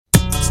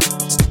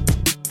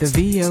The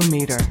VO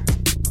Meter.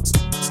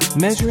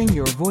 Measuring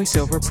your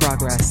voiceover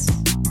progress.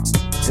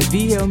 The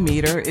VO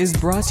Meter is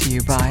brought to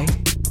you by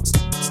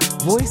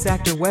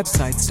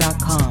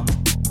VoiceActorWebsites.com,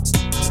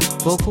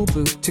 Vocal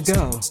Booth to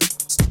Go,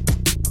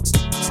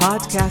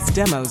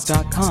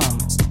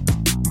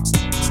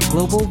 PodcastDemos.com,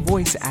 Global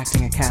Voice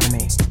Acting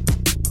Academy,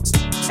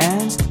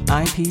 and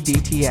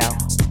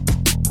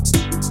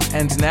IPDTL.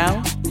 And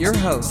now, your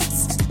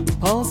hosts,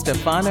 Paul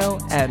Stefano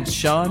and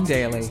Sean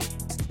Daly.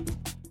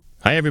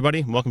 Hi,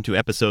 everybody. Welcome to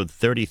episode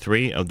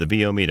 33 of the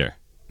VO Meter.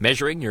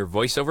 Measuring your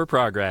voiceover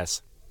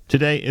progress.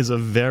 Today is a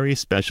very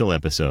special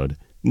episode.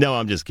 No,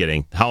 I'm just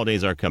kidding.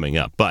 Holidays are coming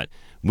up, but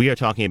we are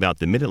talking about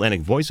the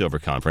Mid-Atlantic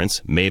Voiceover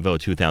Conference, MAVO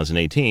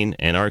 2018,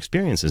 and our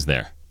experiences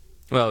there.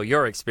 Well,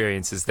 your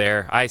experiences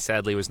there. I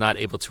sadly was not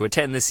able to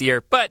attend this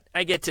year, but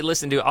I get to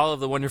listen to all of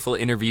the wonderful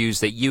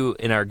interviews that you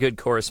and our good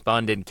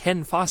correspondent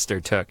Ken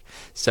Foster took.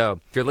 So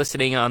if you're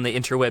listening on the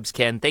interwebs,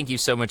 Ken, thank you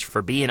so much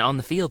for being on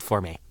the field for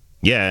me.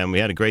 Yeah, and we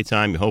had a great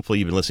time. Hopefully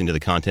you've been listening to the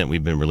content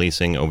we've been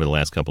releasing over the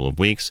last couple of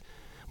weeks.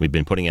 We've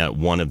been putting out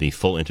one of the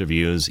full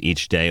interviews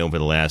each day over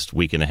the last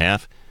week and a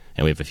half,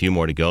 and we have a few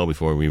more to go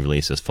before we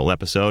release this full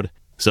episode.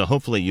 So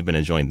hopefully you've been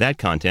enjoying that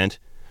content,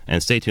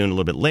 and stay tuned a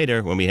little bit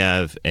later when we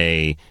have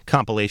a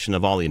compilation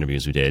of all the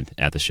interviews we did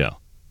at the show.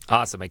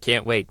 Awesome. I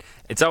can't wait.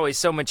 It's always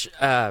so much,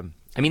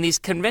 these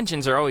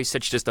conventions are always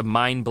such just a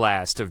mind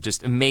blast of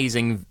just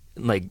amazing,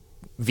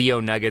 VO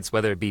nuggets,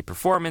 whether it be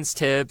performance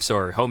tips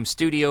or home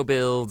studio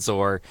builds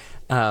or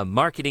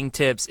marketing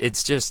tips.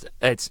 It's just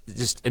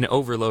an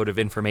overload of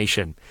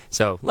information.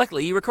 So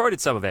luckily you recorded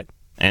some of it.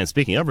 And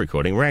speaking of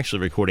recording, we're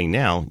actually recording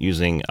now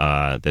using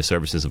the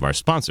services of our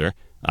sponsor,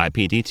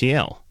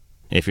 IPDTL.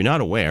 If you're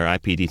not aware,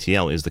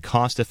 IPDTL is the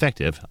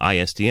cost-effective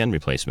ISDN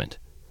replacement.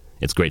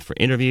 It's great for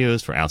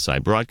interviews, for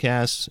outside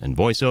broadcasts, and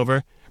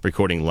voiceover,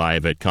 recording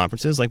live at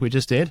conferences like we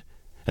just did.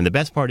 And the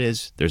best part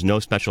is there's no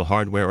special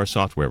hardware or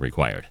software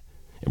required.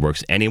 It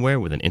works anywhere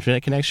with an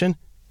internet connection,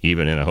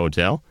 even in a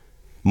hotel.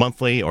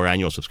 Monthly or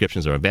annual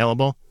subscriptions are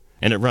available,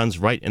 and it runs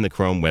right in the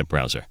Chrome web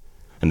browser.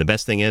 And the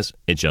best thing is,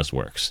 it just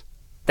works.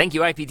 Thank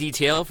you,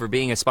 IPDTL, for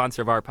being a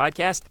sponsor of our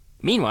podcast.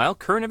 Meanwhile,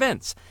 current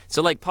events.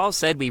 So like Paul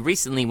said, we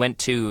recently went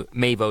to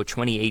MAVO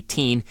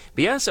 2018.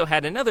 We also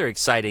had another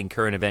exciting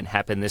current event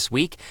happen this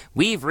week.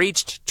 We've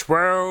reached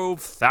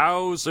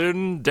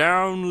 12,000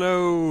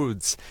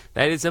 downloads.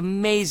 That is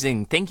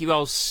amazing. Thank you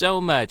all so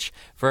much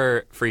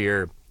for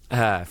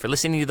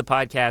listening to the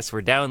podcast,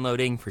 for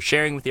downloading, for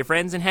sharing with your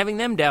friends, and having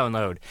them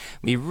download.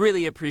 We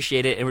really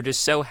appreciate it, and we're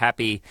just so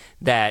happy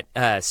that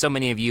so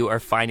many of you are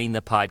finding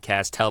the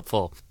podcast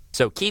helpful.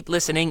 So keep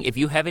listening. If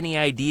you have any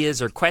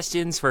ideas or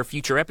questions for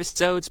future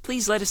episodes,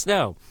 please let us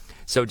know.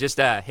 So just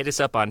hit us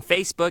up on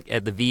Facebook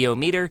at the VO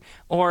Meter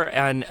or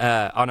on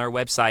our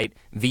website,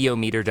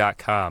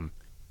 vometer.com.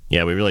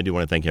 Yeah, we really do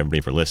want to thank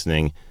everybody for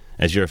listening.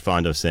 As you're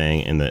fond of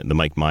saying in the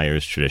Mike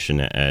Myers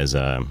tradition as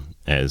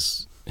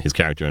his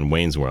character in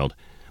Wayne's World,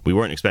 we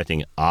weren't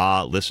expecting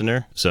a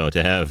listener, so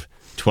to have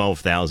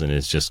 12,000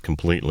 is just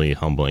completely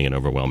humbling and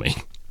overwhelming.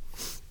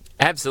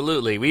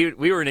 Absolutely. We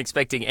weren't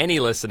expecting any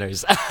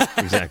listeners.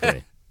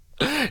 Exactly.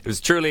 It was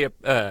truly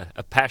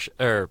a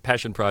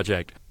passion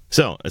project.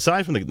 So,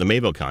 aside from the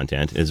MAVO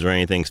content, is there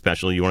anything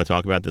special you want to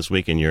talk about this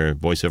week in your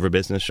voiceover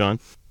business, Sean?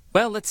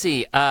 Well, let's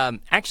see.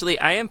 Actually,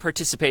 I am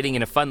participating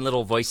in a fun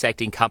little voice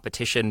acting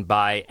competition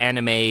by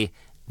anime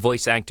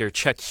voice actor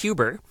Chuck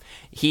Huber.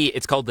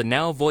 It's called the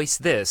Now Voice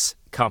This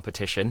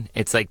competition.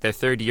 It's like their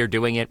third year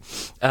doing it.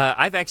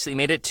 I've actually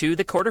made it to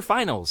the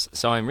quarterfinals,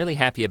 so I'm really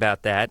happy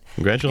about that.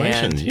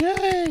 Congratulations.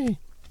 Yay!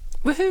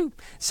 Woohoo!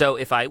 So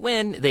if I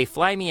win, they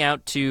fly me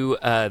out to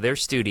their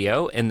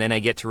studio, and then I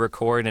get to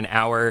record an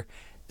hour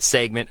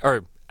segment,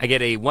 or I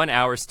get a 1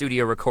 hour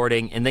studio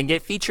recording and then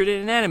get featured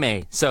in an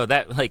anime. So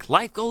that,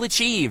 life goal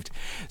achieved.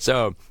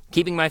 So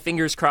keeping my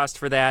fingers crossed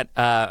for that.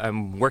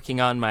 I'm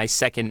working on my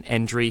second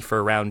entry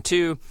for round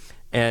 2.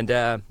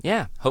 And,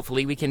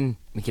 hopefully we can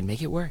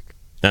make it work.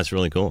 That's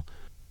really cool.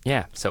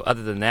 Yeah. So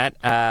other than that,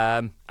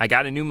 I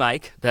got a new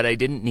mic that I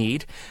didn't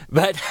need,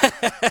 but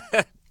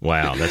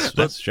Wow,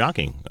 that's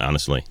shocking,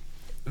 honestly.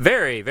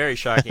 Very, very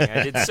shocking.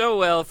 I did so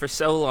well for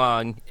so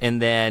long,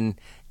 and then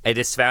I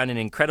just found an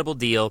incredible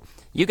deal.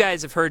 You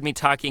guys have heard me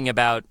talking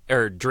about,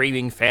 or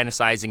dreaming,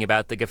 fantasizing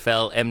about the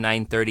Gefell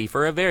M930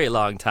 for a very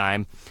long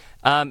time.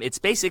 It's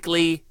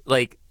basically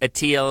like the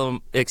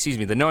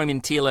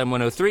Neumann TLM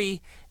 103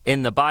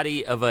 in the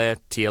body of a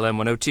TLM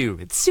 102.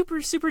 It's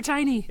super, super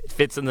tiny. It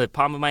fits in the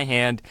palm of my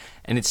hand,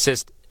 and it's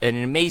just an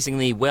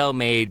amazingly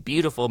well-made,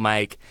 beautiful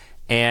mic.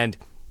 And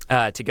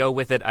to go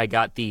with it, I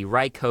got the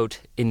Rycote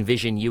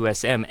Envision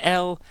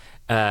USM-L,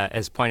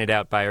 as pointed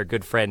out by our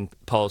good friend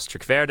Paul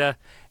Strickwerda.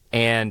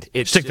 And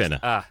it's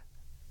Strickwerda.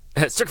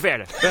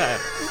 Strickwerda.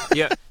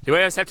 Yeah. Do I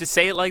always have to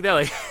say it like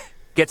that?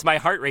 Gets my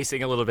heart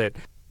racing a little bit.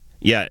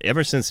 Yeah,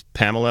 ever since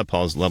Pamela,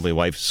 Paul's lovely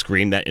wife,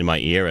 screamed that in my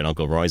ear at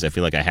Uncle Roy's, I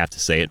feel like I have to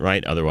say it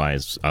right,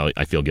 otherwise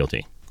I feel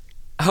guilty.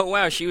 Oh,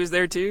 wow, she was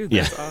there too?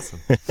 That's awesome.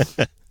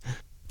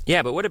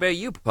 Yeah, but what about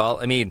you,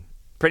 Paul? I mean,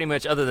 pretty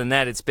much other than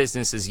that, it's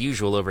business as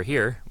usual over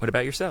here. What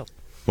about yourself?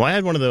 Well, I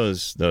had one of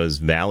those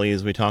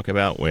valleys we talk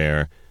about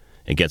where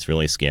it gets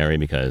really scary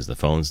because the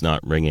phone's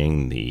not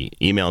ringing, the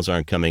emails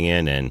aren't coming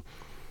in, and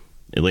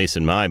at least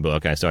in my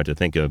book, I start to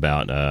think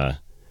about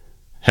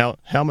how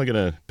am I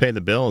going to pay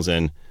the bills?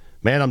 And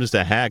man, I'm just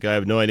a hack. I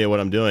have no idea what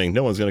I'm doing.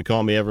 No one's going to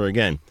call me ever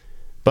again.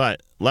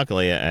 But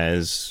luckily,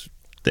 as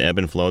the ebb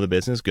and flow of the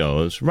business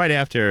goes, right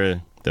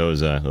after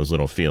those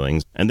little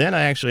feelings, and then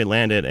I actually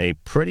landed a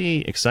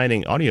pretty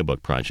exciting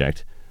audiobook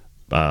project.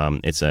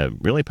 It's a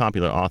really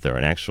popular author,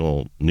 an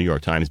actual New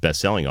York Times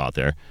best-selling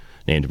author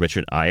named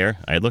Richard Eyre.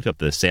 I had looked up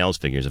the sales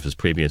figures of his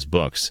previous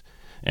books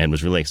and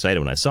was really excited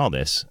when I saw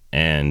this,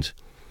 and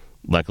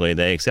luckily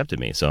they accepted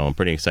me, so I'm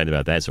pretty excited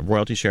about that. It's a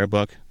royalty share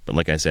book, but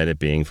like I said, it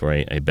being for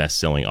a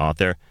best-selling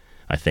author,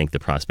 I think the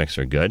prospects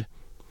are good.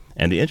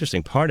 And the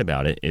interesting part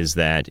about it is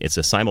that it's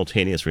a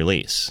simultaneous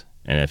release,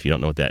 and if you don't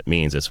know what that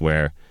means, it's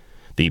where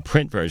the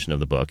print version of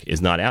the book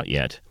is not out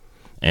yet,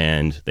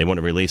 and they want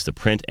to release the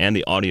print and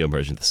the audio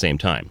version at the same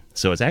time.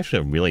 So it's actually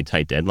a really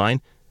tight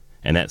deadline,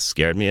 and that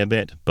scared me a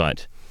bit.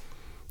 But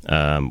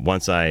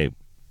once I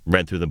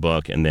read through the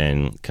book and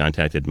then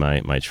contacted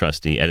my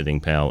trusty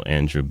editing pal,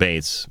 Andrew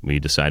Bates, we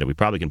decided we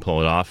probably can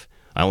pull it off.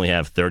 I only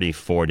have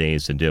 34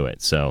 days to do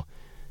it. So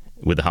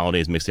with the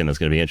holidays mixed in, that's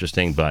going to be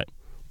interesting, but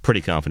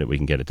pretty confident we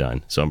can get it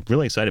done. So I'm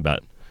really excited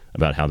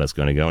about how that's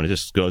going to go. And it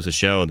just goes to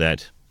show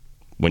that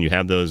when you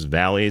have those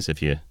valleys,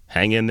 if you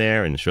hang in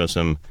there and show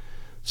some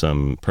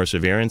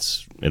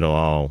perseverance, it'll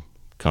all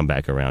come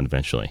back around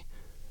eventually.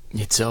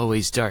 It's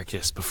always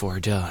darkest before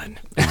dawn.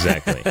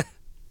 Exactly.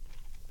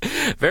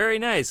 Very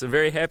nice. I'm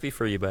very happy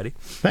for you, buddy.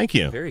 Thank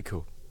you. Very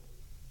cool.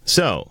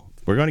 So,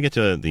 we're going to get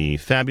to the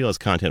fabulous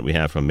content we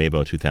have from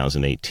MAVO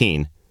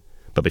 2018.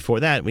 But before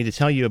that, we need to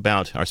tell you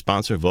about our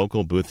sponsor,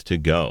 Vocal Booth To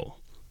Go.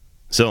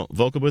 So,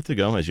 Vocal Booth To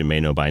Go, as you may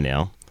know by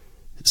now,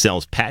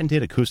 sells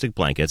patented acoustic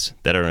blankets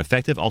that are an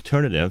effective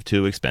alternative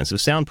to expensive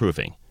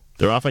soundproofing.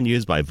 They're often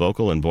used by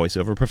vocal and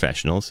voiceover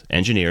professionals,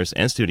 engineers,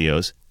 and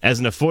studios as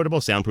an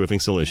affordable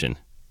soundproofing solution.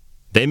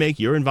 They make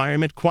your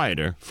environment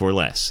quieter for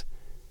less.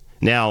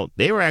 Now,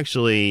 they were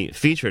actually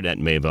featured at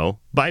MAVO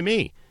by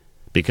me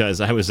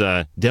because I was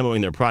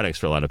demoing their products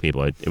for a lot of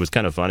people. It was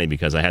kind of funny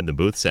because I had the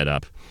booth set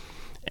up,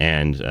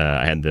 and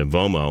I had the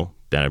VOMO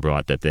that I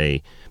brought that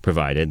they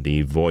provided,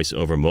 the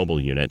voice-over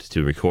mobile unit,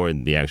 to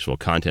record the actual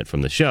content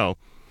from the show.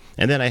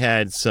 And then I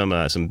had some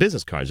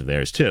business cards of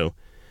theirs, too.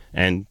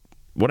 And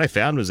what I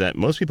found was that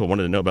most people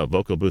wanted to know about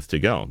Vocal Booth To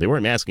Go. They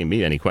weren't asking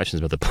me any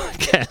questions about the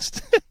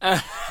podcast.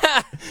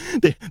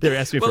 they were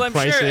asking me for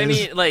prices. Sure. I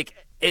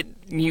mean,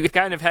 you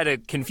kind of had a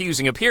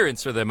confusing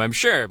appearance for them, I'm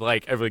sure. I'm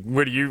like,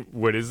 what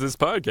is this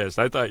podcast?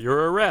 I thought you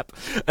were a rep.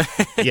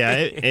 Yeah,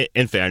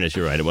 in fairness,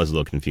 you're right. It was a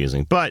little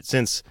confusing. But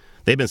since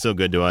they've been so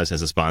good to us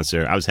as a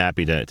sponsor, I was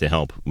happy to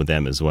help with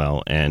them as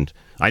well. And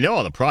I know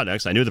all the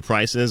products. I knew the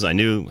prices. I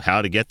knew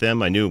how to get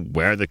them. I knew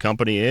where the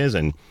company is.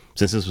 And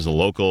since this was a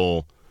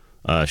local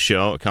a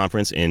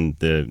conference in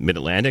the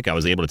Mid-Atlantic, I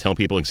was able to tell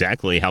people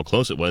exactly how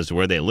close it was to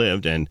where they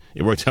lived, and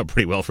it worked out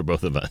pretty well for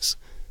both of us.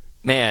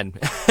 Man,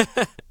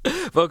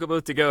 Vocal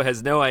Booth To Go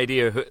has no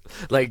idea,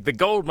 the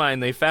gold mine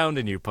they found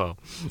in you, Paul.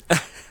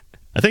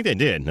 I think they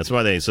did. That's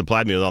why they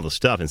supplied me with all the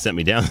stuff and sent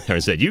me down there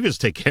and said, you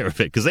just take care of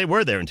it, because they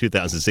were there in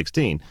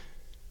 2016.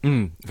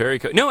 Very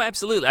cool. No,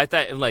 absolutely. I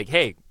thought,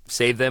 hey,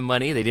 save them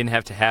money. They didn't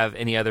have to have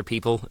any other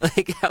people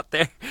out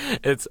there.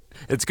 It's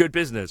good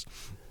business.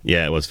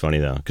 Yeah, it was funny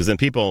though, because then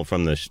people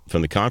from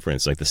the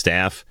conference, like the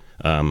staff,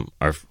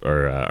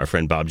 our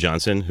friend Bob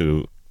Johnson,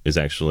 who is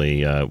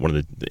actually one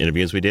of the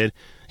interviews we did,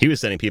 he was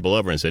sending people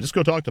over and said, "Just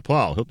go talk to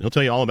Paul. He'll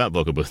tell you all about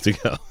Vocal Booth To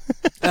Go."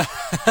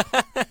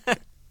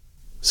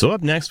 So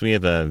up next, we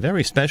have a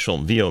very special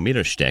VO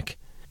Meter Schtick.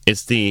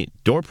 It's the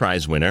door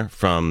prize winner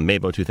from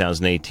MAVO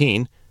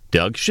 2018,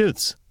 Doug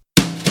Schuetz.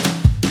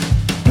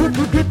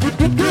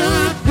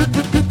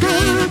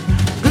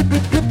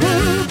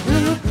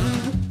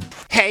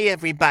 Hey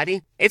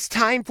everybody, it's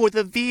time for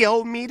the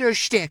VO Meter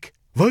Schtick.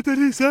 What did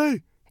he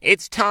say?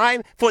 It's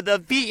time for the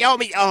VO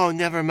Meter... Oh,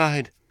 never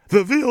mind.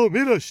 The VO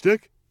Meter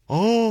Schtick?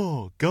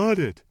 Oh, got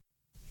it.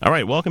 All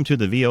right, welcome to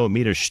the VO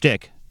Meter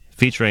Schtick,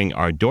 featuring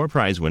our door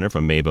prize winner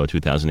from MAVO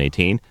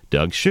 2018,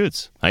 Doug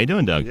Schuetz. How you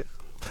doing, Doug?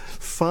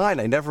 Fine,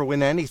 I never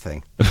win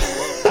anything.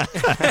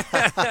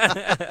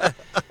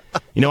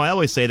 You know, I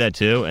always say that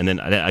too, and then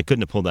I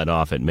couldn't have pulled that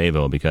off at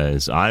MAVO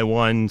because I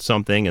won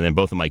something, and then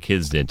both of my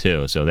kids did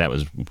too, so that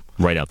was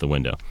right out the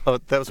window. Oh,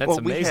 that's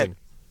amazing.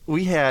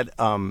 We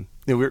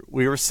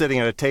were sitting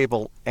at a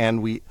table,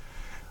 and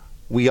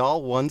we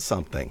all won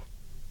something.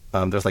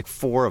 There's like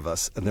four of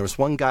us, and there was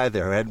one guy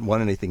there who hadn't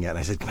won anything yet. And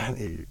I said,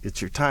 "Man, it's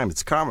your time.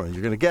 It's karma.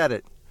 You're going to get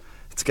it.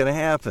 It's going to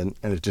happen."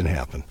 And it didn't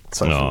happen,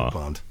 so I was really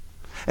bummed.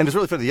 And it's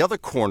really for the other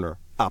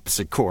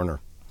opposite corner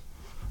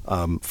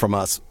from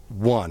us,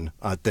 won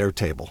at their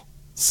table.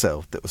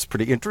 So that was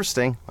pretty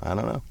interesting. I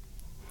don't know.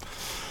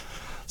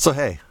 So,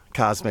 hey,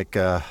 cosmic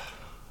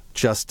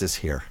justice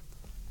here.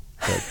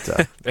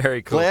 But,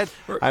 very cool. Glad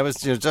I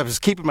was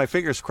keeping my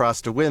fingers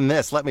crossed to win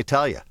this, let me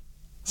tell you.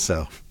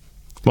 So,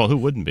 well, who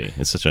wouldn't be?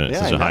 It's such a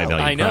high value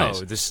prize. I know.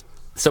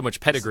 so much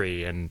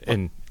pedigree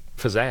and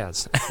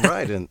pizzazz.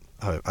 Right, and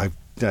I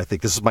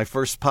think this is my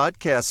first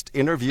podcast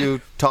interview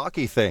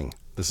talkie thing.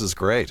 This is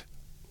great.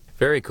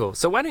 Very cool.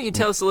 So why don't you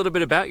tell us a little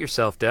bit about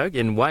yourself, Doug,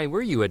 and why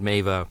were you at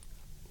MAVO?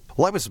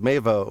 Well, I was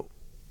MAVO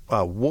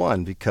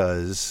 1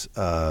 because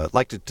I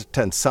like to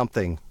attend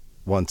something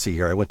once a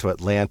year. I went to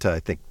Atlanta, I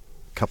think,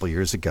 a couple of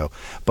years ago.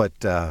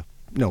 But,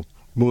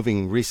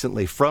 moving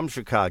recently from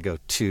Chicago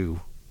to,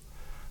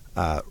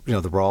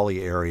 the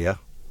Raleigh area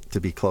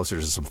to be closer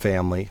to some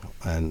family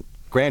and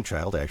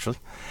grandchild, actually.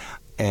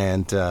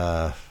 And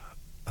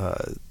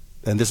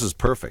this was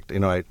perfect.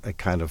 I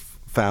kind of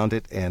found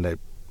it, and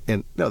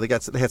they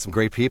had some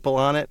great people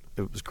on it.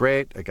 It was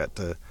great. I got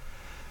to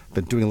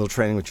been doing a little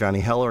training with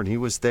Johnny Heller, and he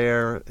was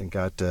there, and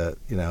got to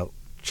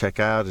check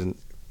out, and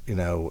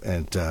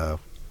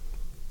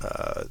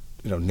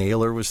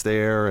Naylor was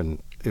there,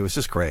 and it was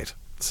just great.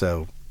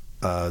 So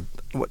I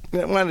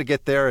wanted to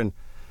get there and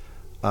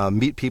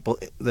meet people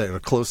that are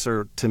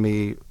closer to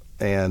me,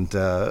 and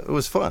it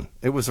was fun.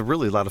 It was a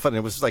really lot of fun.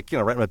 It was like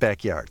right in my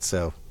backyard.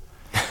 So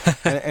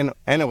and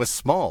it was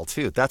small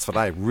too. That's what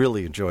I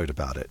really enjoyed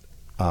about it.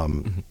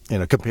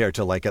 Compared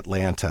to like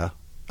Atlanta,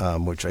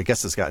 which I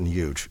guess has gotten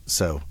huge.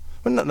 So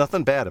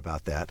nothing bad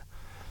about that.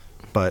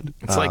 But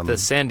it's like the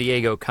San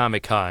Diego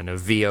Comic-Con of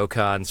VO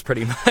cons,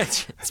 pretty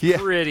much. It's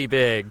pretty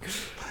big.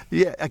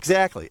 Yeah,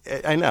 exactly.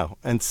 I know.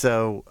 And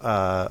so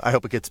I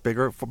hope it gets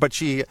bigger. But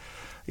she,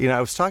 I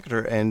was talking to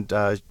her, and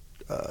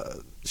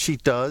she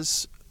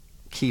does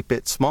keep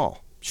it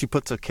small. She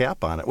puts a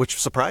cap on it, which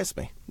surprised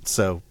me.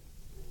 So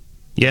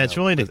yeah, it's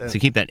really to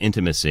keep that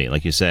intimacy,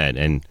 like you said,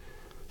 and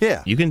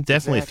yeah, you can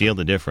definitely feel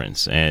the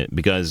difference,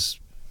 because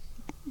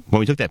when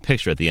we took that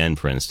picture at the end,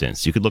 for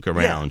instance, you could look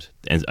around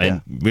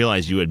and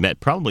realize you had met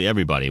probably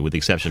everybody, with the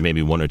exception of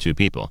maybe one or two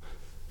people.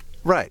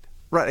 Right,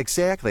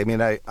 exactly. I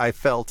mean, I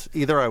felt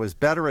either I was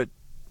better at,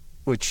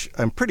 which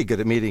I'm pretty good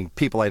at meeting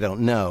people I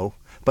don't know,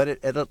 but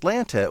at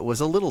Atlanta it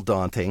was a little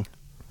daunting,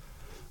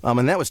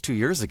 and that was 2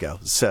 years ago.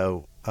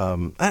 So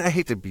I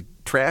hate to be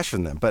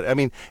trashing them, but I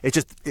mean,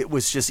 it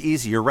was just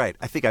easy. You're right.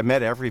 I think I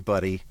met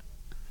everybody.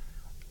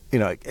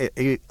 At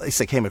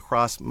least I came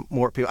across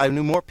more people. I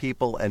knew more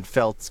people and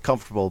felt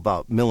comfortable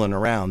about milling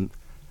around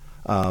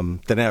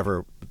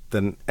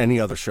than any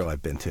other show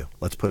I've been to.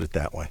 Let's put it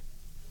that way.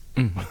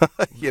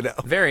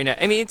 Mm-hmm. Very nice.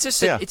 I mean, it's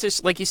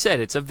just like you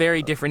said, it's a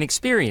very different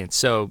experience.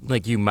 So,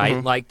 like, you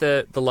might like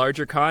the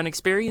larger con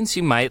experience,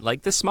 you might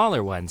like the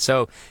smaller one.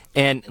 So,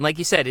 and like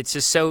you said, it's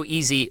just so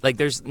easy. Like,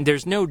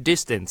 there's no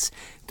distance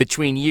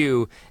between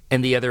you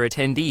and the other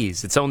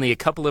attendees. It's only a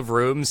couple of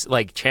rooms.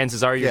 Like,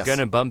 chances are you're going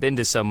to bump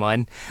into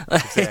someone.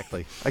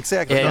 Exactly.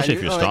 Especially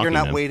if you're stalking you're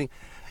not them. waiting.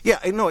 Yeah,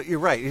 I know, you're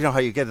right. You know how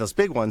you get those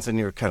big ones, and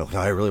you're kind of,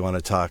 I really want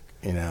to talk,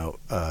 I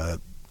don't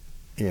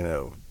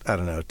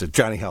know, to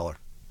Johnny Heller.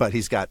 But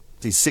he's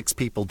 6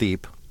 people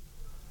deep,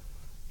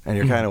 and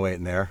you're kind of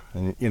waiting there,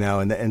 and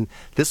and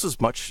this was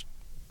much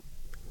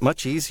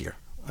easier.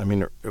 I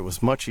mean, it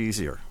was much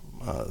easier.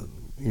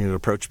 To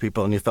approach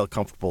people, and you felt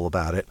comfortable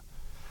about it,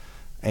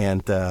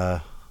 and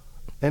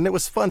it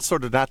was fun,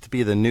 sort of, not to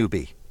be the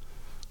newbie.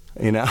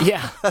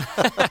 Yeah,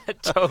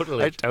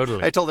 totally. I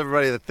told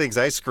everybody the things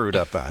I screwed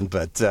up on,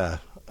 but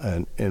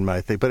in my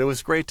thing. But it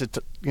was great to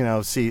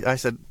see. I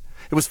said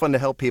it was fun to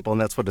help people,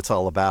 and that's what it's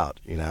all about.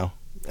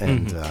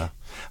 And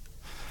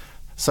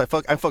so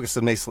I'm focused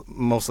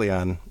mostly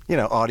on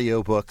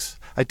audio books.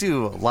 I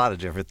do a lot of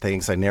different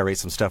things. I narrate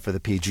some stuff for the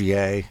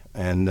PGA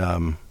and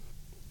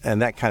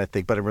that kind of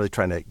thing. But I'm really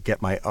trying to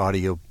get my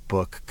audio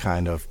book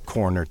kind of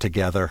corner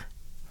together.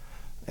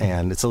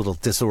 And it's a little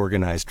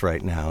disorganized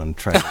right now, and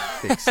trying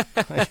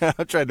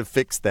to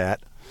fix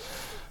that.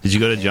 Did you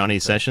go to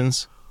Johnny's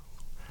sessions?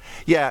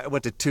 Yeah, I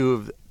went to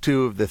two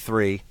of the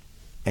 3,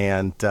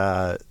 and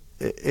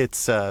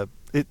he's a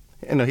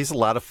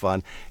lot of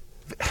fun.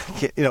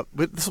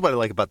 This is what I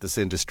like about this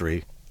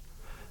industry,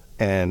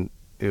 and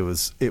it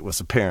was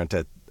apparent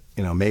at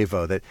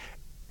MAVO that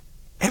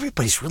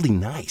everybody's really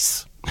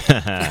nice.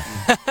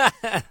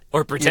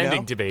 Or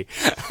pretending to be.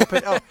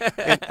 But,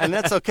 and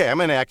that's okay.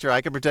 I'm an actor.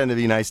 I can pretend to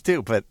be nice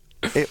too. But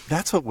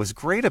that's what was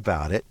great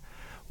about it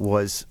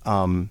was,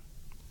 you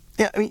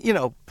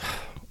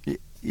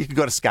could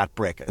go to Scott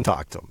Brick and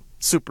talk to him.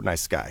 Super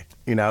nice guy.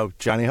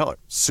 Johnny Heller,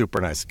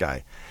 super nice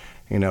guy.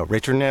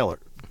 Rachel Naylor,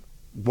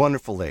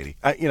 wonderful lady.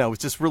 It was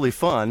just really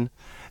fun.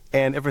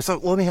 And everybody's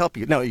like, well, let me help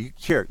you. No,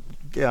 here,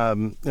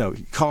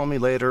 call me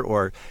later,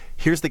 or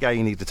here's the guy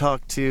you need to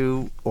talk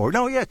to, or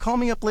no, yeah, call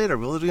me up later.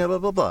 We'll do blah,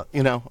 blah, blah,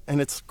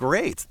 and it's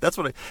great. That's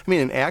what I mean,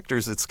 in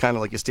actors, it's kind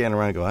of like you stand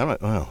around and go,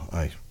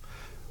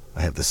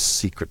 I have this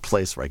secret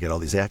place where I get all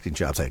these acting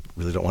jobs. I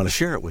really don't want to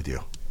share it with you,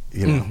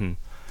 Mm-hmm.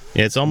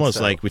 Yeah, it's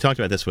almost like, we talked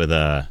about this with,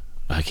 I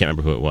can't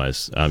remember who it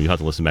was. You'll have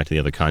to listen back to the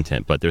other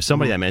content, but there's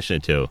somebody I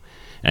mentioned it to,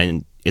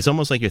 and it's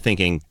almost like you're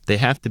thinking, they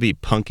have to be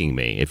punking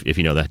me, if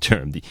you know that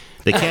term. They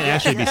can't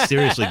actually be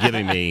seriously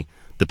giving me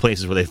the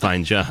places where they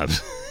find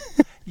jobs.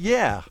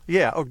 Yeah.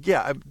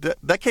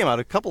 That came out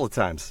a couple of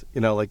times.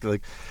 Because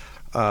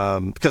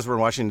we're in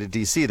Washington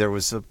D.C.,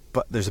 there's a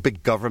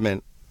big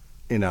government,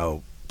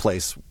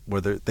 place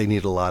where they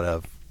need a lot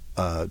of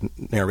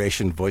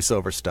narration,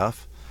 voiceover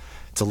stuff.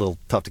 It's a little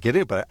tough to get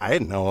in, but I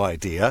had no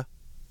idea.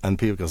 And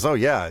people goes, "Oh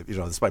yeah, this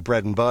is my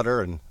bread and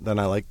butter." And then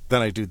I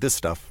do this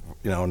stuff,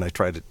 and I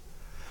try to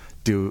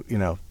do,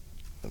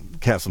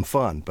 have some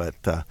fun. But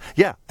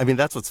yeah, I mean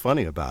that's what's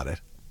funny about it.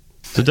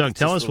 So Doug,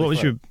 tell us really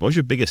what was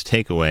your biggest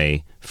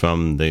takeaway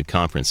from the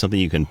conference? Something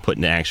you can put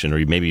into action,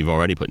 or maybe you've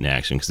already put into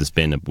action because it's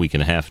been a week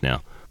and a half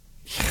now.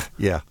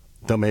 Yeah,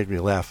 don't make me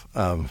laugh.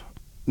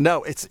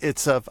 No,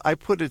 it's I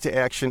put it to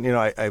action.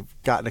 I've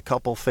gotten a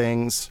couple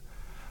things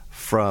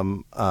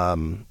from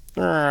Tom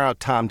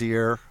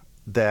Deere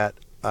that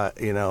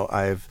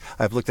I've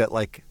looked at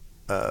I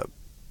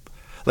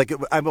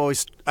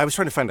was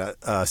trying to find a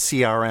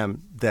CRM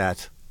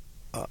that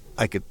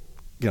I could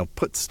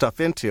put stuff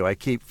into. I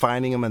keep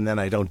finding them and then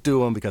I don't do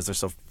them because they're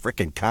so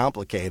freaking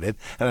complicated.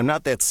 And I'm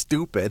not that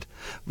stupid,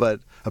 but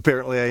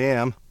apparently I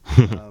am.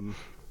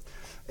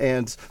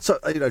 And so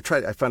I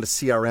found a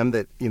CRM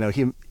that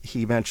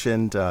he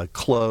mentioned,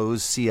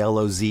 Cloze,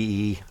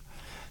 CLOZE,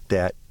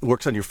 that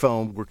works on your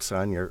phone, works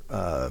on your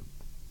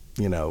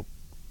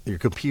your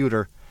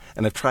computer.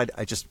 And I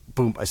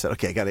said,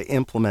 okay, I got to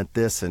implement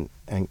this and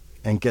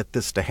get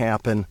this to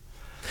happen.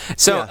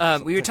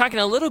 So we were talking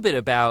a little bit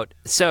about,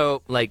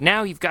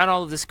 now you've got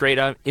all of this great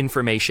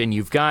information.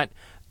 You've got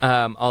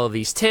all of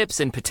these tips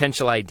and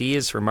potential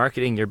ideas for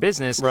marketing your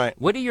business. Right.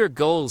 What are your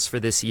goals for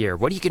this year?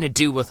 What are you going to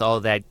do with all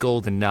that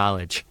golden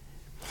knowledge?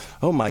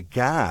 Oh, my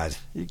God.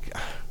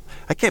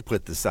 I can't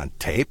put this on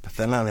tape.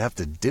 Then I'll have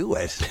to do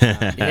it.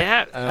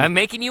 Yeah, I'm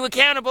making you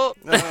accountable.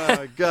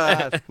 Oh,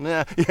 God.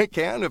 Yeah, you're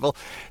accountable.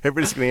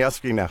 Everybody's going to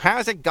ask you now,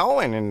 how's it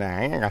going in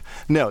there?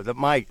 No,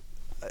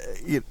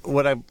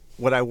 what I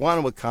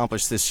want to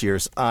accomplish this year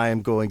is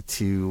I'm going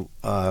to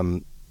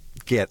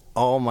get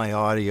all my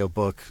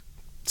audiobook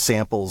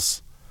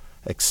samples,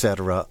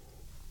 etc.,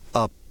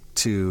 up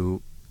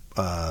to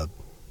the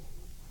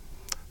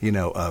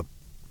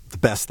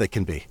best they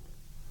can be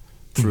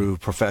through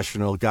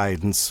professional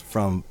guidance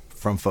from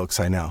folks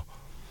I know,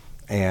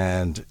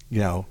 and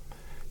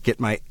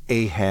get my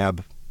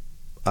AHAB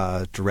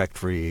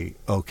directory.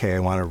 Okay, I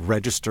want to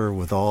register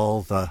with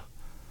all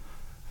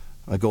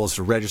my goal is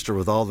to register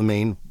with all the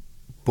main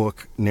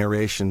book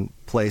narration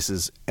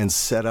places and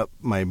set up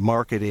my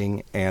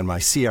marketing and my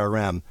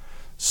CRM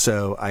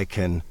so I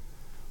can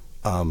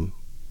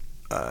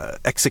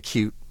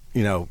execute,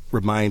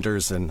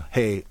 reminders and,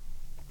 hey,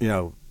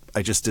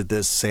 I just did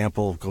this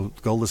sample,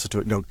 go listen to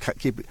it.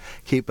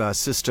 Keep a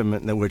system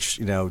in which,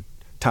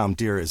 Tom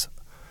Deere is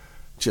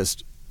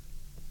just,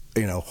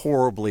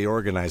 horribly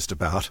organized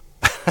about.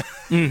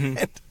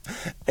 Mm-hmm.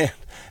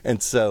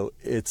 and so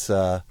it's,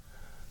 and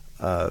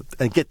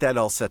get that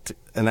all set.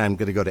 And I'm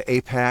going to go to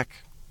APAC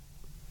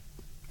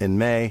in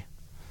May,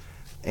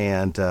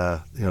 and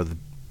the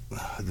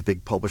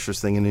big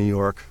publishers thing in New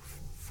York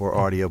for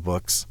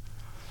audiobooks,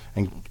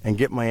 and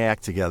get my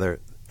act together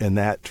in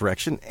that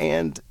direction.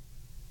 And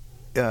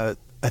I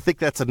think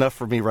that's enough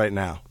for me right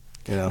now.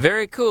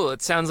 Very cool.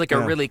 It sounds like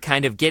a really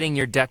kind of getting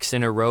your ducks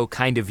in a row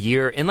kind of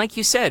year, and like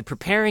you said,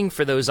 preparing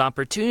for those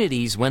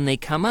opportunities when they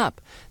come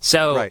up.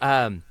 So.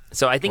 Right.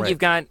 So I think you've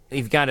got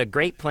a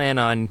great plan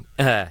on.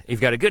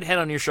 You've got a good head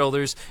on your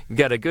shoulders. You've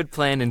got a good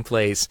plan in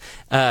place.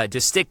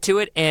 Just stick to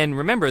it, and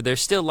remember,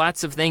 there's still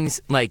lots of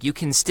things you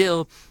can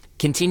still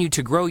continue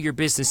to grow your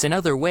business in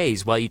other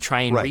ways while you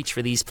try and reach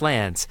for these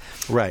plans.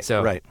 Right.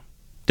 So, right.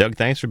 Doug,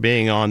 thanks for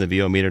being on the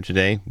VO Meter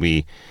today.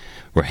 We're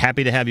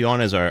happy to have you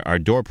on as our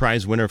door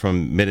prize winner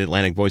from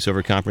Mid-Atlantic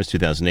Voiceover Conference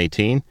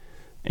 2018,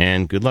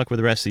 and good luck with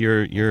the rest of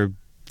your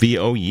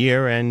VO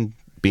year and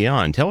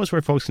beyond. Tell us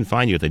where folks can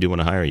find you if they do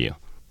want to hire you.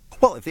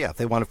 Well, if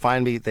they want to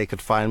find me, they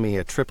could find me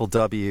at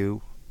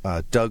www.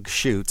 Doug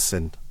Schuetz,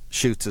 and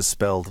Schuetz is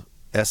spelled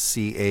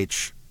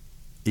SCHUETZ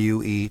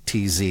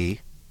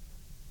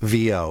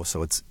VO.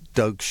 So it's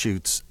Doug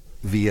Schuetz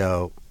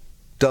VO.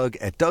 Doug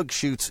at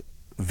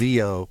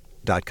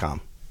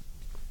DougSchuetzVO.com.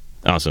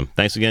 Awesome.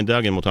 Thanks again,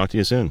 Doug, and we'll talk to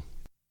you soon.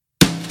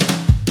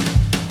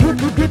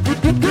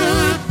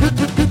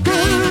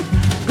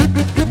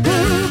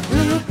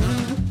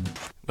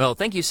 Well,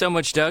 thank you so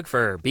much, Doug,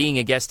 for being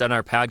a guest on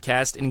our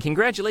podcast, and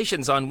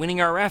congratulations on winning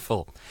our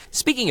raffle.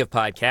 Speaking of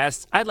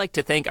podcasts, I'd like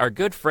to thank our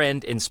good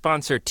friend and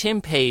sponsor,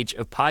 Tim Page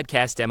of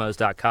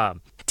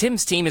PodcastDemos.com.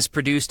 Tim's team has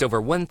produced over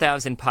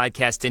 1,000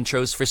 podcast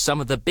intros for some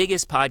of the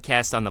biggest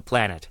podcasts on the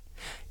planet.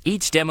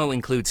 Each demo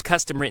includes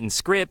custom-written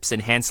scripts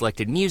and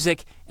hand-selected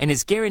music, and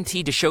is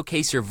guaranteed to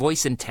showcase your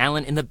voice and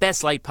talent in the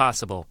best light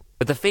possible.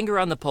 With a finger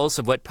on the pulse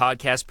of what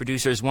podcast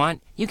producers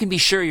want, you can be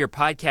sure your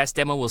podcast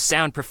demo will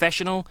sound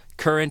professional,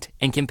 current,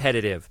 and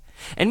competitive.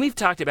 And we've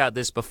talked about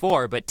this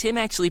before, but Tim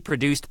actually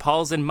produced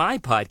Paul's and my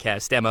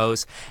podcast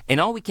demos, and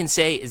all we can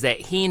say is that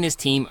he and his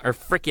team are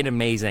frickin'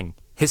 amazing.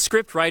 His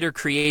script writer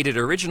created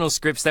original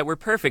scripts that were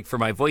perfect for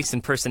my voice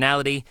and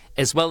personality,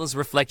 as well as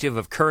reflective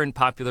of current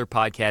popular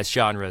podcast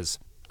genres.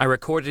 I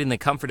recorded in the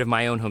comfort of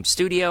my own home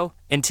studio,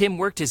 and Tim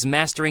worked his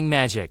mastering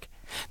magic.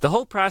 The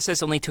whole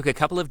process only took a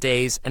couple of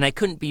days, and I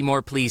couldn't be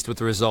more pleased with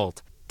the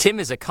result. Tim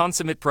is a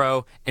consummate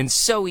pro and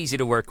so easy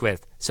to work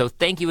with. So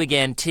thank you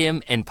again,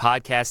 Tim, and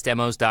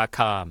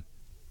podcastdemos.com.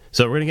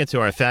 So we're going to get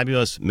to our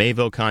fabulous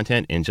MAVO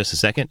content in just a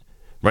second,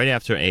 right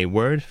after a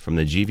word from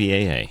the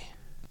GVAA.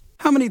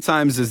 How many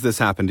times has this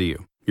happened to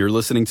you? You're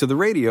listening to the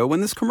radio when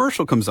this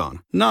commercial comes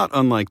on, not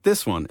unlike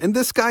this one, and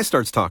this guy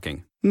starts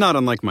talking, not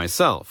unlike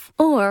myself.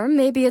 Or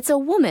maybe it's a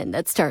woman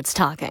that starts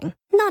talking,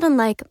 not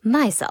unlike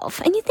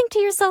myself, and you think to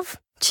yourself,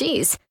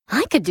 geez,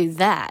 I could do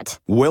that.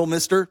 Well,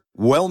 mister,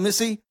 well,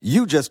 missy,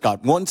 you just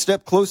got one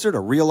step closer to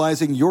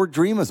realizing your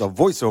dream as a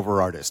voiceover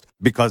artist,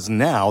 because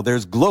now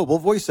there's Global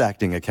Voice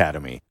Acting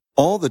Academy.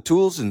 All the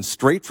tools and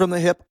straight from the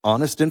hip,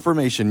 honest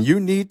information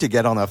you need to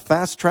get on a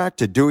fast track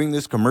to doing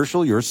this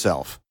commercial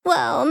yourself.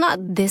 Well,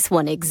 not this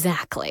one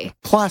exactly.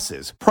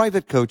 Classes,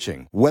 private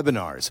coaching,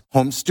 webinars,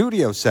 home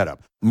studio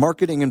setup,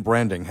 marketing and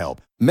branding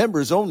help,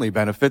 members-only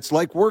benefits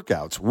like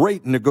workouts,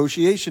 rate and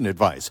negotiation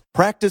advice,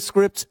 practice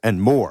scripts,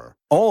 and more.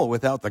 All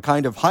without the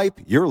kind of hype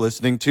you're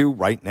listening to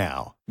right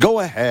now. Go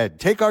ahead,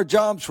 take our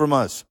jobs from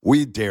us.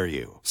 We dare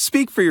you.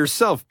 Speak for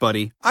yourself,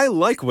 buddy. I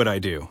like what I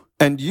do.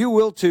 And you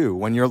will too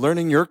when you're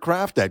learning your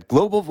craft at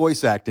Global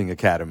Voice Acting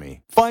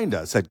Academy. Find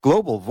us at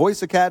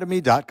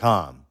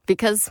globalvoiceacademy.com.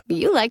 Because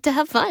you like to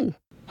have fun.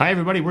 Hi,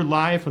 everybody. We're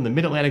live from the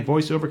Mid-Atlantic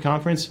Voiceover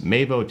Conference,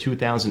 MAVO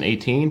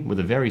 2018,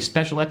 with a very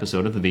special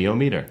episode of the VO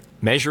Meter.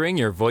 Measuring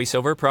your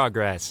voiceover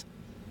progress.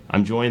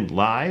 I'm joined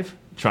live,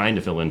 trying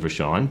to fill in for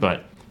Sean,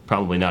 but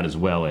probably not as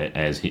well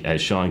as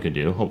Sean could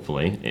do,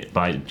 hopefully,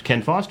 by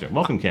Ken Foster.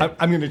 Welcome, Ken.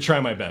 I'm going to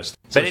try my best.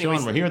 So,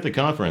 Sean, we're here at the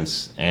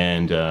conference,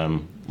 and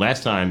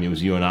last time it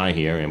was you and I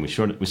here, and we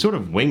sort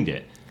of winged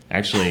it.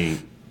 Actually,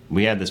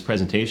 we had this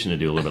presentation to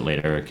do a little bit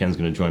later. Ken's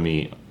going to join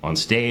me on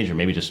stage, or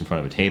maybe just in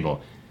front of a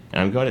table.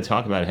 And I'm going to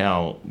talk about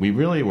how we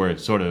really were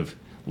sort of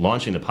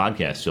launching the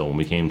podcast still when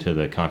we came to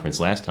the conference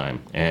last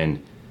time.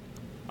 And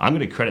I'm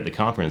going to credit the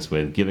conference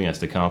with giving us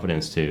the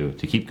confidence to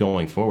keep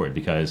going forward,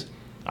 because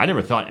I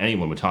never thought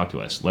anyone would talk to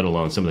us, let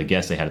alone some of the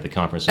guests they had at the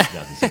conference in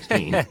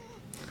 2016. Well,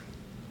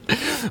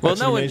 that's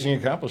an amazing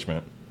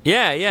accomplishment.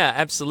 Yeah,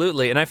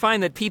 absolutely. And I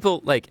find that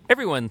people,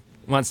 everyone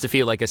wants to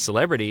feel like a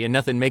celebrity, and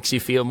nothing makes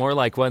you feel more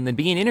like one than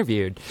being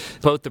interviewed,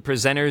 both the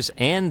presenters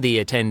and the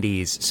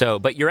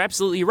attendees. But you're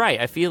absolutely right.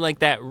 I feel like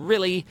that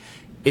really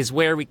is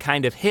where we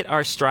kind of hit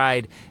our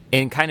stride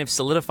and kind of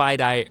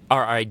solidified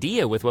our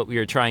idea with what we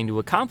were trying to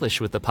accomplish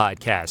with the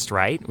podcast,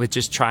 right? With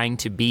just trying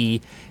to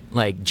be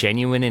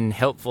genuine and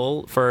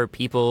helpful for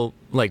people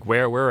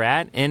where we're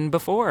at and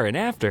before and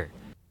after.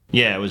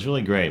 Yeah, it was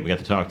really great. We got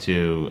to talk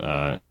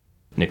to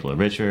Nicola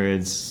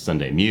Richards,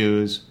 Sunday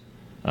Muse,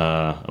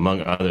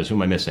 among others. Who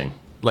am I missing?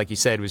 Like you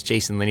said, was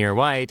Jason Lanier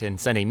White and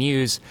Sunday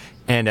Muse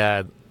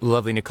and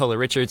lovely Nicola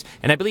Richards.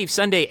 And I believe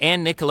Sunday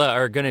and Nicola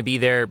are going to be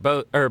there,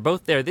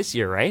 both there this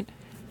year, right?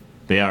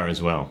 They are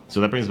as well. So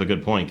that brings up a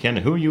good point. Ken,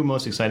 who are you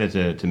most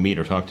excited to meet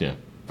or talk to?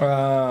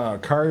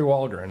 Kari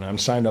Walgren. I'm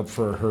signed up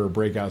for her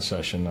breakout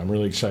session. I'm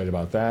really excited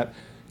about that.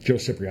 Joe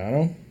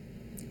Cipriano.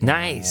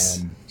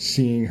 Nice.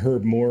 Seeing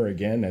Herb Moore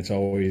again, that's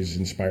always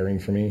inspiring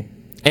for me.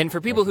 And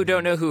for people who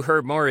don't know who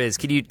Herb Moore is,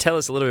 could you tell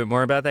us a little bit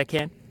more about that,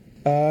 Ken?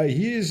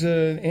 He is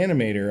an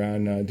animator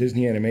on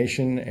Disney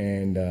Animation,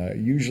 and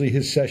usually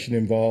his session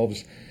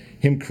involves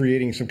him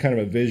creating some kind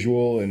of a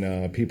visual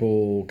and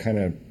people kind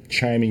of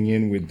chiming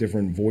in with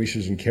different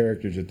voices and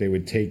characters that they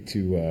would take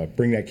to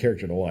bring that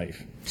character to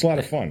life. It's a lot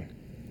of fun.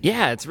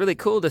 Yeah, it's really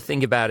cool to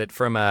think about it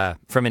from an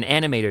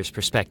animator's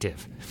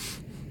perspective.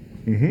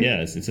 Mm-hmm.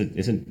 Yeah, it's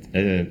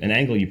an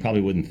angle you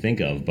probably wouldn't think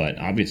of, but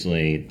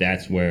obviously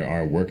that's where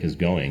our work is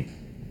going.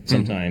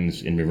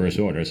 Sometimes in reverse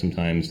order,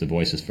 sometimes the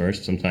voice is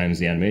first, sometimes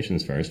the animation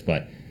is first,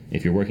 but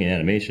if you're working in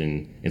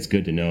animation, it's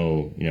good to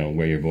know,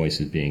 where your voice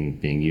is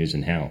being used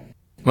and how.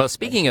 Well,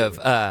 speaking of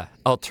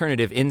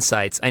alternative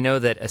insights, I know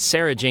that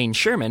Sarah Jane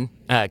Sherman,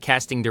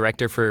 casting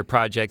director for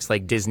projects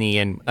like Disney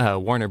and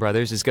Warner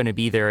Brothers, is going to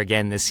be there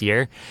again this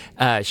year.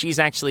 She's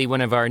actually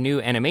one of our new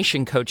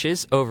animation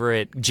coaches over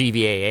at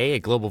GVAA,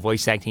 at Global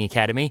Voice Acting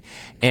Academy.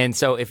 And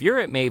so if you're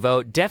at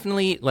MAVO,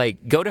 definitely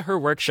go to her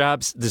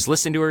workshops, just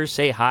listen to her,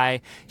 say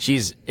hi.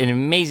 She's an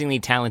amazingly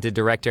talented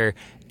director,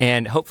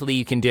 and hopefully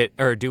you can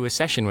do a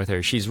session with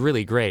her. She's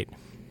really great.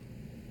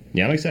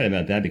 Yeah, I'm excited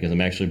about that because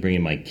I'm actually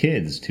bringing my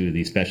kids to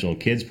the special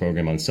kids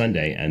program on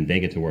Sunday, and they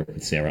get to work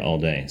with Sarah all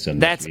day. So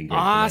that's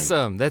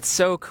awesome. That's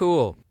so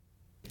cool.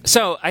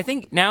 So I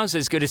think now's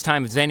as good a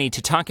time as any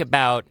to talk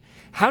about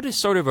how to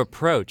sort of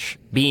approach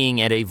being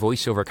at a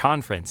voiceover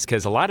conference,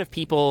 because a lot of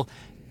people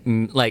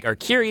are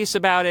curious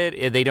about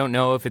it. They don't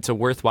know if it's a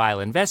worthwhile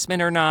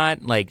investment or not.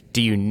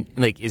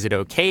 Is it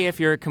okay if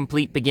you're a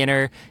complete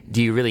beginner?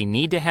 Do you really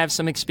need to have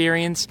some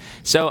experience?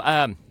 So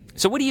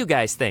what do you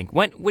guys think?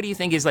 What do you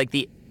think is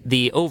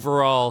the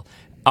overall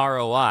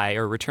ROI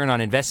or return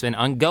on investment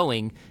on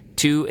going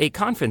to a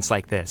conference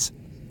like this?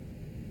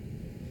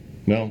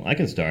 Well, I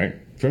can start.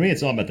 For me,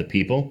 it's all about the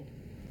people.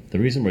 The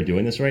reason we're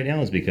doing this right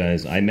now is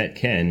because I met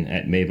Ken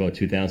at MAVO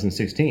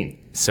 2016.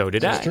 So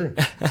did I. That's true.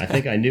 I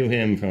think I knew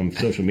him from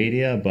social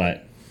media,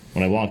 but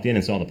When I walked in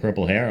and saw the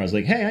purple hair, I was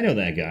like, hey, I know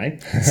that guy.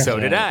 So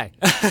did I.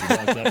 We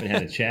walked up and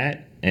had a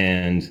chat,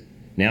 and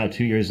now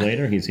 2 years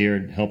later, he's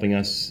here helping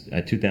us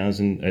at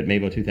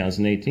MAVO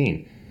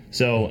 2018.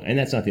 So, and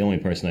that's not the only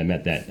person I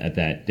met at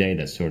that day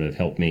that sort of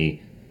helped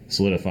me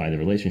solidify the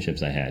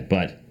relationships I had.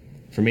 But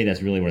for me,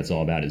 that's really what it's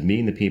all about, is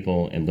meeting the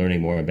people and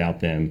learning more about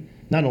them,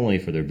 not only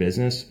for their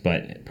business,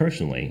 but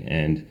personally,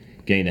 and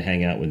getting to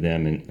hang out with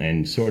them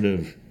and sort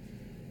of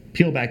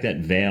peel back that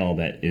veil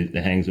that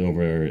hangs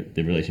over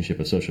the relationship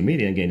of social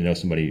media and getting to know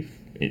somebody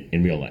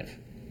in real life.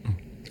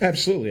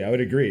 Absolutely, I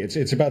would agree.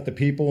 It's about the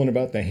people and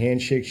about the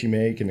handshakes you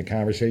make and the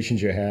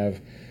conversations you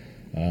have,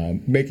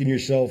 making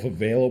yourself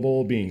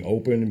available, being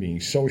open, being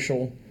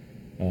social.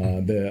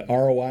 The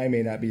ROI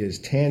may not be as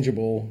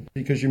tangible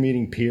because you're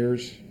meeting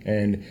peers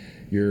and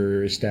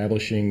you're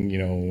establishing,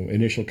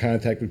 initial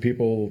contact with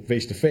people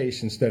face to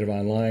face instead of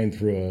online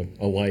through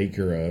a like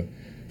or a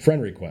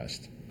friend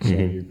request. So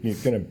you're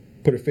going to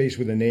put a face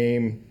with a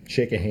name,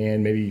 shake a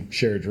hand, maybe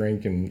share a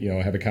drink, and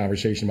have a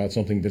conversation about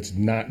something that's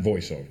not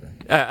voiceover.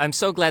 I'm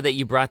so glad that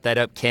you brought that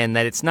up, Ken,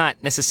 that it's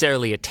not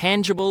necessarily a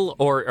tangible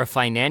or a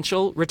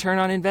financial return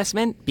on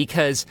investment,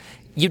 because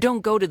you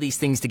don't go to these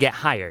things to get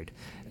hired.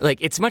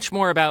 It's much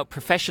more about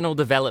professional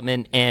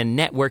development and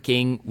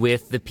networking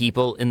with the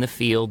people in the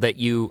field that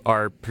you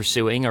are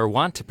pursuing or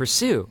want to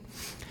pursue.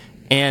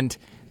 And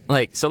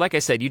like I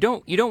said, you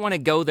don't want to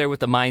go there with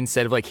the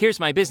mindset of here's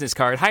my business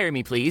card, hire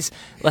me please,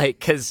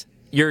 because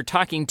you're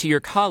talking to your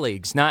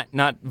colleagues, not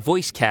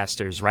voice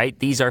casters, right?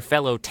 These are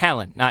fellow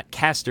talent, not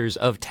casters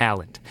of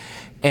talent.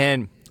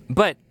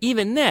 But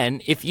even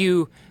then, if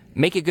you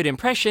make a good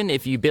impression,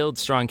 if you build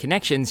strong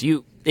connections,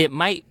 it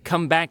might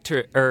come back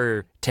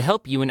to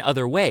help you in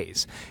other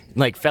ways.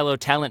 Fellow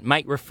talent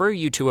might refer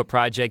you to a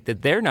project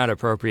that they're not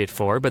appropriate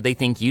for, but they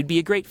think you'd be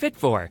a great fit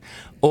for.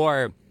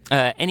 Or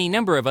any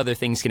number of other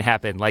things can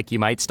happen, like you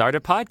might start a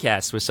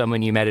podcast with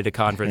someone you met at a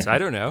conference. I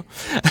don't know.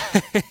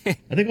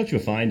 I think what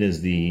you'll find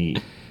is the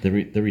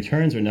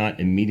returns are not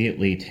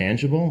immediately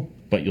tangible,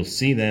 but you'll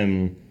see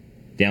them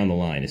down the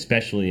line,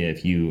 especially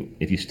if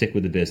you stick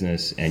with the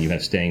business and you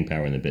have staying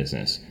power in the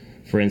business.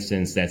 For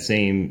instance, that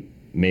same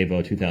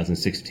MAVO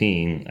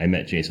 2016, I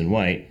met Jason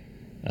White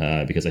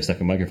because I stuck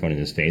a microphone in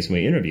his face and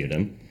we interviewed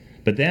him.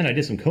 But then I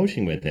did some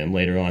coaching with him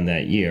later on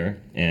that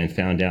year and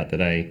found out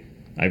that I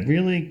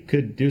really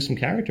could do some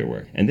character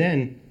work. And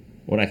then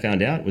what I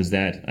found out was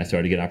that I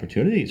started to get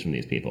opportunities from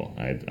these people.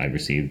 I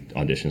received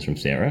auditions from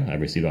Sarah. I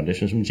received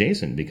auditions from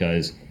Jason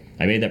because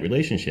I made that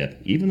relationship.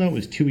 Even though it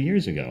was 2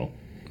 years ago,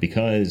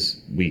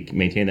 because we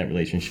maintain that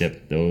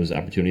relationship, those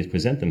opportunities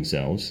present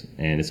themselves,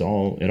 and it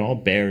all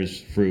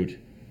bears fruit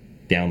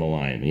down the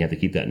line. And you have to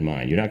keep that in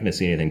mind. You're not going to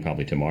see anything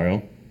probably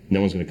tomorrow. No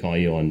one's going to call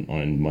you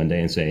on Monday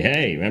and say,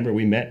 hey, remember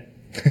we met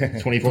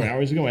 24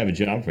 hours ago? I have a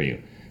job for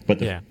you.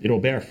 But it'll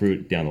bear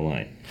fruit down the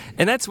line.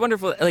 And that's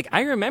wonderful.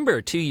 I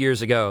remember 2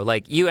 years ago,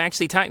 you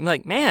actually talking,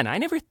 man, I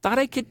never thought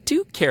I could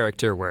do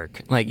character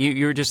work.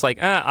 You were just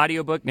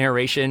audiobook,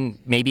 narration,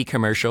 maybe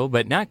commercial,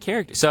 but not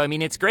character. So,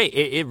 it's great.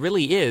 It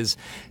really is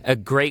a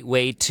great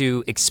way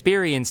to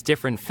experience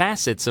different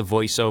facets of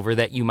voiceover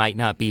that you might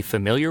not be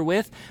familiar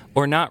with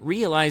or not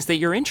realize that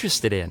you're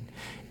interested in.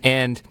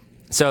 And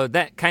so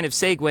that kind of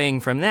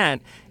segueing from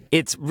that,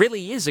 it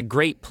really is a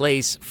great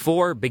place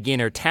for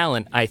beginner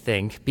talent, I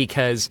think,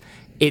 because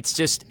it's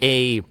just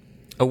a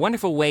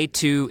wonderful way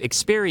to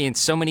experience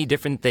so many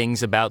different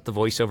things about the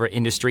voiceover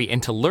industry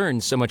and to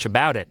learn so much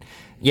about it.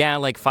 Yeah,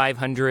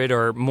 $500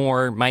 or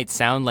more might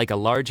sound like a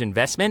large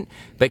investment,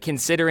 but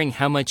considering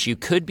how much you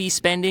could be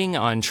spending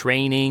on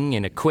training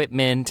and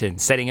equipment and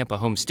setting up a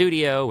home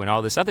studio and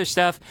all this other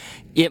stuff,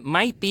 it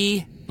might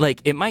be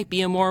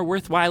a more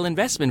worthwhile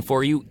investment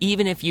for you,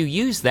 even if you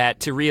use that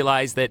to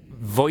realize that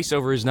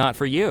voiceover is not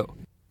for you.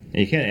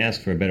 And you can't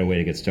ask for a better way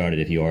to get started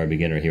if you are a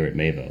beginner here at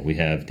MAVO. We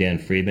have Dan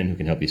Friedman, who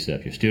can help you set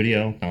up your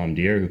studio, Tom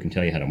Deere, who can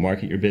tell you how to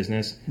market your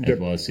business, as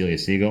well as Celia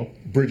Siegel.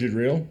 Bridget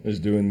Reel is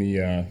doing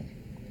the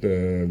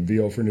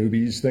VO for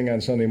Newbies thing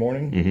on Sunday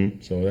morning.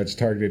 Mm-hmm. So that's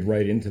targeted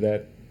right into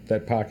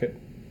that pocket.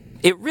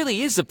 It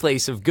really is a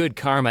place of good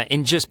karma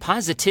and just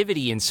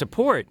positivity and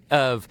support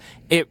of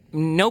it.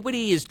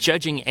 Nobody is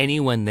judging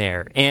anyone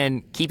there.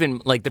 And keeping,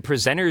 the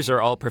presenters are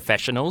all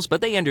professionals,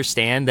 but they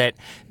understand that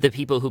the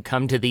people who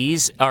come to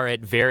these are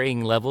at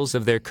varying levels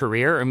of their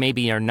career or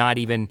maybe are not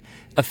even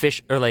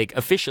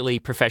officially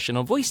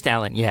professional voice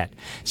talent yet.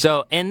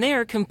 So, and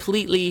they're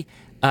completely,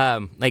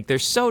 they're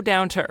so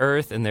down to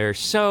earth and they're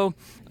so,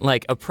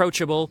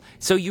 approachable.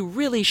 So you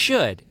really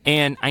should.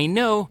 And I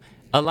know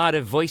a lot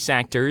of voice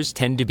actors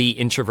tend to be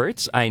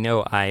introverts. I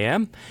know I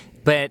am.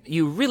 But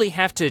you really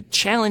have to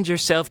challenge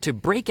yourself to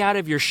break out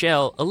of your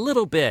shell a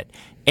little bit.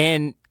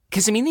 And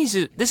because,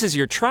 this is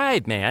your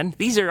tribe, man.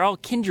 These are all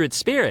kindred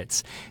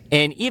spirits.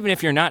 And even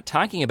if you're not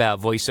talking about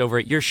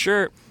voiceover, you're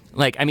sure,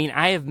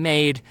 I have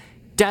made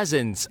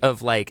dozens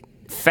of,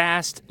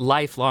 fast,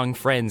 lifelong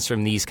friends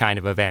from these kind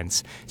of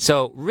events.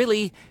 So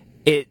really,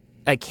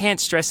 I can't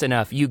stress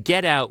enough, you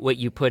get out what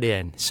you put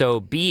in.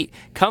 So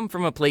come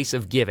from a place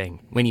of giving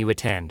when you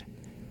attend.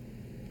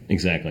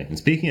 Exactly. And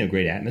speaking of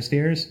great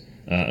atmospheres,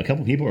 a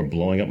couple people are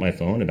blowing up my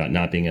phone about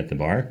not being at the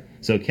bar.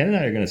 So Ken and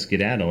I are going to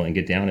skedaddle and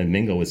get down and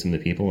mingle with some of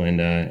the people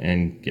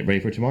and get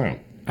ready for tomorrow.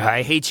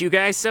 I hate you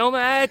guys so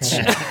much.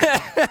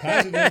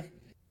 Positive.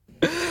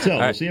 So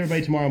we'll see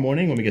everybody tomorrow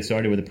morning when we get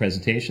started with the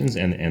presentations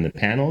and the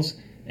panels,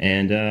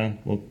 and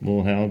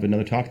we'll have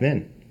another talk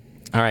then.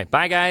 All right.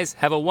 Bye, guys.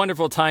 Have a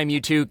wonderful time, you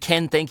two.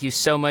 Ken, thank you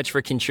so much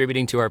for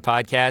contributing to our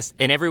podcast.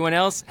 And everyone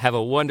else, have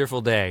a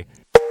wonderful day.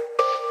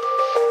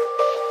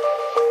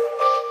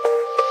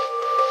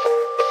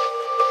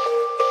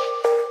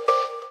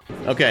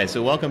 Okay,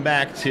 so welcome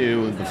back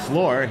to the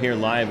floor here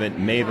live at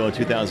MAVO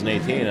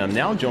 2018. I'm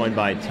now joined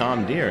by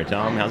Tom Deere.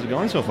 Tom, how's it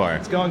going so far?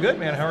 It's going good,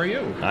 man. How are you?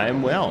 I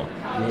am well.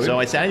 Good. So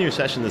I sat in your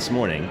session this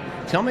morning.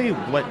 Tell me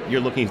what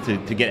you're looking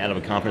to get out of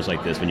a conference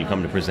like this when you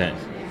come to present.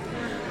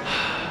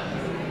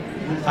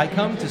 I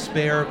come to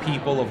spare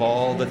people of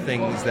all the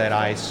things that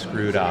I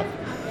screwed up.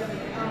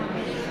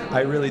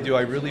 I really do.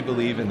 I really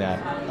believe in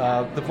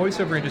that. The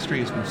voiceover industry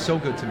has been so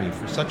good to me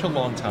for such a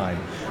long time.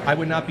 I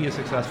would not be a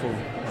successful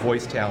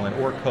voice talent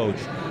or coach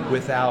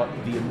without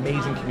the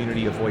amazing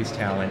community of voice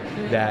talent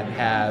that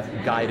have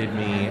guided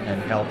me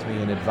and helped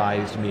me and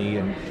advised me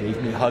and gave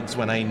me hugs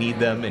when I need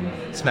them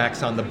and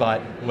smacks on the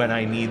butt when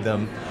I need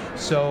them.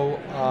 So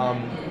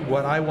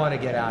what I want to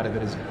get out of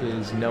it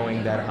is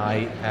knowing that I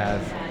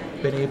have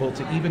been able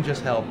to even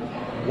just help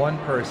one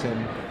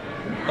person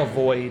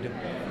avoid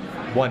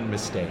one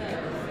mistake,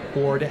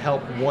 or to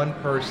help one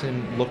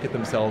person look at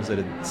themselves in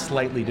a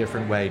slightly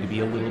different way, to be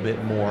a little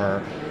bit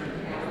more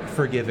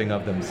forgiving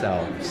of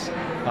themselves.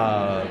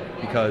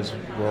 Because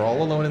we're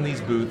all alone in these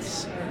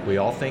booths, we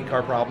all think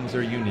our problems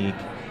are unique,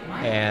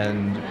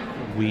 and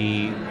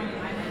we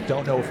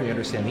don't know if we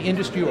understand the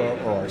industry or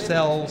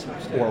ourselves,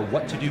 or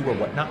what to do or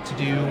what not to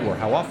do, or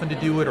how often to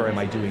do it, or am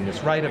I doing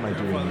this right, am I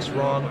doing this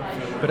wrong?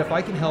 But if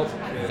I can help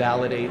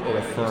validate or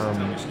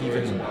affirm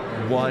even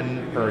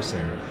one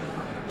person,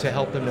 to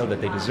help them know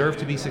that they deserve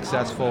to be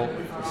successful,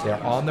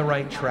 they're on the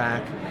right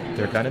track,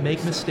 they're going to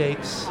make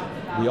mistakes.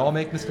 We all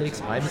make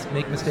mistakes. I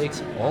make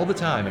mistakes all the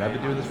time, and I've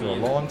been doing this for a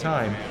long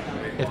time.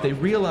 If they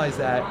realize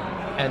that,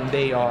 and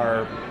they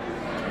are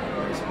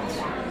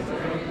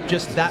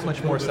just that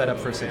much more set up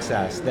for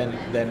success,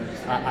 then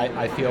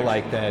I feel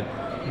like that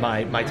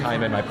my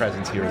time and my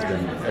presence here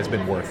has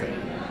been worth it.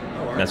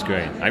 That's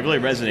great. I really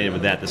resonated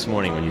with that this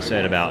morning when you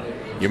said about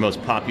your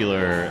most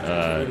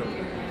popular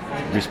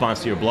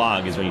response to your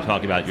blog is when you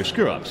talk about your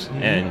screw-ups.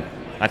 Mm-hmm. And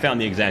I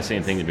found the exact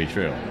same thing to be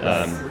true.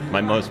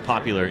 My most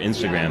popular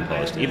Instagram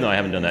post, even though I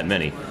haven't done that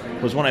many,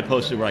 was one I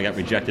posted where I got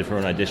rejected for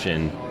an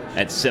audition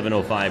at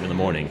 7:05 in the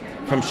morning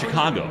from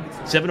Chicago,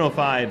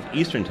 7:05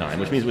 Eastern Time,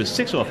 which means it was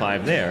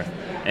 6:05 there.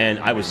 And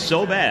I was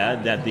so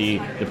bad that the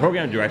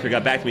program director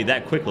got back to me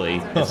that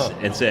quickly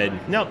and said,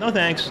 no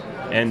thanks.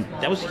 And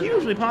that was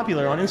hugely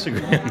popular on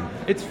Instagram.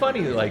 It's funny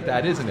like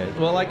that, isn't it?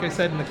 Well, like I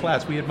said in the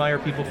class, we admire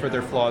people for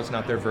their flaws,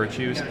 not their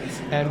virtues.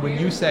 And when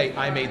you say,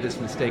 I made this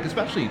mistake,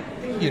 especially,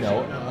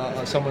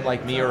 someone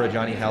like me or a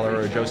Johnny Heller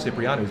or a Joe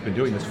Cipriano who's been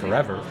doing this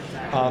forever,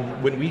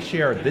 when we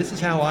share, this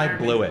is how I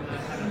blew it,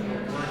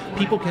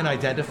 people can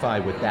identify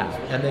with that.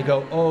 And they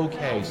go,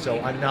 okay, so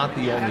I'm not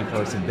the only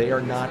person. They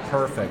are not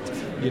perfect.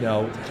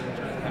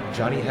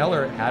 Johnny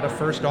Heller had a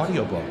first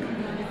audiobook.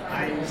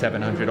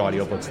 700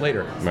 audiobooks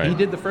later. Right. He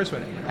did the first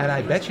one, and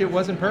I bet you it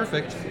wasn't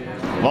perfect.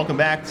 Welcome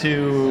back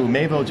to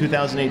MAVO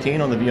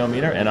 2018 on the VO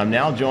Meter, and I'm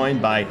now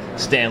joined by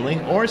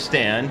Stanley, or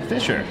Stan,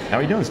 Fisher. How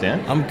are you doing,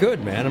 Stan? I'm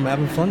good, man. I'm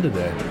having fun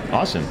today.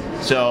 Awesome.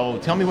 So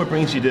tell me what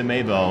brings you to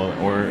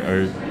MAVO,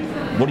 or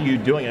what are you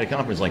doing at a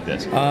conference like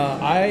this?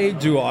 I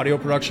do audio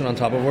production on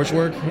top of voice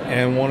work,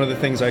 and one of the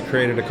things I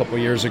created a couple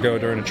years ago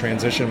during a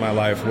transition in my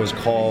life was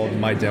called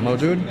My Demo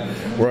Dude,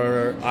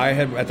 where I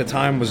had at the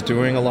time was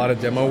doing a lot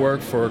of demo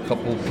work for a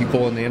couple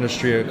people in the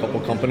industry, a couple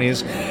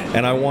companies,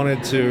 and I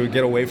wanted to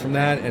get away from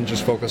that and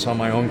just focus on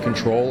my own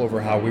control over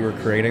how we were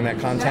creating that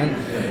content.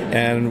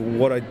 And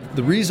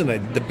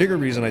the bigger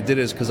reason I did it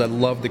is because I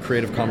love the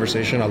creative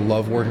conversation. I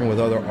love working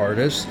with other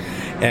artists,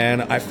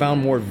 and I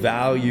found more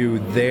value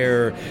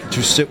there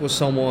to sit with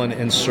someone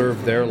and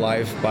serve their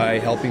life by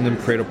helping them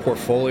create a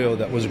portfolio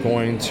that was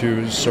going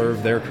to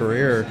serve their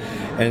career,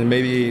 and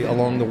maybe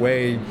along the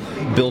way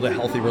build a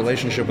healthy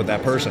relationship with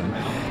that person.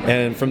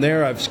 And from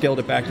there I've scaled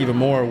it back even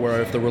more,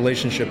 where if the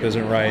relationship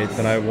isn't right,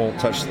 then I won't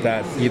touch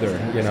that either.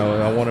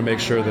 I want to make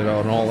sure that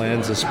on all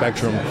ends of the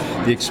spectrum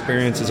the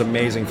experience is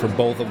amazing for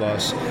both of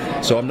us.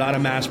 So I'm not a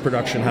mass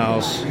production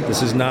house.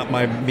 This is not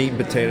my meat and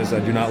potatoes. I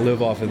do not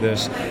live off of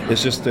this.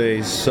 It's just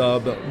a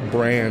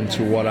sub-brand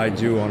to what I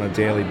do on a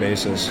daily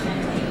basis.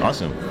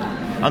 Awesome.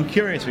 I'm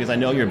curious because I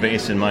know you're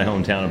based in my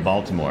hometown of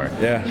Baltimore.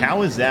 Yeah.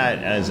 How is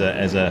that as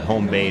a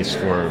home base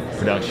for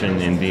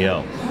production in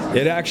VO?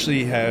 It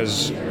actually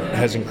has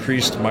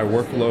increased my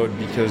workload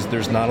because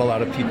there's not a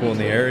lot of people in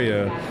the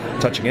area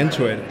touching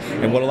into it.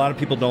 And what a lot of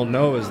people don't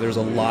know is there's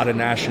a lot of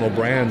national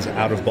brands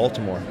out of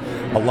Baltimore.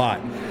 A lot.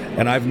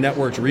 And I've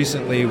networked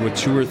recently with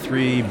 2 or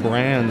 3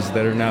 brands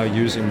that are now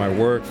using my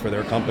work for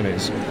their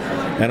companies.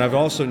 And I've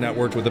also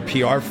networked with a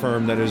PR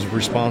firm that is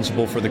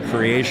responsible for the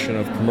creation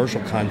of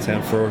commercial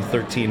content for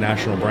 13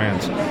 national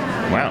brands.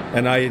 Wow.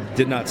 And I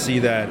did not see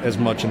that as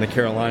much in the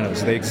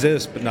Carolinas. They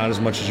exist, but not as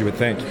much as you would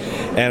think.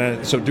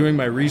 And so doing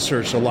my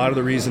research, a lot of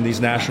the reason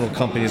these national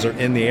companies are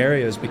in the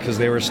area is because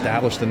they were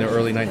established in the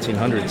early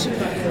 1900s.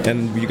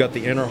 And you got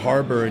the Inner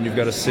Harbor, and you've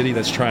got a city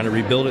that's trying to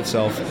rebuild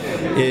itself.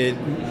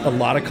 A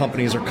lot of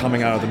companies are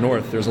coming out of the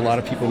north. There's a lot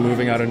of people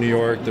moving out of New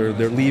York.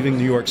 They're leaving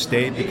New York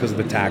State because of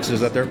the taxes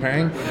that they're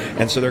paying.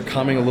 And so they're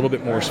coming a little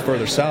bit more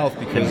further south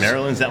because... And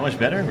Maryland's that much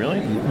better, really?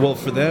 Well,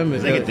 for them...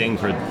 They get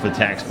dinged for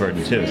tax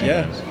burden, too.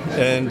 Sometimes.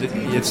 Yeah, and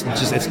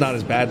it's not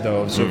as bad,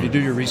 though. So if you do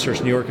your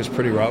research, New York is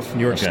pretty rough.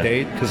 New York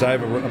State, because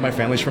my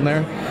family's from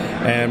there,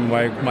 and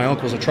my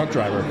uncle's a truck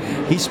driver.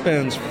 He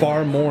spends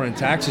far more in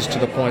taxes to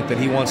the point that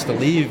he wants to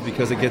leave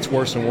because it gets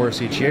worse and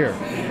worse each year.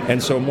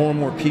 And so more and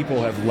more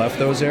people have left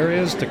those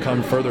areas to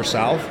come further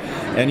south.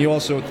 And you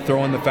also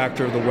throw in the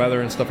factor of the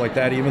weather and stuff like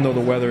that. Even though the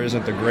weather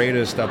isn't the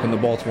greatest up in the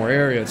Baltimore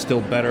area, it's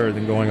still better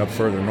than going up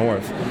further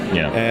north.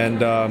 Yeah. And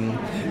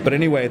but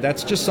anyway,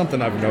 that's just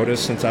something I've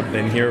noticed since I've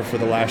been here for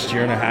the last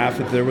year and a half.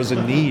 That there was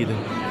a need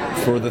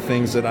for the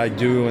things that I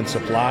do and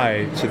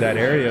supply to that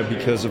area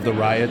because of the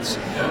riots,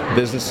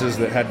 businesses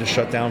that had to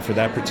shut down for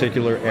that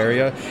particular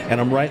area.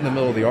 And I'm right in the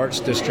middle of the arts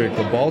district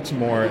of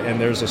Baltimore,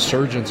 and there's a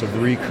surgence of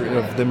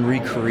them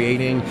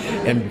recreating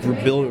and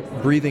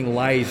breathing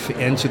life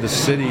into the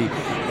city.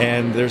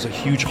 And there's a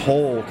huge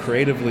hole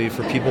creatively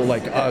for people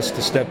like us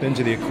to step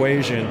into the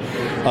equation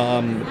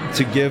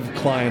to give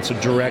clients a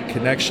direct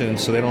connection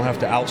so they don't have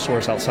to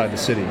outsource outside the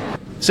city.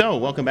 So,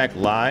 welcome back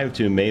live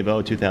to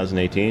MAVO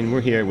 2018.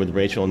 We're here with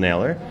Rachel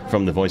Naylor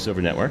from the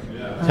VoiceOver Network.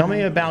 Tell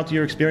me about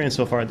your experience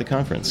so far at the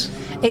conference.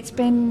 It's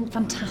been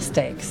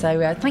fantastic.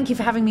 So thank you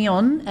for having me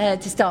on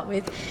to start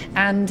with.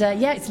 And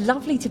it's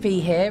lovely to be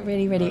here.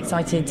 Really, really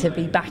excited to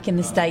be back in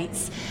the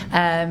States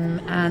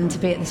and to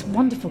be at this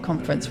wonderful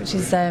conference, which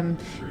is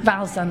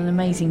Val's done an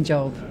amazing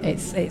job.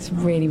 It's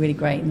really, really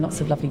great and lots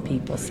of lovely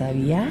people. So,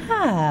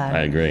 yeah.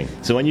 I agree.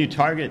 So when you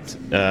target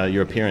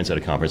your appearance at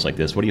a conference like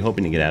this, what are you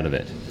hoping to get out of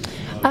it?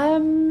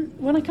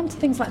 When I come to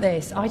things like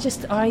this, I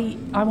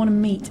want to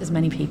meet as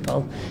many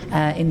people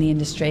in the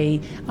industry.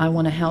 I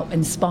want to help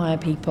inspire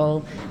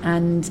people,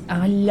 and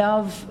I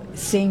love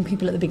seeing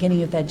people at the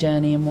beginning of their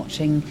journey and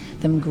watching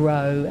them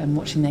grow and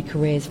watching their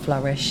careers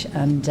flourish.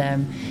 And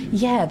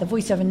the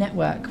VoiceOver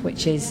Network,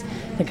 which is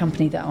the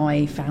company that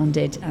I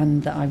founded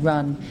and that I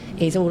run,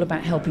 is all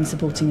about helping,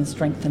 supporting and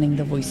strengthening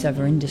the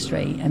voiceover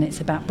industry. And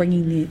it's about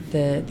bringing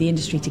the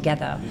industry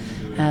together.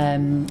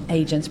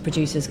 Agents,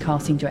 producers,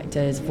 casting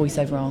directors,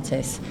 voiceover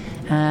artists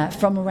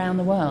from around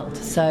the world.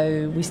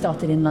 So we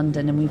started in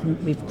London,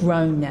 and we've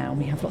grown now.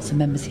 We have lots of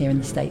members here in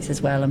the States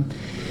as well, and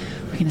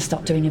we're going to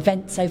start doing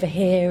events over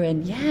here,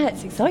 and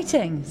it's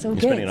exciting. It's all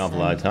good. You're spending an awful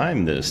lot of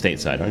time the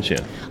stateside, aren't you?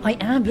 I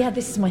am. Yeah,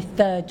 this is my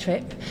 3rd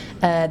trip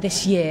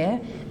this year,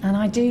 and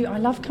I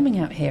love coming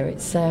out here.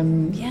 It's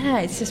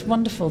it's just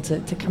wonderful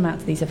to come out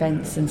to these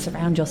events and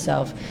surround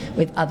yourself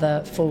with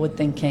other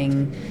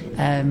forward-thinking,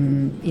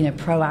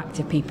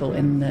 proactive people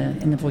in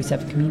the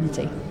voiceover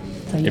community.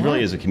 So, It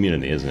really is a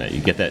community, isn't it?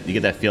 You get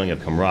that feeling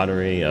of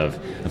camaraderie, of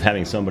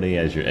having somebody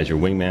as your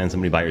wingman,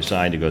 somebody by your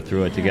side to go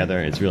through it together.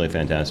 It's really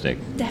fantastic.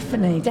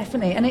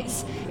 Definitely, and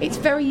it's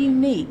very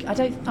unique. I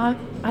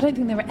don't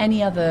think there are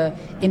any other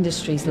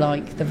industries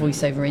like the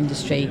voiceover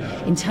industry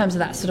in terms of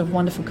that sort of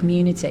wonderful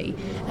community.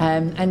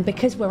 And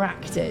because we're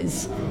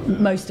actors,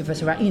 most of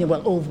us are,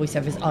 all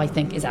voiceovers I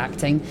think is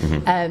acting.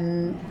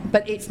 Mm-hmm.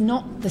 But it's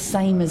not the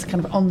same as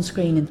kind of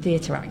on-screen and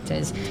theatre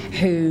actors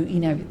who,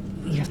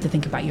 you have to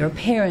think about your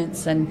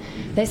appearance, and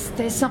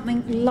there's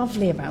something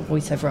lovely about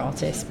voiceover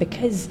artists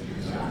because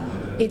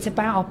it's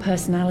about our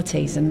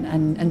personalities,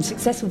 and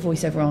successful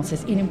voiceover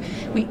artists,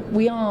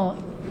 we are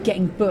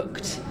getting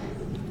booked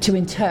to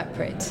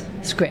interpret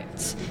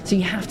scripts, so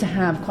you have to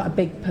have quite a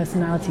big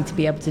personality to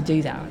be able to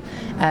do that.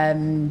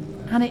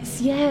 And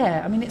it's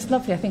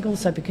lovely. I think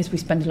also because we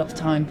spend a lot of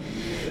time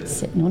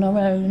sitting on our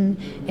own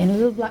in a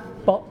little black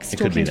box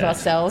talking to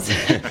ourselves,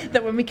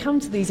 that when we come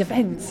to these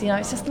events,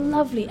 it's just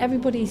lovely.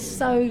 Everybody's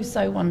so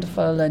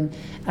wonderful,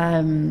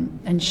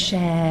 and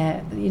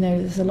share.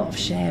 There's a lot of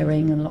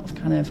sharing and a lot of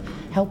kind of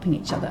helping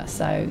each other.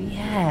 So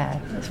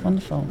it's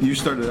wonderful. You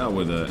started out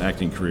with an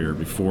acting career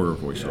before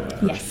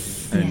voiceover.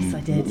 Yes, I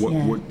did.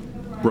 What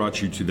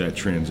brought you to that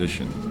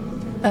transition?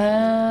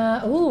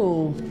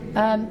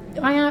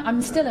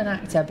 I'm still an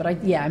actor, but I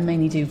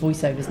mainly do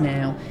voiceovers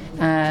now.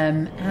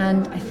 And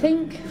I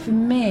think for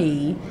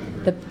me,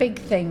 the big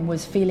thing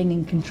was feeling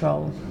in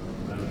control.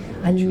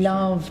 I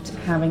loved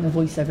having a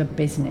voiceover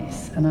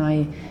business, and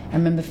I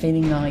remember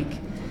feeling like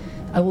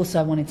I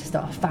also wanted to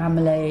start a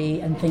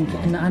family and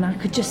and I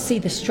could just see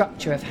the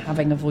structure of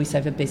having a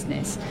voiceover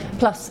business.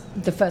 Plus,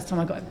 the first time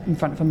I got in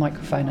front of a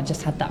microphone, I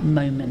just had that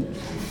moment,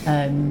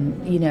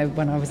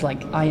 when I was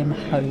like, I am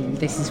home,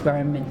 this is where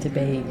I'm meant to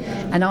be.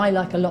 And I,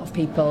 like a lot of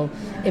people,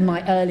 in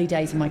my early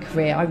days of my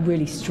career, I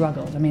really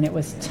struggled. I mean, it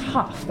was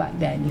tough back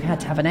then. You had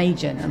to have an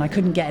agent, and I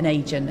couldn't get an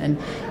agent. And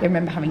I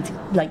remember having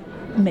to,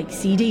 make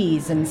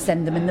CDs and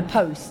send them in the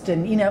post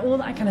and all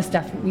that kind of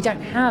stuff we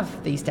don't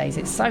have these days.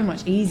 It's so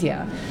much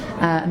easier,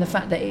 and the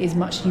fact that it is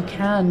much, you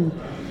can,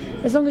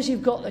 as long as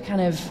you've got the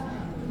kind of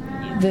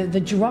the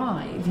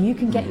drive, you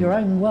can get your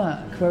own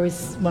work,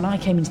 whereas when I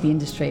came into the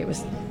industry it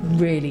was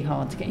really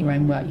hard to get your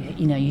own work.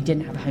 You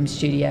didn't have a home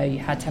studio, you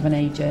had to have an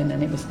agent,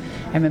 and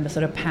I remember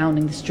sort of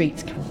pounding the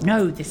streets,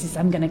 no,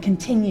 I'm going to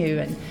continue.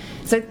 And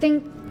so I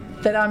think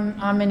that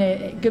I'm in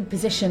a good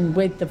position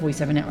with the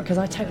VoiceOver Network because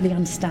I totally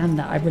understand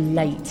that, I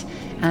relate,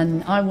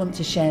 and I want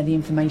to share the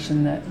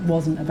information that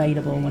wasn't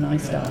available when I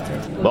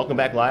started. Welcome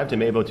back live to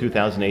MAVO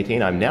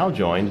 2018. I'm now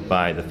joined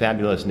by the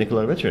fabulous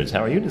Nicola Richards.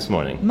 How are you this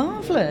morning?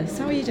 Marvellous.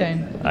 How are you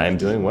doing? I am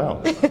doing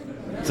well.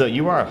 So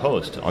you are a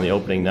host on the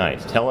opening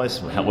night. Tell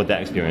us what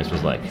that experience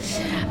was like.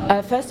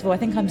 First of all, I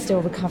think I'm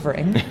still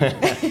recovering.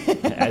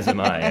 As am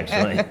I,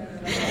 actually.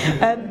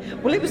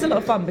 Well, it was a lot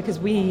of fun because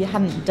we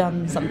hadn't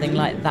done something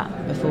like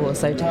that before.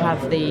 So to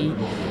have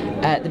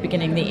at the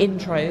beginning, the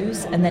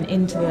intros, and then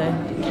into the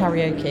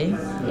karaoke,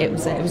 it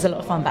was a lot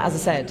of fun. But as I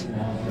said,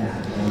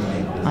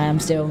 I am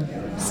still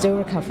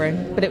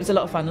recovering. But it was a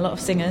lot of fun. A lot of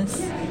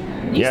singers.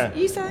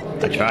 You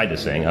sang? I tried to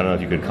sing. I don't know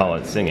if you could call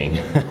it singing.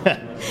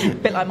 A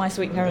bit like My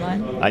Sweet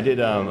Caroline. I did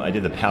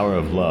The Power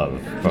of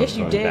Love from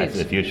Back to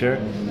the Future,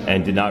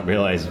 and did not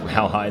realize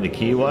how high the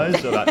key was.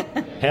 So about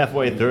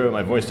halfway through,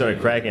 my voice started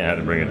cracking. I had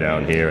to bring it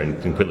down here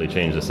and completely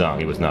change the song.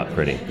 It was not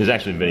pretty. There's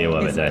actually a video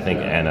of it that I think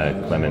Anna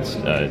Clements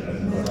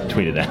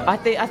tweeted out. I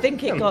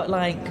think it got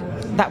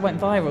that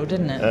went viral,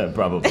 didn't it?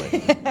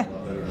 Probably.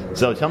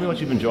 So tell me what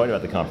you've enjoyed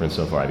about the conference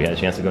so far. Have you had a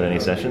chance to go to any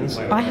sessions?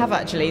 I have,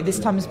 actually. This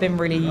time has been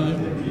really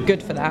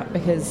good for that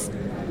because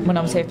when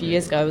I was here a few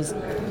years ago, I was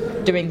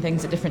doing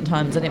things at different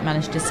times. I didn't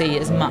manage to see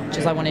as much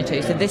as I wanted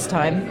to. So this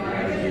time,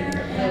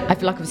 I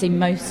feel like I've seen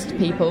most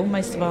people,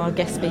 most of our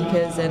guest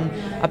speakers, and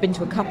I've been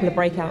to a couple of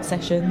breakout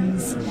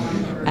sessions.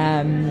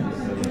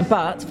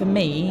 But for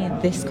me,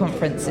 this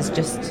conference is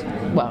just,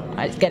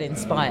 I get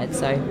inspired.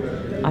 So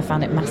I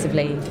found it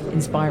massively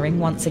inspiring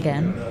once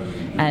again.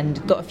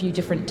 And got a few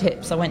different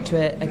tips. I went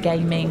to a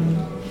gaming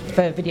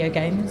for video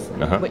games,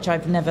 which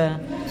I've never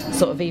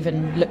sort of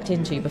even looked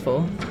into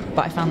before,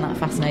 but I found that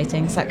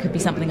fascinating. So that could be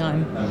something I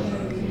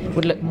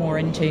would look more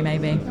into,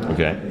 maybe.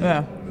 Okay.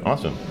 Yeah.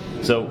 Awesome.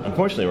 So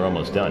unfortunately, we're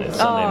almost done. It's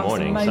Sunday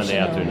morning, Sunday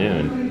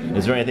afternoon.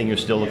 Is there anything you're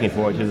still looking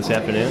forward to this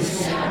afternoon?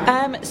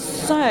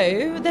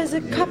 So there's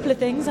a couple of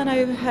things. I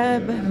know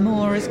Herb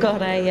Moore has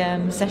got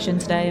a session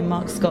today, and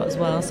Mark Scott as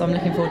well. So I'm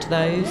looking forward to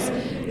those.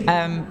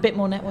 Bit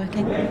more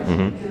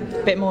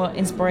networking, bit more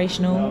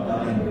inspirational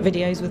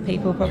videos with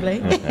people,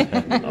 probably.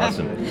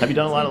 Awesome. Have you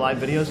done a lot of live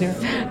videos here?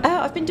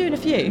 I've been doing a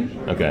few.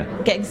 Okay.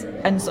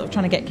 And sort of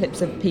trying to get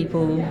clips of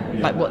people,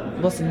 like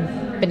what's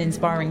been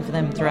inspiring for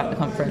them throughout the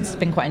conference. It's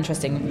been quite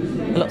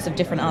interesting. Lots of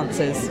different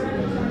answers.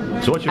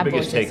 So what's your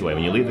biggest takeaway?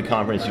 When you leave the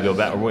conference, you go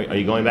back, or are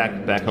you going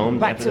back home?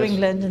 Back to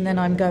England, and then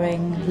I'm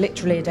going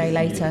literally a day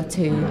later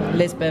to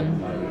Lisbon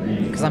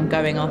because I'm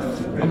going off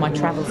on my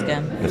travels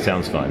again. That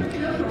sounds fun.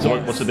 So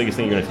what's the biggest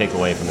thing you're going to take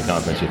away from the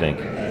conference, you think?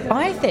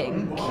 I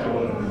think,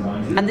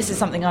 and this is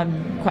something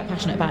I'm quite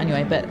passionate about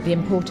anyway, but the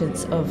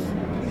importance of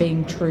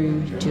being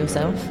true to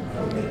yourself,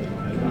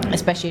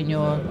 especially in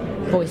your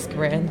voice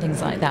career and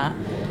things like that.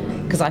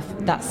 Because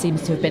that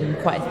seems to have been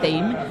quite a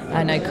theme.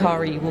 I know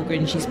Kari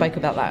Walgren, she spoke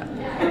about that,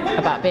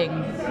 about being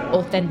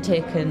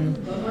authentic and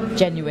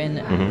genuine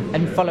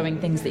and following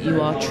things that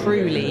you are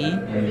truly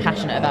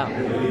passionate about.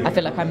 I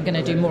feel like I'm going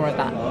to do more of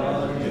that.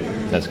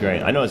 That's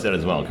great. I noticed that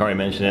as well. Kari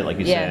mentioned it, like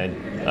you said.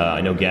 I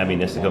know Gabby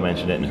Nistico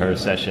mentioned it in her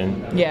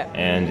session. Yeah.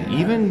 And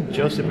even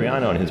Joe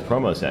Cipriano in his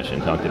promo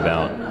session talked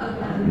about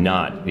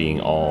not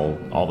being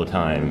all the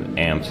time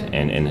amped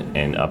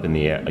and up in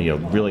the air,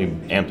 really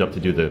amped up to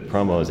do the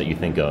promos that you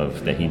think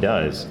of that he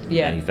does.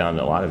 Yeah. And he found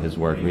a lot of his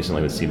work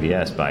recently with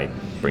CBS by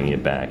bringing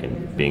it back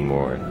and being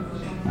more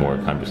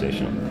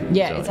conversational.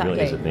 Yeah, so exactly. It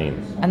really is a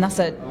theme. And that's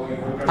the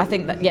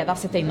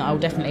thing that I'll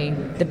definitely,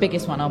 the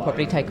biggest one I'll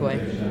probably take away.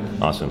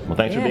 Awesome. Well,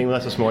 thanks for being with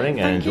us this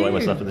morning, and enjoy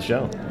what's left of the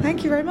show.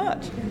 Thank you very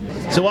much.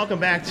 So welcome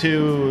back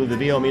to the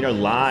VO Meter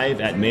live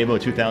at MAVO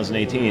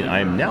 2018.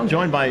 I'm now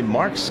joined by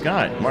Mark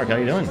Scott. Mark, how are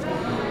you doing?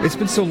 It's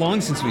been so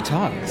long since we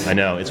talked. I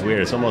know, it's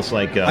weird. It's almost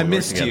like I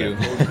missed you.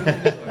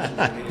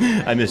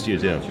 I missed you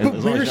too.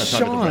 But where's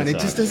Sean? It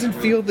just doesn't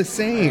feel the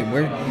same.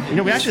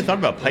 We actually thought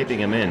about piping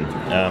him in.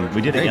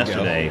 We did it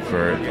yesterday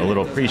for a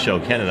little pre-show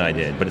Ken and I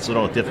did, but it's a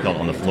little difficult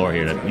on the floor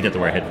here. You'd have to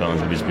wear headphones.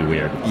 It would just be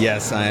weird.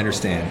 Yes, I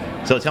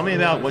understand. So tell me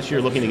about what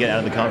you're looking to get out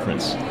of the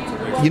conference.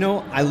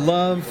 I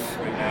love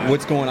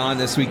what's going on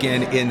this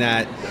weekend in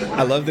that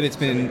I love that it's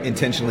been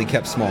intentionally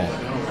kept small.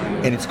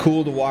 And it's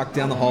cool to walk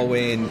down the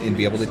hallway and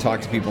be able to talk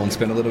to people and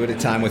spend a little bit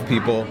of time with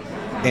people.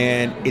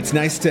 And it's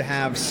nice to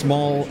have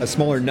a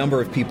smaller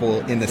number of people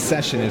in the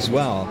session as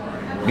well,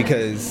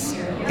 because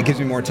it gives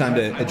me more time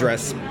to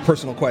address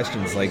personal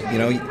questions. Like, you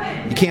know,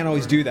 you can't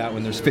always do that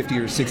when there's 50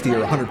 or 60 or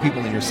 100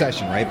 people in your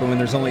session, right? But when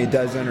there's only a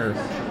dozen or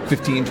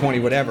 15, 20,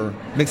 whatever,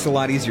 it makes it a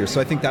lot easier.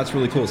 So I think that's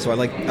really cool. So I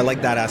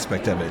like that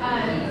aspect of it.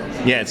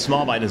 Yeah, it's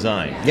small by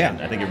design. Yeah.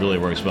 And I think it really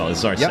works well. This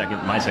is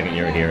my second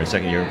year here,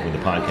 second year with the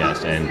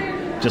podcast,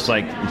 and just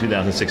like in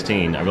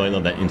 2016, I really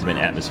love that intimate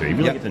atmosphere. You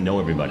really get to know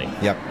everybody.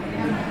 Yep.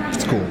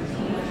 It's cool.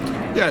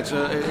 Yeah, it's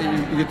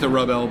you get to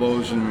rub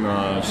elbows and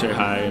say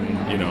hi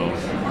and, you know,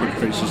 put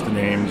faces to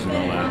names and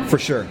all that. For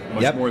sure.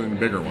 Much more than the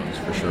bigger ones,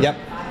 for sure.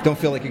 Yep. Don't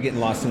feel like you're getting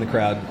lost in the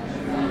crowd.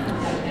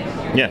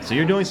 Yeah, so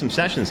you're doing some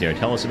sessions here.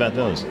 Tell us about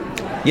those.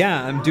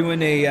 Yeah, I'm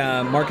doing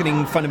a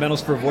marketing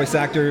fundamentals for voice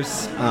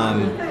actors.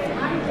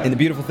 And the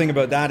beautiful thing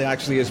about that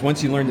actually is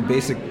once you learn the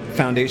basic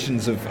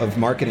foundations of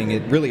marketing,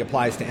 it really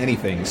applies to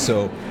anything.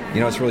 So, you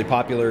know, it's a really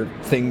popular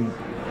thing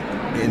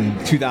in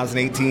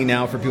 2018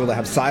 now for people to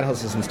have side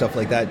hustles and stuff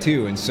like that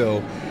too. And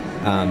so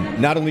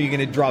not only are you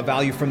going to draw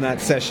value from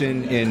that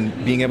session in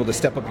being able to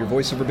step up your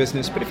voiceover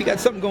business, but if you got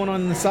something going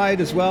on the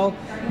side as well,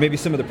 maybe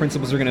some of the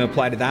principles are going to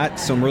apply to that.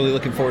 So I'm really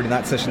looking forward to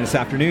that session this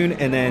afternoon.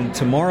 And then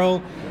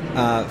tomorrow,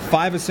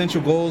 5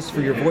 essential goals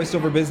for your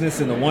voiceover business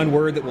and the one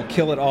word that will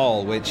kill it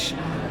all, which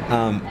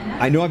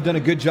I know I've done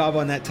a good job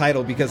on that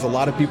title because a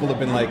lot of people have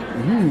been like,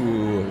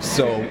 ooh.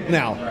 So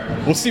now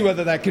we'll see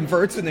whether that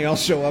converts and they all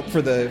show up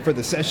for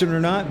the session or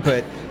not.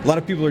 But a lot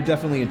of people are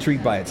definitely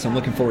intrigued by it. So I'm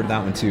looking forward to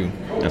that one too.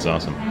 That's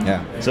awesome.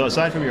 Yeah. So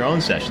aside from your own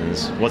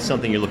sessions, what's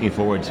something you're looking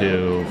forward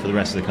to for the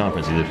rest of the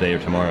conference, either today or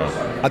tomorrow?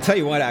 I'll tell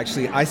you what,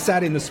 actually, I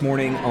sat in this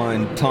morning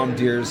on Tom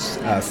Deere's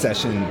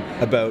session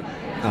about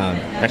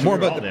more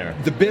about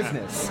the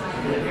business.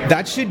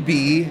 That should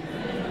be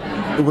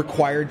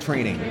required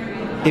training.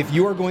 If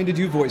you are going to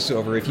do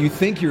voiceover, if you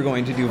think you're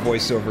going to do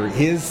voiceover,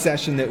 his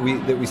session that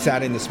we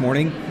sat in this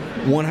morning,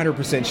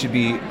 100% should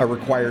be a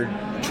required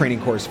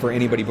training course for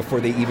anybody before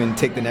they even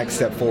take the next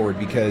step forward,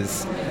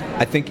 because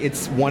I think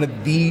it's one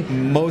of the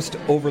most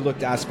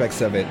overlooked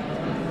aspects of it.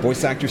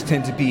 Voice actors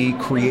tend to be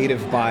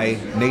creative by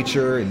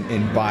nature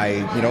and by,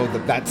 you know,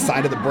 that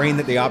side of the brain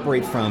that they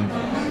operate from,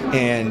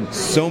 and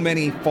so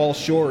many fall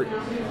short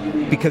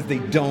because they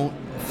don't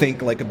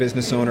think like a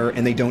business owner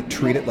and they don't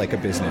treat it like a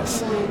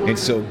business. And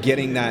so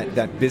getting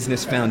that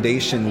business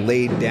foundation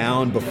laid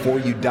down before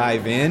you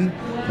dive in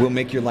will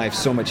make your life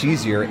so much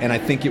easier, and I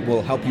think it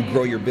will help you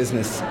grow your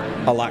business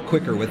a lot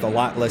quicker with a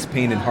lot less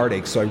pain and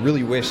heartache. So I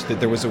really wish that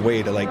there was a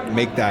way to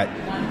make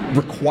that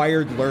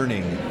required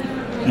learning.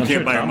 You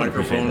can't buy a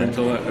microphone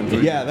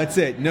until Yeah, that's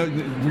it. No,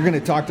 we're going to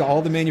talk to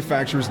all the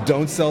manufacturers.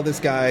 Don't sell this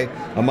guy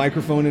a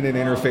microphone and an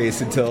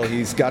interface until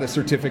he's got a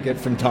certificate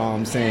from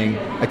Tom saying,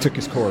 I took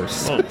his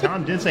course. Well,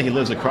 Tom did say he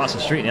lives across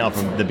the street now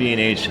from the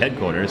B&H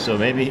headquarters, so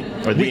maybe,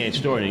 or the B&H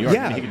store in New York,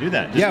 maybe he could do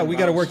that. Just we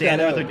got to work that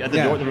out. Stand at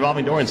the door, the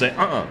revolving door, and say,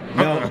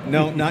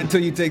 No, not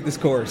until you take this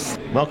course.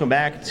 Welcome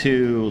back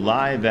to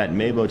Live at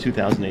MAVO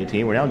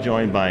 2018. We're now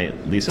joined by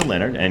Lisa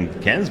Leonard,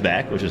 and Ken's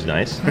back, which is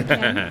nice.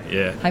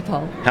 Yeah. Hi,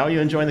 Paul. How are you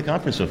enjoying the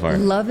conference so far?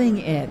 Loving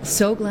it.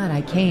 So glad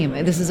I came.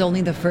 This is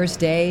only the first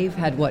day. I've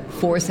had,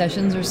 4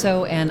 sessions or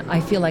so, and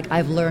I feel like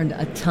I've learned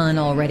a ton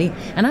already.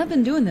 And I've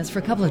been doing this for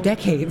a couple of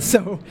decades,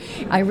 so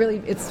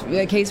it's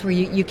a case where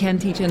you can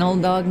teach an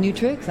old dog new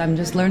tricks. I'm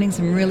just learning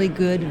some really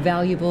good,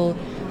 valuable,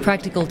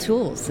 practical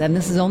tools, and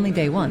this is only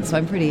day 1, so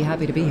I'm pretty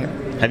happy to be here.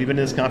 Have you been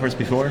to this conference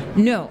before?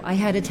 No, I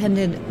had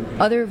attended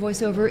other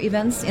voiceover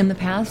events in the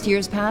past,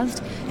 years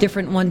past,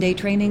 different one-day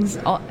trainings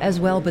as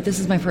well, but this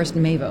is my first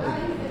MAVO.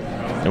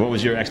 And what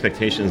was your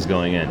expectations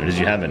going in, or did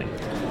you have any?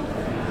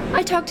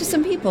 I talked to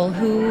some people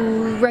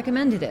who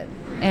recommended it,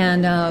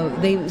 and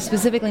they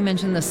specifically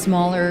mentioned the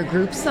smaller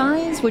group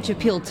size, which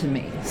appealed to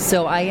me.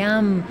 So I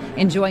am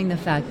enjoying the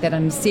fact that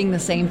I'm seeing the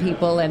same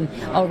people, and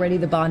already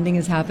the bonding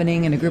is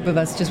happening, and a group of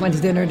us just went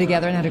to dinner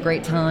together and had a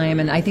great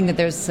time, and I think that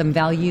there's some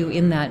value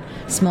in that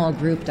small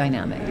group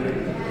dynamic.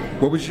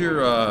 What was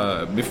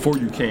your, before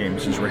you came,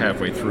 since we're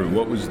halfway through,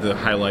 what was the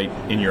highlight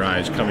in your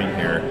eyes coming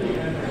here?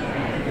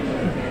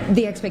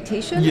 The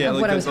expectation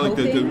of what I was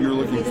hoping? You're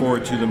looking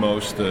forward to the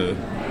most?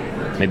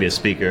 Maybe a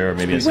speaker, or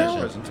maybe a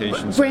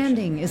presentation.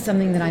 Branding is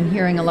something that I'm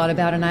hearing a lot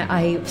about, and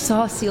I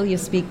saw Celia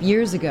speak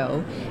years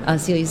ago,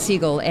 Celia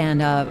Siegel,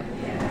 and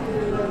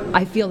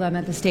I feel that I'm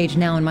at the stage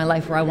now in my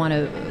life where I want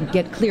to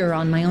get clearer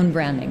on my own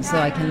branding so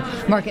I can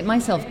market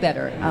myself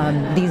better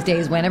these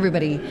days when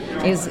everybody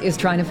is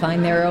trying to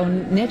find their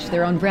own niche,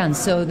 their own brand.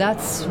 So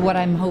that's what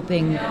I'm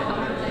hoping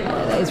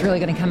is really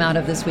going to come out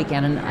of this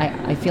weekend, and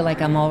I feel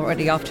like I'm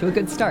already off to a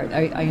good start.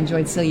 I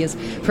enjoyed Celia's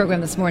program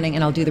this morning,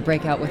 and I'll do the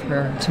breakout with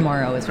her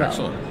tomorrow as well.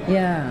 Excellent.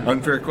 Yeah.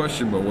 Unfair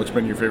question, but what's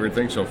been your favorite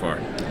thing so far?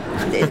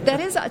 That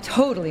is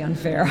totally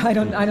unfair. I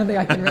don't think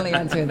I can really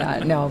answer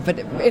that. No, but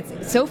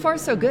it's so far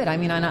so good. I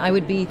mean, I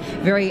would be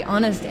very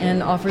honest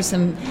and offer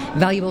some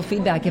valuable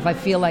feedback if I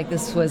feel like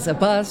this was a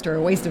bust or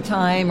a waste of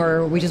time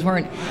or we just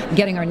weren't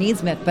getting our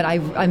needs met. But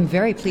I'm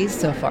very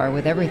pleased so far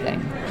with everything.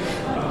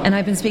 And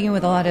I've been speaking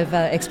with a lot of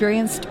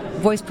experienced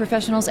voice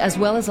professionals, as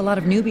well as a lot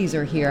of newbies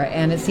are here,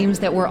 and it seems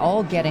that we're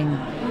all getting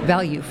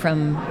value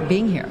from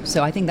being here.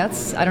 So I think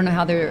I don't know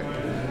how they're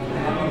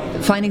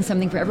finding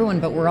something for everyone,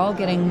 but we're all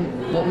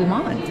getting what we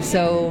want.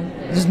 So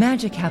there's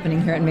magic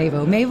happening here at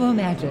MAVO. MAVO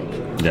magic.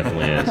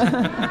 Definitely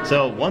is.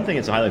 So one thing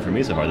that's a highlight for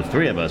me so far, the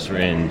three of us were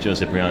in Joe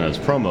Cipriano's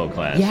promo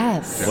class.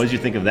 Yes. What did you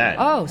think of that?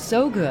 Oh,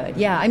 so good.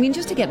 Yeah, I mean,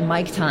 just to get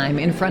mic time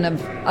in front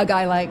of a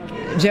guy like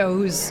Joe,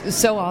 who's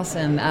so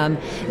awesome,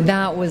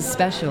 that was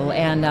special.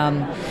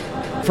 And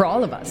for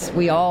all of us,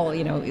 we all,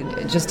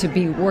 just to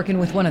be working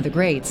with one of the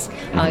greats,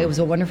 it was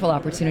a wonderful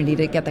opportunity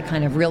to get the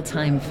kind of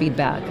real-time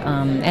feedback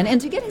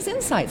and to get his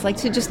insights, like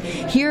to just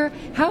hear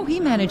how he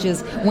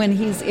manages when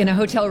he's in a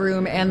hotel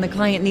room and the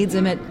client needs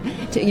him at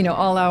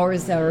all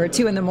hours or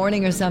 2 a.m.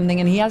 or something,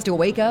 and he has to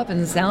wake up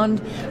and sound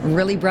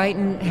really bright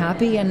and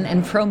happy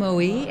and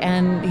promo-y,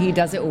 and he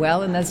does it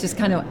well, and that's just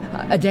kind of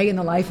a day in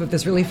the life of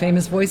this really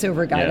famous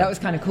voiceover guy. Yeah. That was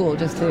kind of cool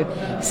just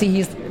to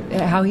see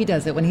how he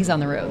does it when he's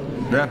on the road.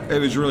 Yeah, it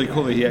was really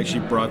cool that he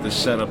actually brought this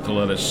setup to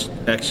let us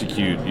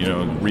execute,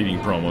 reading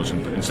promos,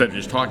 and instead of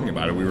just talking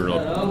about it, we were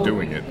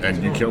doing it,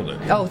 and you killed it.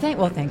 Oh, thank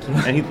you.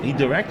 And he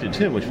directed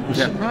too, which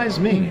surprised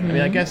me. I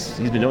mean, I guess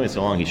he's been doing it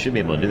so long, he should be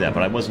able to do that.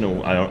 But I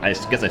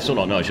guess I still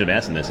don't know. I should have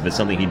asked him this if it's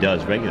something he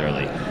does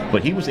regularly.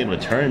 But he was able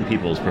to turn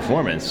people's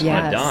performance on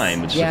a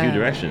dime with just a few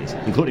directions,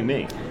 including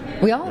me.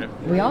 We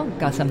all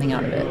got something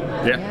out of it.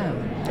 Yeah.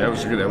 That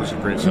was good. That was a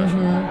great session.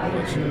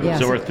 Yes.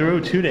 So we're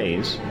through 2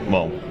 days.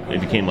 Well, it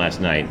became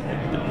last night.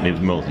 It was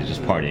mostly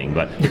just partying,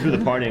 but we're through the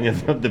partying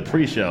of the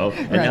pre-show,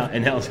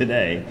 and now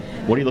today.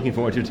 What are you looking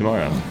forward to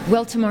tomorrow?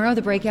 Well, tomorrow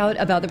the breakout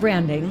about the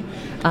branding.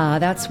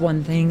 That's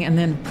one thing, and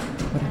then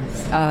what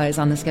else is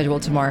on the schedule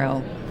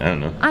tomorrow? I don't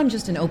know. I'm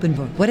just an open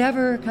book.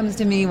 Whatever comes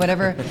to me,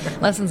 whatever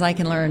lessons I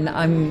can learn,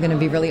 I'm going to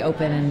be really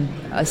open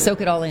and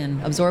soak it all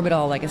in, absorb it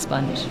all like a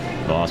sponge.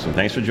 Awesome.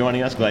 Thanks for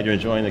joining us. Glad you're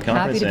enjoying the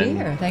conference. Happy to be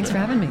here. Thanks for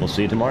having me. We'll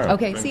see you tomorrow.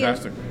 Okay,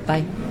 Fantastic. See you.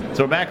 Bye.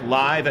 So we're back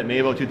live at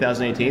MAVO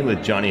 2018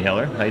 with Johnny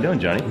Heller. How you doing,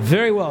 Johnny?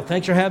 Very well.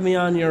 Thanks for having me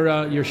on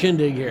your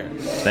shindig here.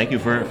 Thank you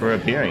for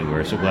appearing.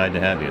 We're so glad to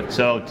have you.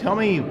 So tell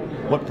me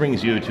what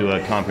brings you to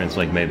a conference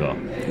like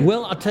MAVO?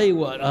 Well, I'll tell you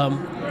what.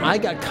 I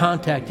got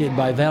contacted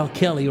by Val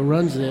Kelly, who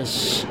runs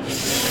this.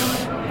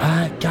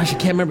 I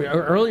can't remember,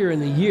 earlier in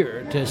the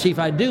year to see if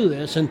I do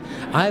this, and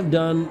I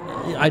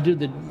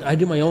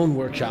do my own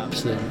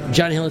workshops, the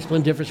Johnny Heller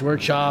Splendiferous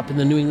Workshop and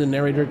the New England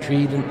Narrator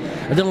Retreat, and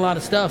I've done a lot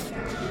of stuff.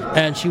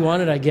 And she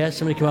wanted, I guess,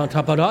 somebody to come out and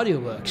talk about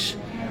audiobooks,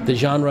 the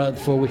genre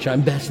for which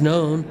I'm best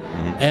known,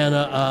 and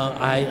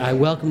I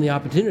welcome the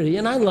opportunity,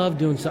 and I love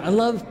doing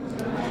stuff.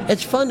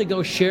 It's fun to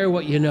go share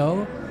what you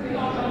know,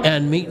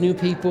 and meet new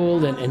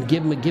people, and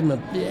give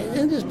them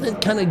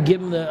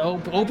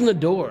open the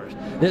doors.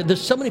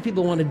 There's so many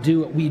people who want to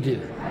do what we do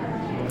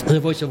in the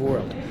voiceover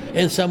world,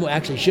 and some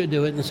actually should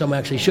do it, and some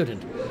actually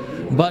shouldn't.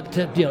 But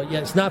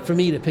it's not for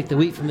me to pick the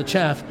wheat from the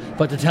chaff,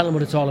 but to tell them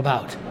what it's all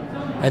about,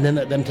 and then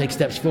let them take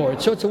steps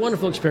forward. So it's a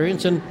wonderful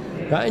experience, and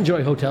I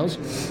enjoy hotels.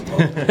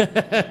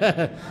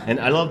 And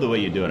I love the way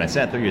you do it. I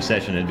sat through your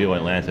session at VO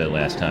Atlanta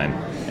last time,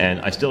 and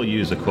I still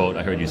use a quote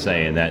I heard you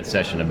say in that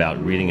session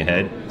about reading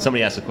ahead.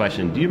 Somebody asked the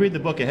question, do you read the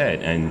book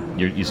ahead? And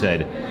you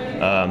said,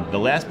 the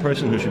last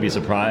person who should be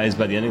surprised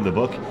by the ending of the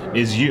book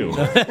is you.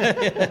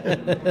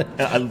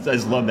 I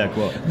just love that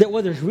quote.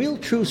 There's real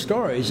true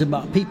stories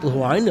about people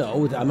who I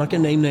know, I'm not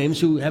going to name names,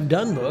 who have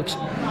done books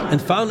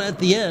and found at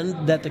the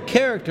end that the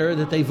character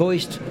that they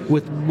voiced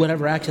with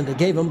whatever accent they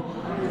gave them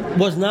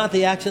was not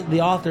the accent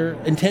the author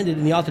intended,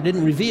 and the author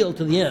didn't reveal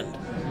to the end.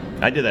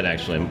 I did that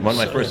actually. One of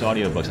my first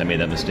audiobooks, I made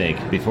that mistake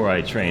before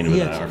I trained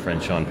with our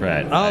friend Sean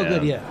Pratt.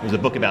 Good. It was a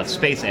book about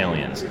space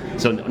aliens.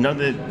 So none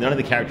of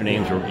the character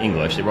names were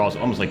English. They were all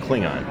almost like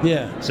Klingon.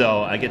 Yeah.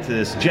 So I get to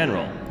this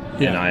general,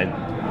 and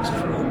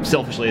I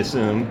selfishly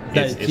assume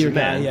it's your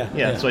man.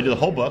 Yeah. So I do the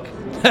whole book,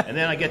 and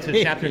then I get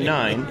to chapter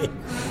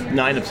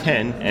 9 of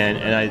 10,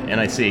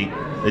 and I see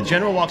the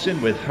general walks in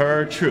with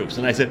her troops,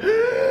 and I said,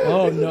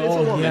 "Oh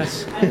no!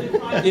 Yes,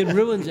 it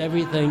ruins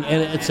everything,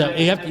 and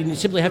you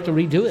simply have to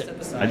redo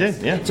it." I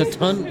did, yeah. It's a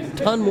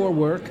ton more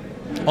work,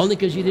 only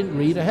because you didn't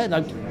read ahead.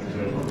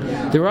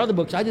 There were other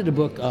books. I did a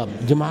book,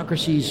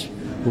 Democracy's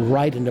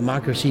Right and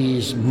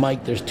Democracy's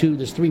Might. There's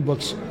 3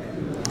 books.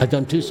 I've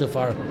done 2 so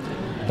far.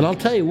 And I'll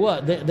tell you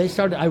what, I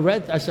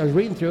started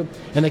reading through,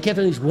 and they kept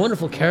having these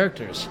wonderful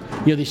characters.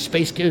 These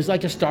space characters,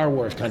 like a Star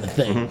Wars kind of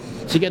thing.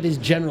 Mm-hmm. So you get these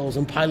generals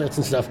and pilots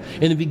and stuff,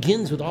 and it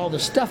begins with all the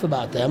stuff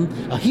about them,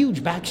 a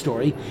huge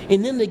backstory,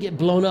 and then they get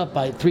blown up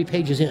by 3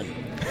 pages in.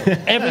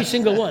 Every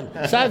single one.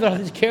 So I've got all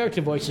these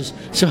character voices.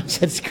 So I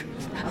said, screw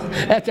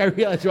it. After I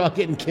realized they're all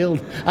getting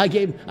killed,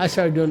 I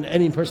started doing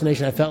any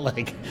impersonation I felt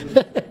like.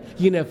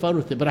 You can have fun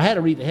with it, but I had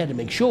to read ahead to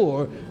make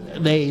sure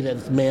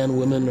that's man,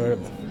 woman, or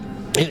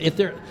if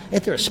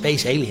they're a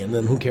space alien,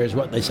 then who cares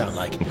what they sound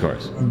like? Of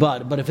course.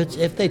 But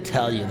if they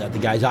tell you that the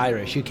guy's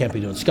Irish, you can't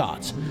be doing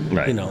Scots.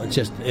 Right. It's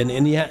just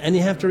and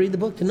you have to read the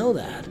book to know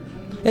that.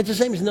 It's the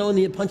same as knowing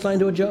the punchline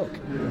to a joke.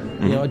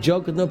 Mm-hmm. A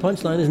joke with no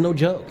punchline is no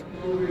joke.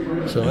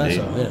 So that's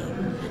all.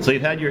 Yeah. So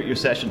you've had your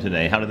session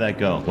today. How did that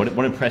go?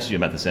 What impressed you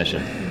about the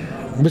session?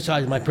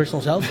 Besides my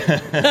personal self,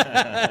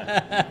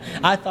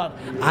 I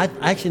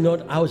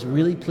was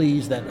really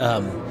pleased that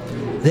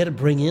they had to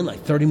bring in like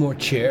 30 more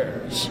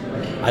chairs.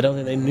 I don't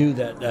think they knew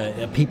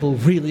that people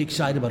really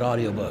excited about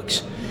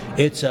audiobooks.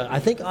 It's I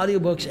think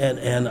audiobooks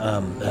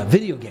and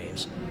video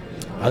games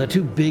are the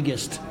two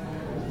biggest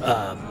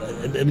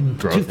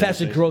two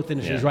fastest growth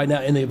industries right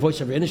now in the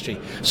voiceover industry.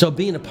 So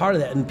being a part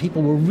of that, and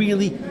people were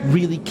really,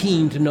 really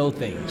keen to know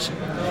things.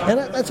 And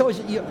that's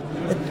always,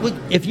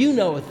 if you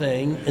know a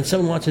thing and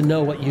someone wants to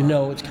know what you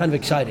know, it's kind of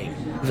exciting.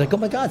 It's like, oh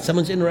my God,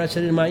 someone's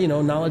interested in my,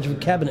 knowledge of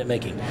cabinet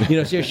making.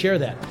 So share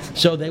that.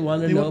 So they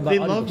wanted to know about. They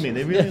love me.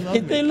 They really love me.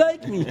 They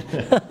like me.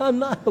 I'm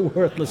not a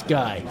worthless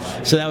guy.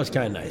 So that was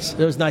kind of nice.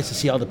 It was nice to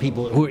see all the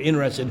people who were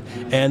interested,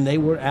 and they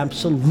were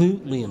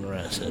absolutely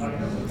interested.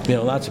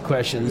 Lots of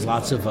questions,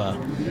 lots of.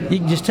 You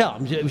can just tell.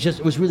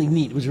 It was really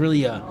neat. It was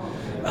really a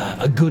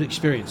good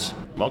experience.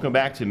 Welcome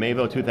back to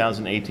MAVO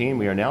 2018.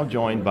 We are now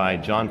joined by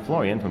John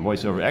Florian from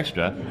VoiceOver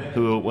Extra,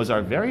 who was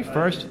our very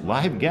first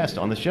live guest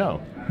on the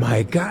show.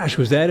 My gosh,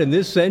 was that in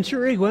this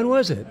century? When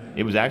was it?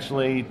 It was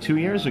actually 2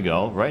 years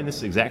ago, right in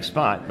this exact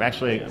spot,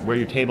 actually where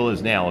your table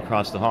is now,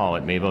 across the hall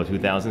at MAVO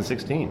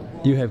 2016.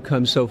 You have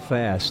come so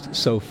fast,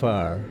 so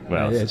far.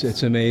 Well,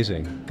 it's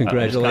amazing.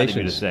 Congratulations. It's kind of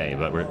you to say,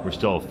 but we're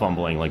still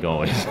fumbling like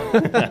always.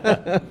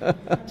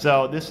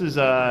 So this is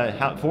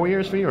 4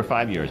 years for you or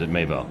 5 years at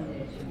MAVO?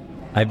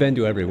 I've been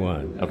to every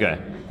one. Okay.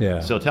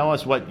 Yeah. So tell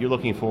us what you're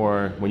looking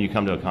for when you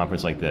come to a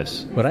conference like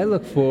this. What I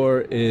look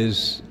for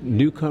is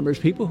newcomers,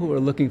 people who are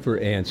looking for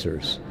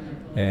answers.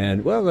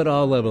 And, at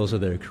all levels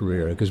of their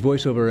career. Because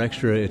VoiceOver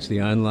Extra, it's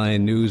the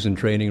online news and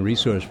training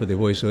resource for the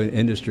voiceover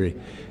industry.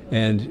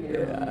 And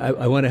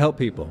I want to help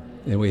people.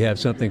 And we have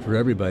something for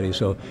everybody.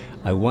 So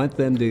I want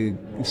them to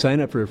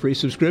sign up for a free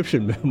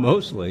subscription,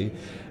 mostly.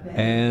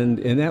 And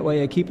in that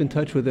way, I keep in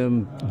touch with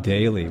them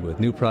daily with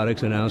new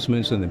products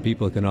announcements. And then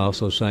people can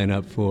also sign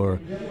up for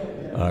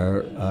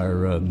our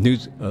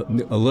news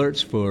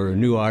alerts for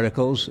new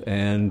articles.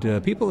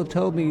 And people have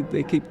told me,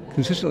 they keep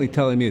consistently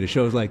telling me at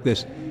shows like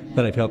this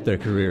that I've helped their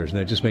careers. And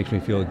that just makes me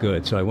feel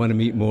good. So I want to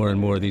meet more and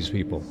more of these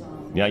people.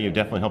 Yeah, you've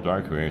definitely helped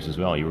our careers as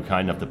well. You were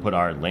kind enough to put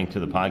our link to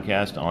the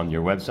podcast on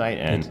your website,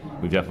 and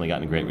we've definitely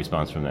gotten a great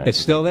response from that. It's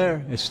still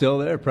there. It's still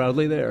there,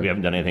 proudly there. We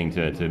haven't done anything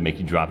to make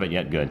you drop it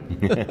yet. Good.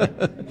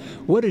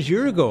 What is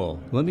your goal?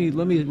 Let me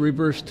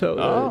reverse what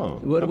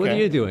are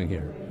you doing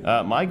here?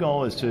 My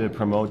goal is to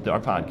promote our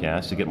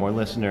podcast, to get more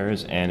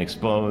listeners and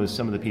expose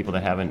some of the people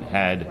that haven't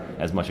had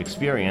as much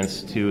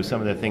experience to some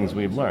of the things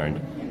we've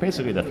learned.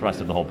 Basically, the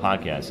thrust of the whole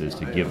podcast is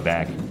to give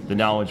back the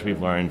knowledge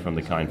we've learned from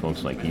the kind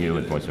folks like you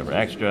at VoiceOver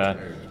Extra,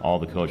 all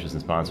the coaches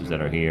and sponsors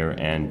that are here,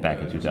 and back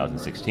in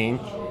 2016,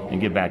 and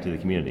give back to the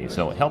community.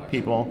 So help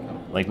people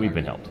like we've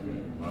been helped.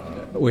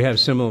 We have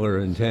similar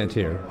intent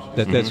here.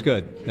 That's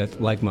good. That's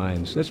like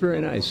minds. That's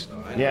very nice.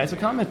 Yeah, it's a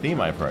common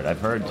theme I've heard.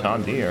 I've heard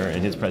Tom Deere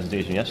in his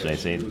presentation yesterday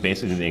say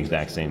basically the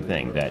exact same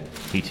thing, that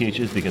he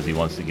teaches because he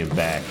wants to give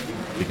back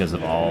because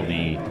of all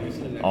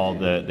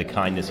the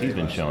kindness he's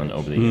been shown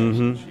over the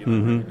years.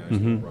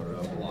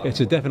 It's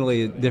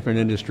definitely a different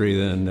industry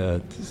than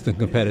the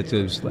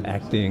competitives,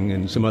 acting,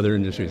 and some other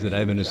industries that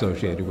I've been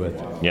associated with.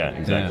 Yeah,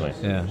 exactly.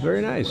 Yeah,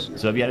 very nice.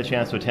 So have you had a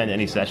chance to attend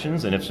any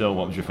sessions? And if so,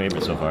 what was your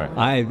favorite so far?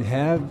 I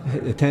have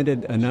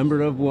attended a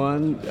number of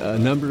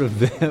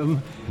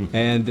them,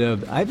 and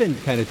I've been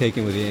kind of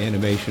taken with the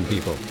animation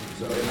people.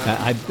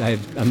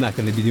 I'm not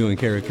going to be doing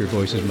character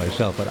voices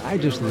myself, but I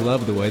just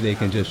love the way they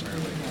can just,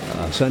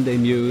 Sunday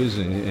Muse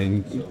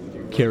and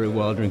Carrie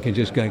Waldron can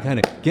just kind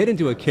of get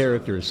into a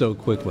character so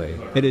quickly.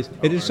 It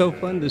is so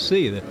fun to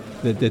see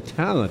the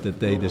talent that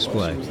they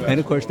display. And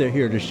of course, they're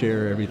here to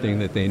share everything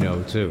that they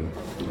know too.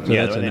 So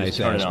yeah, that's a nice aspect.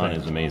 Turn it on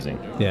is amazing.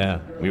 Yeah.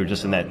 We were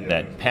just in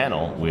that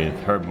panel with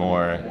Herb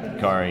Moore,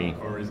 Kari,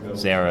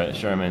 Sarah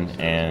Sherman,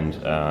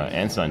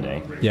 and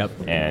Sunday. Yep.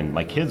 And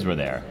my kids were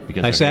there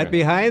because I sat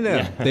behind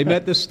them. Yeah. They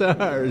met the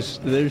stars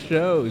to their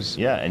shows.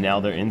 Yeah, and now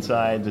they're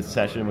inside the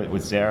session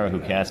with Sarah, who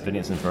cast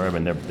Phineas and Ferb,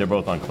 and they're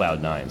both on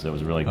cloud 9. So it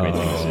was a really great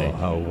thing to see.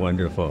 How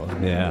wonderful!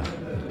 Yeah.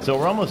 So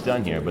we're almost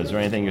done here, but is there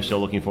anything you're still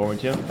looking forward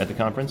to at the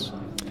conference?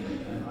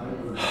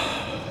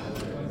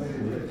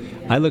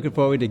 I'm looking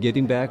forward to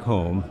getting back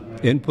home,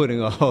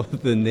 inputting all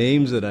of the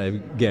names that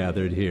I've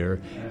gathered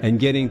here, and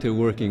getting to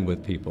working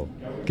with people,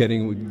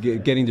 getting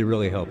to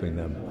really helping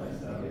them.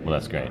 Well,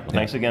 that's great. Well,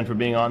 thanks again for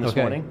being on this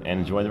morning,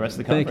 and enjoy the rest of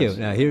the conference. Thank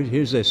you. Now,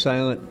 here's a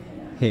silent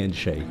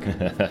handshake.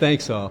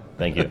 Thanks, all.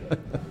 Thank you.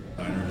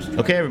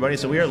 Okay, everybody,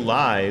 so we are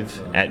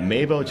live at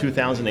MAVO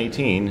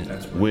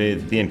 2018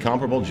 with the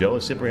incomparable Joe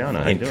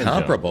Cipriano. How you doing,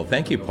 Incomparable. Joe?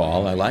 Thank you,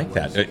 Paul. I like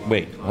that.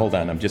 Wait, hold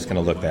on. I'm just going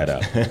to look that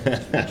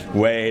up.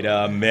 Wait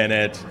a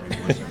minute.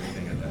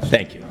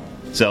 Thank you.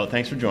 So,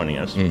 thanks for joining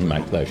us.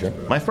 My pleasure.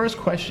 My first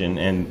question,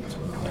 and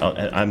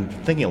I'm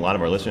thinking a lot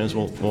of our listeners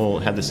will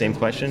have the same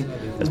question.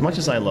 As much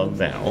as I love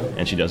Val,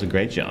 and she does a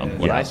great job,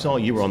 when I saw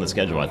you were on the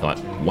schedule, I thought,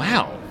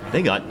 wow,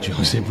 they got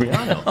Joe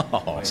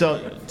Cipriano.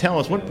 So tell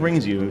us, what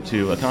brings you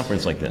to a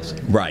conference like this?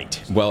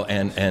 Right. Well,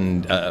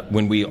 and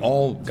when we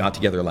all got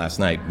together last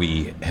night,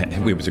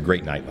 it was a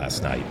great night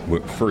last night,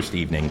 first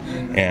evening,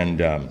 and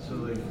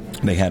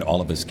they had all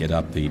of us get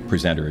up, the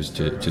presenters,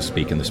 to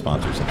speak, and the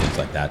sponsors and things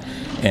like that.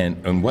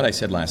 And what I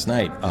said last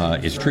night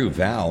is true.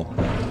 Val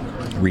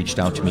reached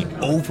out to me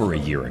over a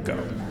year ago,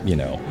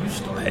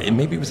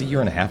 maybe it was a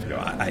year and a half ago,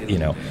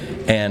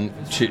 and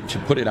to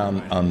put it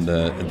on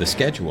the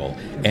schedule.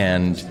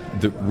 And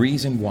the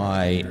reason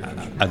why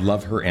I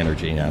love her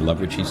energy, and I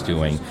love what she's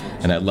doing,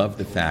 and I love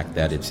the fact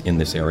that it's in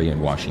this area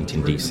in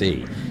Washington,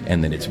 D.C.,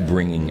 and that it's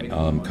bringing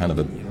kind of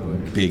a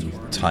big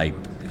type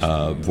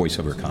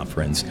voiceover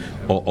conference,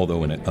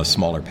 although in a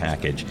smaller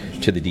package,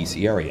 to the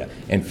DC area.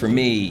 And for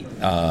me,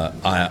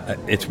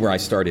 it's where I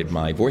started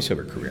my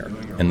voiceover career.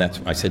 And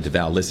that's I said to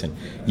Val, listen,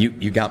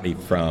 you got me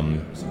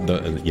from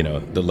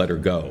the letter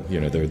go,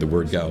 the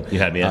word go. You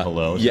had me at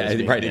hello.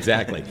 Yeah, right,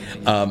 exactly.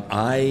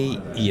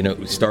 I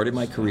started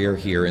my career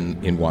here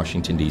in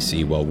Washington,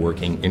 D.C. while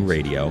working in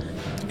radio.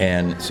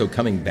 And so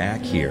coming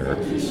back here,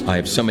 I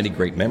have so many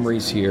great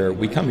memories here.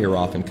 We come here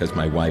often because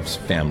my wife's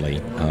family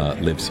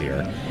lives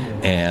here.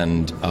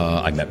 And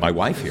I met my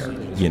wife here,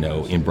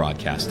 in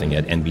broadcasting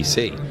at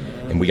NBC.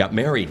 And we got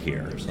married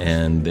here.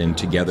 And then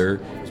together,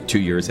 2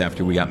 years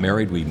after we got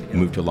married, we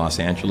moved to Los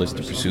Angeles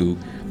to pursue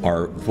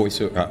our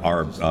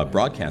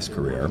broadcast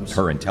career,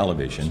 her in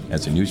television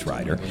as a news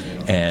writer,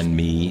 and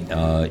me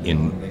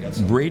in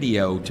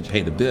radio to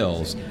pay the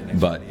bills,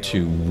 but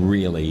to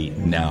really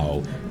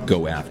now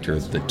go after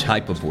the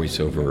type of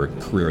voiceover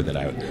career that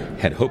I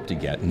had hoped to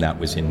get, and that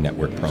was in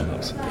network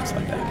promos and things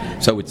like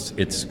that. So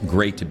it's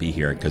great to be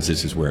here because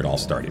this is where it all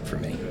started for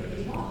me.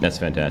 That's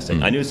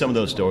fantastic. I knew some of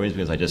those stories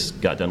because I just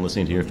got done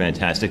listening to your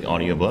fantastic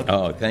audiobook.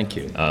 Oh, thank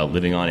you.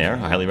 Living on Air.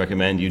 I highly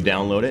recommend you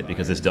download it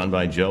because it's done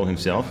by Joe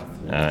himself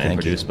and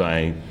produced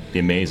by the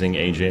amazing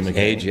A.J.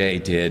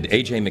 McKay.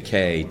 A.J.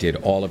 McKay did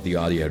all of the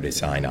audio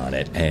design on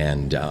it,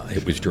 and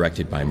it was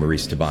directed by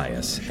Maurice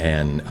Tobias.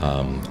 And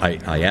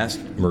I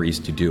asked Maurice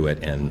to do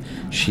it, and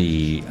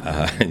she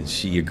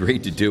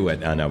agreed to do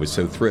it, and I was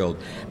so thrilled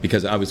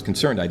because I was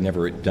concerned. I'd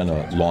never done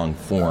a long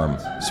form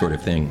sort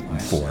of thing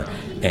before,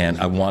 and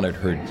I wanted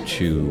her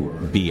to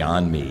be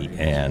on me,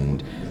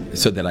 and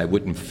so that I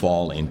wouldn't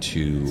fall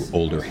into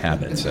older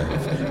habits of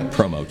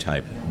promo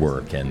type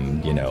work.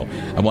 And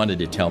I wanted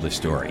to tell the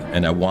story,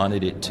 and I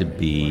wanted it to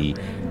be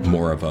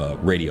more of a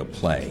radio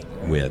play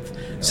with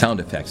sound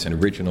effects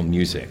and original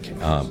music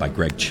by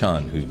Greg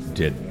Chun, who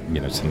did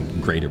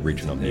some great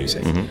original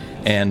music.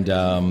 Mm-hmm.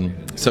 And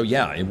so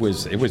yeah, it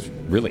was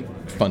really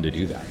fun to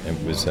do that.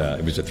 It was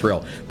a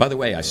thrill. By the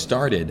way, I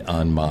started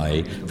on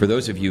for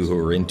those of you who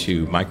are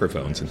into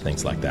microphones and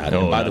things like that.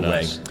 And by the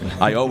way,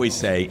 I always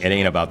say it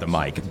ain't about the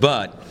mic,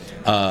 but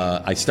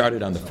I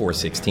started on the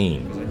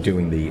 416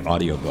 doing the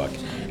audiobook,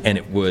 and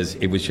it was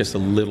just a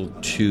little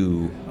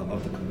too,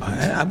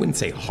 I wouldn't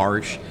say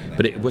harsh,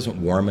 but it wasn't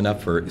warm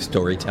enough for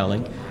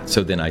storytelling.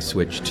 So then I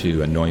switched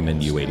to a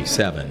Neumann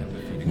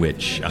U87,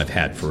 which I've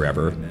had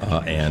forever,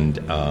 and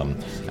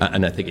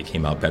I think it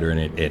came out better,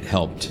 and it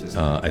helped.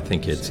 I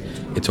think it's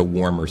a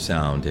warmer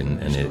sound,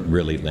 and it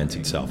really lends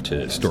itself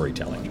to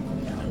storytelling.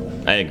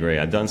 I agree.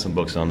 I've done some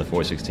books on the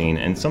 416,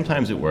 and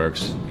sometimes it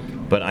works.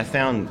 But I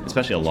found,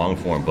 especially a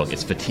long-form book,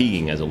 it's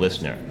fatiguing as a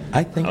listener.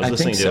 I was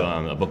listening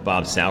to a book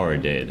Bob Sauer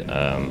did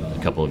a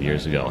couple of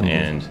years ago, mm-hmm.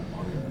 and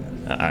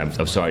I'm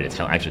sorry to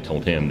tell. I actually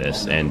told him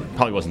this, and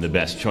probably wasn't the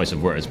best choice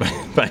of words,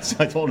 but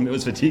I told him it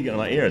was fatiguing on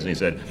my ears, and he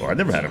said, "Well, I've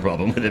never had a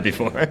problem with it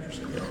before."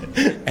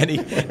 and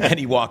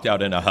he walked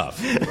out in a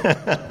huff.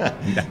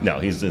 No,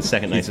 he's the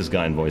second nicest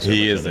guy in voiceover.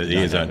 He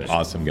is an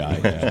awesome guy.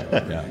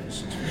 Yeah.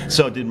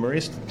 So did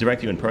Maurice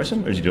direct you in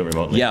person, or did you do it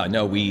remotely? Yeah,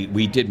 no,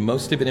 we did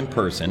most of it in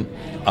person,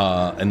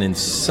 and then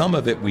some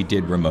of it we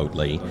did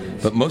remotely,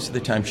 but most of the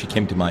time she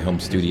came to my home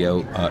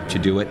studio to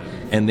do it,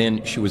 and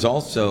then she was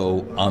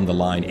also on the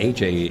line.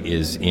 AJ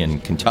is in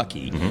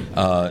Kentucky,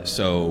 mm-hmm.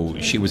 So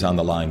she was on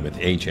the line with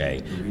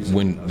AJ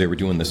when they were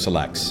doing the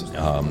selects,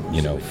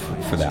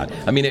 for that.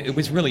 I mean, it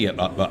was really it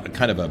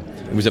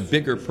was a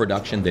bigger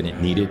production than it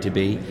needed to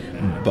be,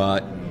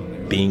 but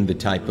being the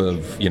type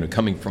of,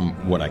 coming from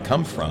what I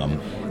come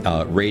from,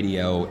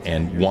 radio,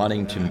 and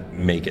wanting to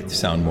make it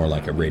sound more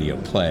like a radio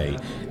play,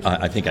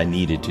 I think I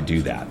needed to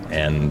do that.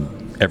 And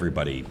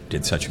everybody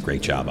did such a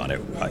great job on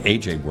it.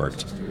 AJ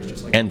worked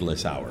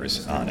endless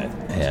hours on it,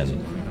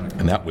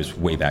 and that was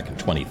way back in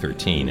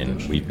 2013,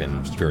 and we've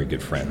been very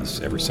good friends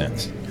ever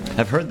since.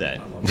 I've heard that.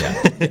 Yeah.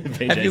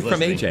 Have you from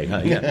AJ?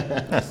 Huh?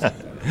 Yeah.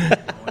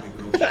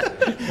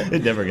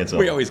 It never gets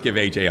old. We always give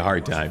AJ a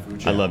hard time.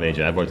 I love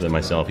AJ. I've worked with him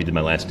myself. He did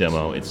my last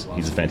demo. He's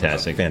a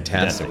fantastic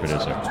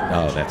producer.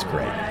 Oh, that's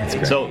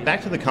great. So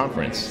back to the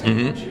conference.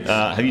 Mm-hmm.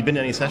 Have you been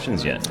to any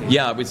sessions yet?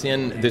 Yeah, I was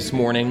in this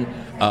morning.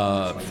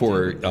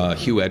 for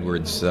Hugh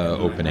Edwards'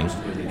 opening.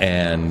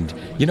 And,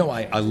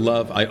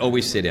 I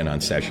always sit in on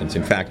sessions.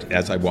 In fact,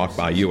 as I walked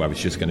by you, I was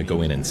just going to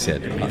go in and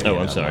sit. Oh,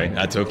 I'm sorry.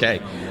 That's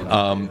okay.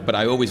 But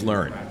I always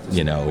learn,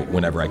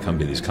 whenever I come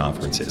to these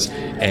conferences.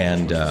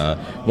 And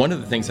one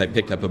of the things I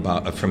picked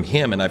up from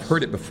him, and I've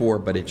heard it before,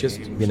 but it just,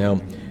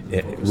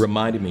 it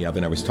reminded me of,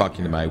 and I was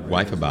talking to my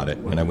wife about it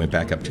when I went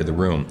back up to the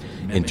room,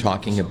 in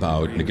talking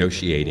about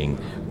negotiating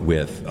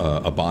with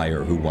a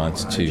buyer who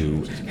wants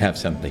to have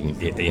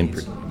something in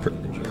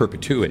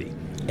perpetuity.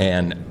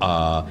 And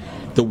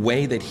the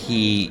way that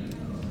he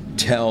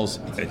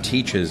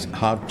teaches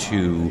how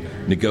to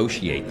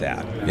negotiate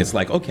that, it's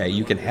like, okay,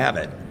 you can have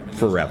it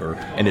forever,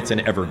 and it's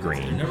an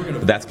evergreen,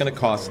 but that's going to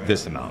cost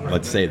this amount.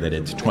 Let's say that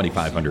it's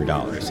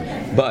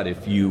 $2,500. But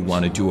if you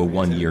want to do a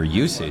 1-year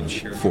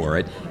usage for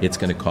it, it's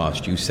going to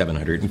cost you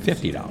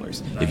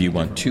 $750. If you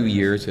want 2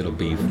 years, it'll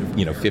be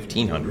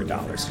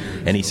 $1,500.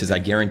 And he says, I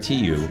guarantee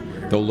you,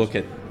 they'll look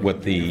at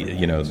what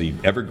the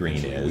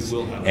evergreen is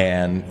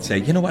and say,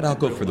 you know what, I'll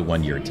go for the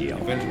 1-year deal.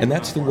 And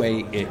that's the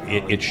way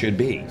it should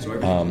be.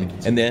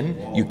 And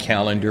then you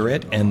calendar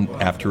it, and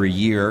after a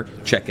year,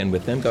 check in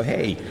with them, go,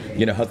 hey,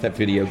 how's that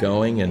video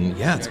going? And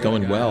yeah, it's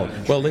going well.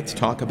 Well, let's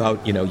talk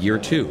about, year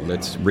 2.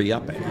 Let's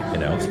re-up it,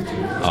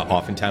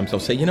 Oftentimes they'll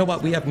say, you know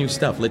what, we have new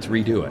stuff, let's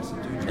redo it.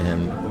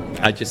 And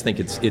I just think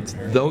it's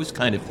those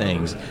kind of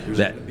things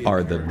that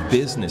are the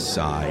business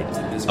side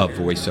of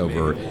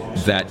voiceover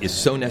that is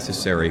so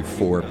necessary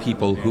for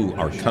people who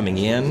are coming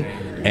in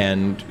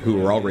and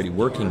who are already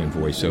working in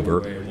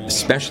voiceover,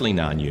 especially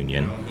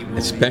non-union,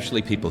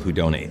 especially people who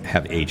don't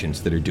have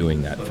agents that are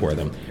doing that for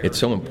them. It's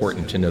so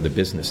important to know the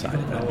business side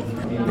of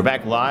it. We're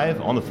back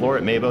live on the floor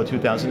at MAVO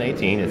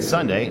 2018. It's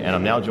Sunday, and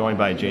I'm now joined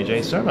by JJ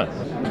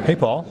Surma. Hey,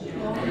 Paul.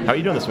 How are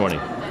you doing this morning?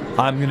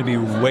 I'm going to be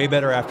way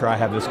better after I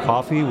have this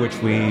coffee, which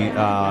we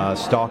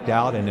stalked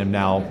out and am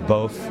now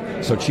both,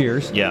 so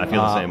cheers. Yeah, I feel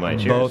the same way.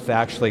 Cheers. Both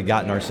actually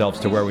gotten ourselves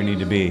to where we need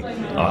to be,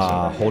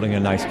 awesome. Holding a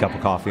nice cup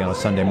of coffee on a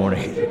Sunday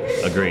morning.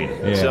 Agreed.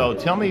 Yeah. So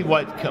tell me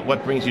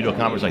what brings you to a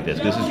conference like this?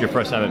 This is your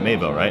first time at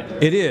MAVO, right?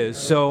 It is.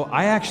 So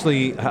I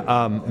actually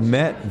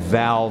met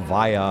Val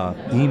via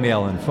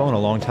email and phone a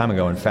long time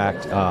ago, in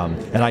fact,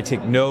 and I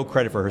take no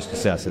credit for her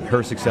success.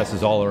 Her success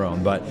is all her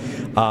own, but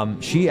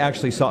she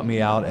actually sought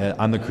me out.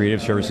 I'm the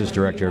creative services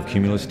director of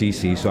Cumulus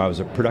DC, so I was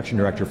a production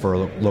director for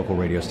local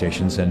radio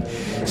stations, and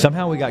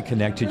somehow we got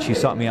connected. She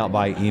sought me out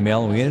by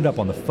email, and we ended up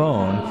on the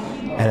phone.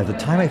 And at the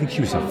time, I think she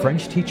was a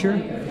French teacher,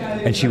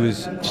 and she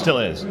was... Still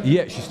is.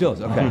 Yeah, she still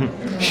is, okay.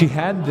 She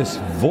had this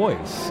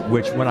voice,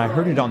 which when I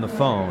heard it on the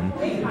phone,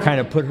 kind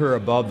of put her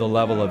above the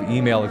level of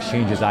email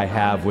exchanges I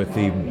have with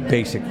the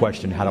basic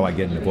question, how do I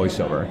get into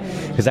voiceover?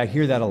 Because I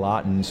hear that a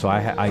lot, and so I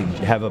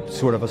have a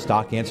sort of a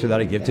stock answer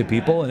that I give to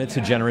people, and it's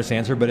a generous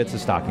answer, but it's a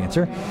stock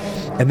answer.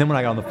 And then when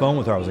I got on the phone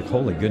with her, I was like,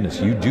 holy goodness,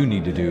 you do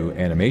need to do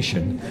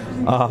animation.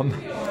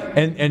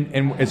 And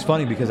it's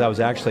funny because I was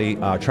actually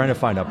trying to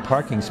find a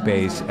parking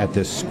space at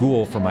this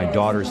school for my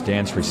daughter's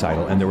dance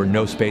recital, and there were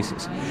no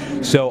spaces.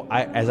 So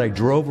as I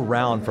drove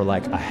around for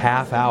like a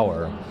half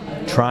hour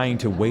trying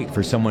to wait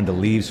for someone to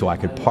leave so I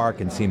could park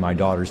and see my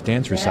daughter's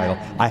dance recital,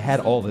 I had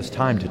all this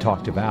time to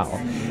talk to Val.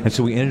 And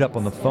so we ended up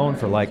on the phone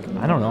for like,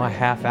 I don't know, a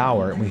half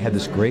hour, and we had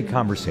this great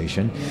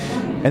conversation.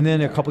 And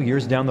then a couple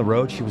years down the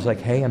road, she was like,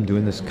 hey, I'm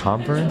doing this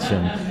conference,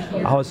 and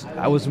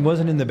I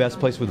wasn't in the best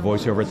place with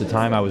voiceover at the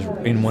time. I was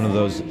in one of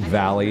those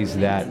valleys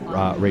that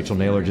Rachel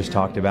Naylor just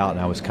talked about, and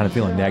I was kind of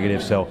feeling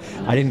negative, so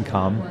I didn't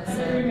come.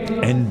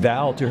 And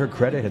Val, to her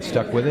credit, had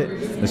stuck with it.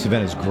 This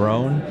event has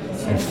grown,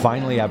 and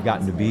finally I've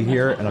gotten to be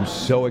here, and I'm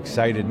so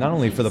excited, not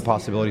only for the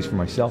possibilities for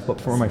myself, but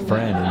for my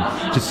friend,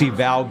 and to see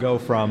Val go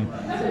from,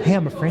 hey,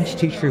 I'm a French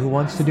teacher who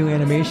wants to do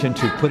animation,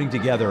 to putting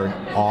together an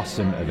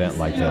awesome event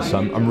like this. So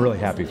I'm really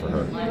happy for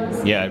her.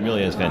 Yeah, it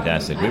really is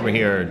fantastic. We were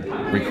here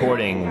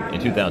recording in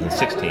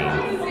 2016,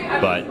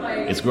 but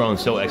it's grown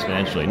so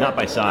exponentially, not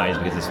by size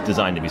because it's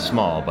designed to be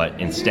small, but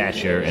in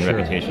stature and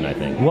reputation, I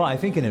think. Well, I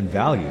think in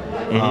value.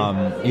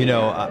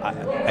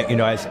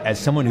 As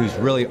someone who's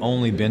really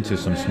only been to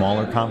some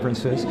smaller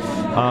conferences,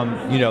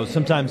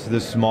 sometimes the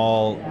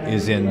small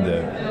is in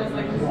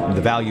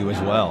the value as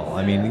well.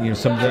 I mean,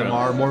 some of them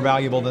are more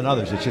valuable than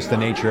others. It's just the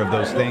nature of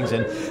those things,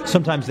 and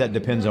sometimes that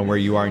depends on where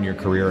you are in your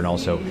career and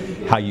also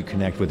how you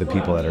connect with the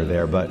people that are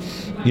there. But,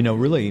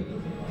 really,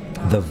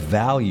 the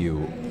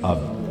value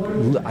of...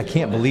 I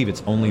can't believe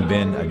it's only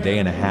been a day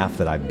and a half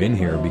that I've been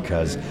here,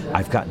 because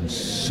I've gotten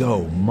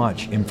so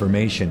much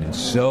information and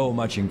so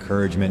much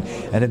encouragement,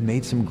 and have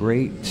made some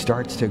great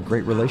starts to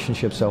great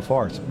relationships so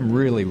far. So I'm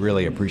really,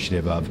 really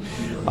appreciative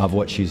of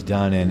what she's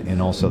done,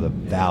 and also the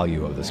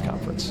value of this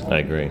conference. I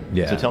agree.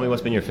 Yeah. So tell me,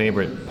 what's been your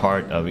favorite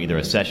part of either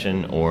a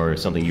session or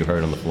something you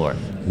heard on the floor?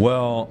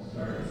 Well,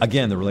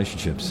 again, the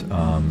relationships.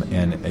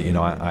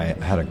 I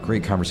had a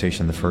great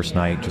conversation the first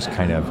night, just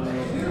kind of,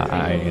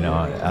 I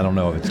don't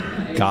know if it's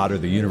God or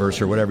the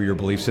universe or whatever your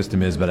belief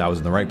system is, but I was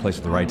in the right place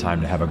at the right time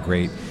to have a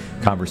great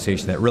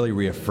conversation that really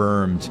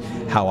reaffirmed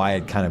how I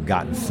had kind of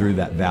gotten through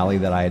that valley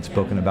that I had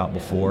spoken about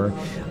before.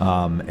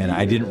 And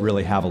I didn't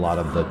really have a lot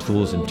of the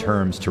tools and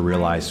terms to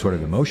realize sort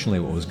of emotionally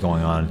what was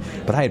going on,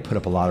 but I had put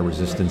up a lot of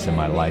resistance in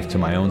my life to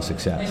my own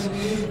success.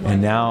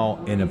 And now,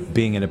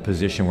 being in a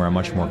position where I'm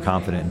much more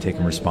confident and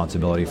taking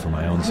responsibility for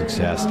my own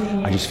success,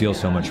 I just feel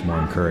so much more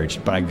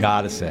encouraged. But I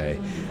gotta say,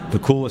 the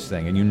coolest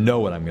thing, and you know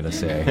what I'm gonna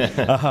say,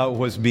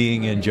 was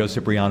being in Joe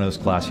Cipriano's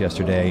class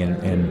yesterday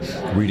and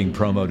reading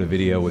promo to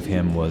video with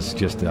him was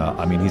just,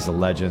 I mean, he's a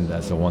legend.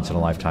 That's a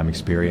once-in-a-lifetime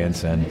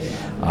experience. And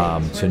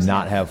to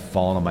not have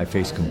fallen on my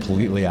face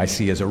completely, I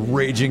see as a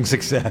raging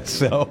success.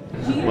 So,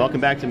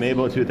 welcome back to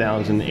MAVO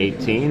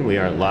 2018. We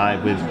are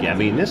live with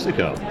Gabby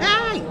Nistico.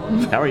 Hi!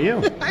 How are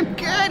you? I'm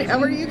good. How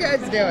are you guys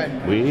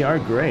doing? We are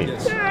great.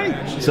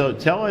 Yay. So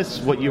tell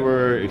us what you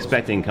were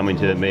expecting coming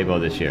to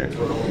MAVO this year.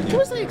 What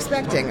was I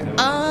expecting?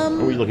 What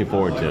were you looking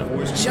forward to?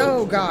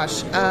 Oh,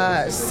 gosh.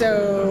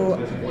 So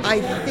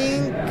I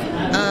think,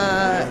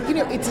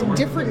 it's a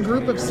different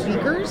group of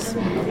speakers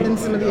than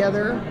some of the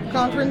other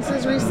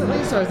conferences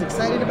recently, so I was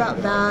excited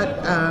about that.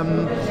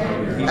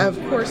 Of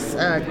course,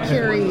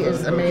 Carrie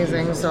is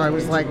amazing, so I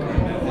was like,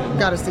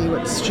 got to see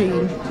what she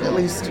at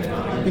least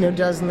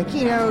does in the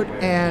keynote,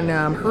 and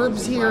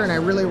Herb's here, and I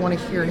really want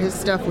to hear his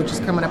stuff, which is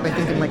coming up I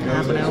think in like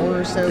half an hour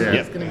or so.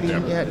 Yeah. He's going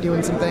to be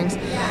doing some things.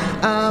 He's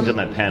on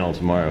that panel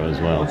tomorrow as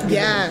well.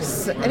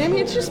 Yes, and I mean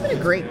it's just been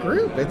a great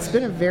group. It's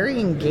been a very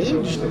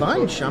engaged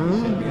bunch.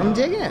 I'm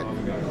digging it.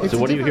 It's so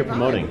what are you here vibe.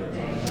 promoting?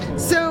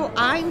 So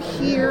I'm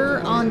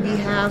here on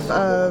behalf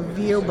of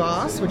VO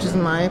Boss, which is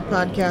my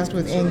podcast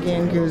with Ann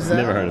Ganguza.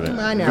 Never heard of it.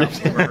 I know.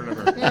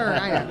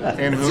 I know.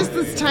 And who? It's just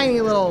this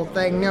tiny little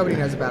thing nobody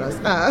knows about us.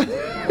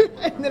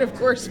 And then, of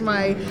course,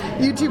 my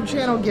YouTube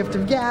channel, Gift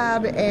of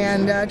Gab,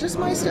 and just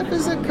my stuff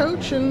as a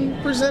coach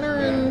and presenter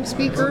and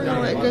speaker and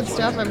all that good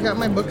stuff. I've got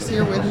my books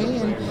here with me,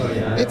 and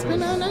it's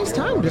been a nice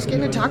time just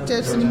getting to talk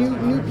to some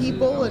new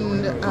people.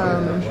 And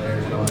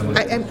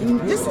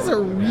this is a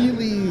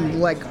really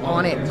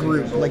on it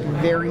group,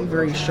 very,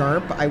 very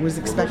sharp. I was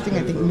expecting,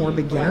 I think, more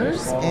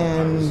beginners,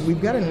 and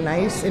we've got a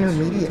nice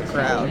intermediate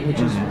crowd, which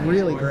is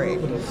really great.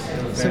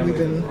 So we've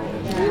been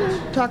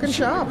talking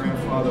shop.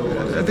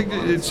 I think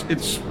it's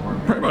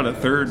probably about a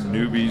third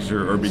newbies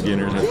or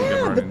beginners.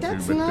 Yeah, but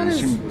that's not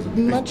as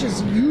much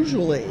as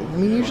usually. I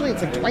mean, usually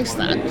it's like twice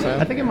that. So.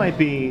 I think it might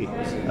be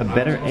a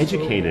better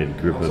educated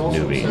group of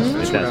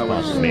newbies, if that's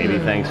possible. Maybe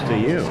thanks to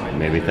you,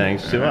 maybe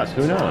thanks to us.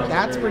 Who knows?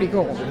 That's pretty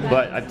cool.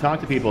 But I've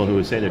talked to people who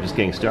would say they're just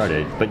getting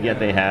started, but yet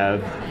they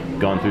have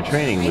gone through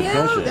training with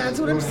coaches. That's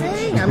what I'm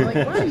saying. I'm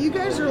like, wow, you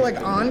guys are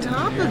on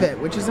top of it,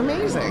 which is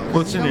amazing.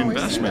 Well, it's an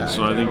investment,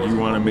 so I think you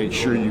want to make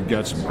sure you've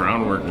got some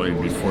groundwork laid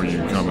before you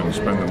come and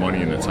spend the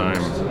money and the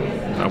time,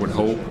 I would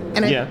hope.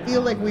 And I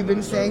feel like we've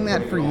been saying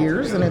that for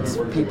years, and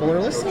people are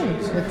listening.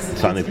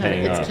 It's finally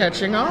paying off. It's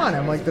catching on.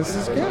 I'm like, this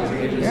is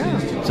good. Yeah.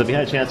 So have you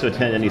had a chance to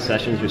attend any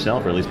sessions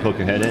yourself, or at least poke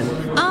your head in?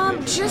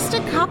 Just a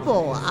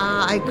couple.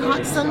 I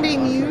caught Sunday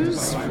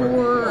Muse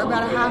for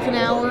about a half an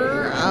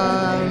hour.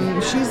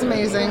 She's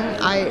amazing.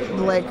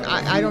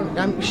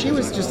 She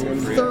was just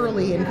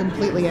thoroughly and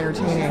completely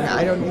entertaining.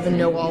 I don't even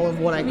know all of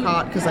what I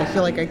caught because I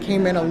feel like I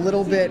came in a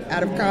little bit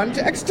out of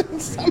context on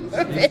some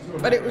of it,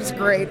 but it was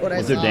great what I saw.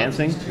 Was there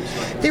dancing?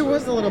 There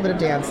was a little bit of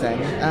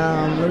dancing.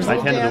 I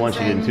attended the one she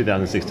did in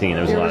 2016.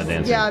 There was a lot of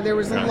dancing. Yeah, there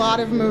was a lot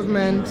of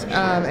movement.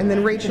 And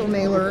then Rachel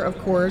Naylor, of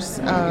course,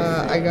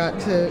 I got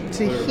to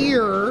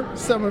hear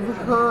some of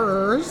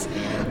hers.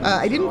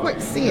 I didn't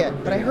quite see it,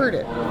 but I heard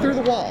it through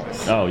the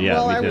walls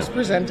while I was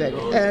presenting.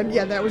 And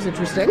yeah, that was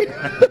interesting.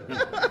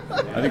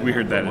 I think we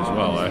heard that as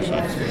well,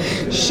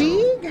 actually.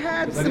 She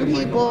had some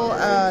people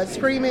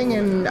screaming,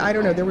 and I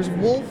don't know, there was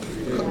wolf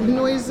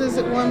noises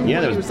at one point.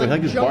 Yeah, there was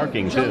like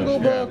barking too. Jungle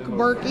Book,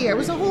 barky. It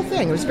was a whole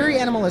thing. It was very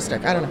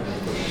animalistic. I don't know.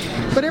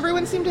 But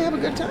everyone seemed to have a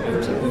good time.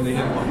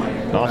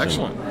 Awesome.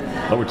 Excellent.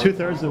 Well, we're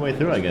 2/3 of the way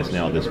through, I guess,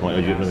 now at this point.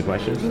 Would you have another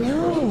question?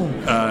 No.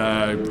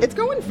 It's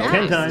going fast.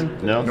 10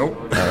 time? No? Nope.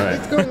 All right.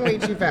 It's going way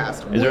too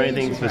fast. Is there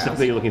anything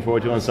specifically you're looking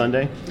forward to on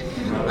Sunday?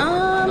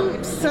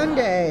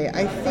 Sunday,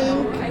 I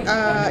think,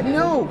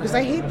 no, because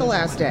I hate the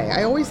last day.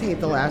 I always hate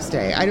the last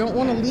day. I don't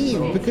want to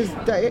leave because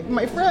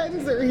my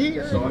friends are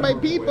here, my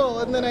people,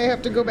 and then I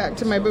have to go back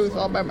to my booth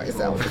all by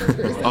myself.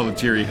 All the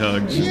teary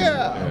hugs.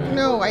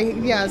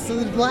 Yeah, so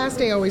the last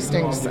day always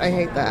stinks. I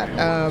hate that.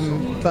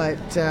 But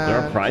there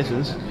are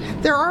prizes.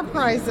 There are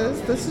prizes.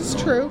 This is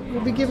true.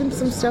 We'll be giving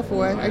some stuff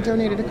away. I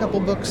donated a couple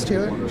books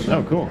to it.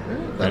 Oh, cool.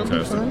 That'll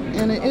be fun.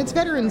 And it's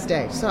Veterans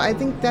Day, so I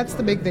think that's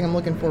the big thing I'm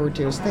looking forward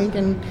to, is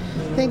thanking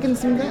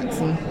some vets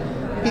and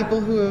people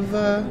who have,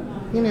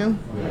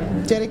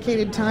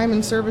 dedicated time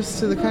and service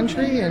to the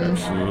country. And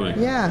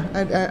absolutely.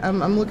 Yeah,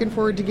 I'm looking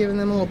forward to giving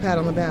them a little pat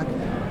on the back.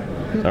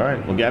 All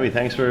right. Well, Gabby,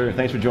 thanks for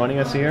joining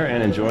us here,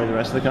 and enjoy the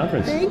rest of the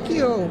conference. Thank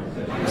you.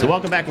 So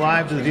welcome back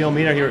live to the VO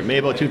Meter here at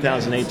MAVO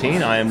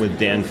 2018. I am with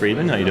Dan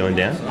Friedman. How you doing,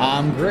 Dan?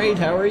 I'm great.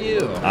 How are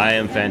you? I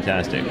am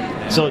fantastic.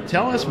 So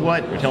tell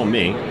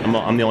me,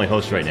 I'm the only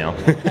host right now.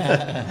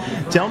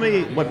 Tell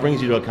me what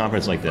brings you to a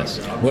conference like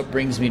this. What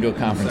brings me to a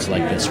conference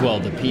like this?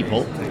 Well, the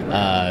people,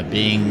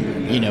 being,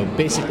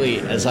 basically,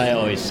 as I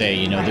always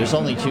say, there's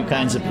only two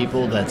kinds of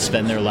people that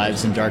spend their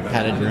lives in dark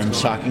padded rooms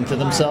talking to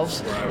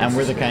themselves, and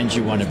we're the kinds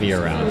you want to be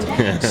around.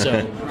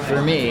 So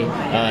for me,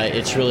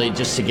 it's really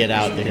just to get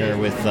out there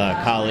with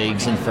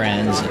colleagues and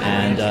friends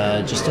and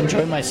just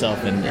enjoy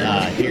myself. And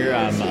here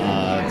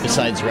I'm,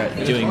 besides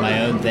doing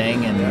my own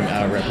thing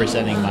and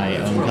representing my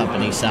own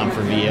company, Sound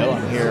for VO,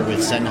 I'm here with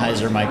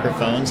Sennheiser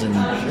microphones, and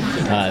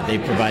they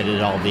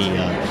provided all the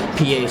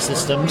PA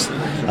systems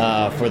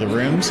for the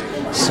rooms.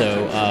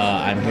 So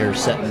I'm here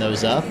setting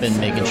those up and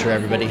making sure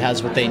everybody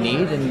has what they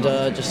need, and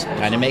just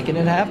kind of making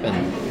it happen.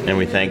 And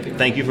we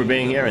thank you for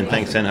being here, and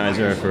thanks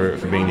Sennheiser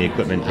for being the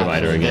equipment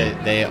provider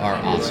again. They are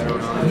awesome.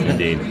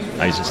 Indeed.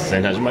 I use a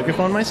Sennheiser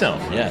microphone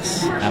myself.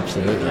 Yes,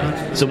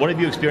 absolutely. So what have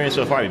you experienced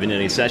so far? Have you been to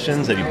any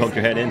sessions? Have you poked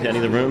your head into any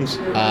of the rooms?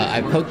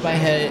 I poked my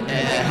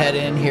head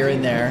in here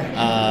and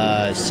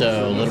there.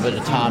 So a little bit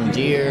of Tom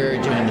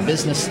Deere doing the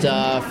business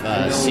stuff.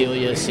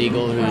 Celia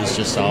Siegel, who's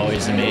just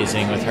always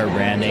amazing with her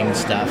branding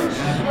stuff.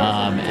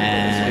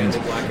 And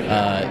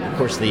of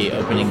course the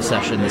opening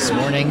session this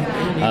morning.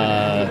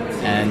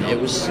 And it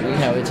was,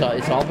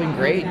 it's all been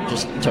great.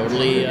 Just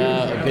totally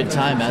a good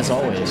time as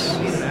always.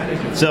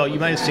 So you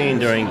might have seen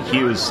during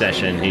Hugh's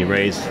session, he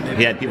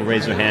had people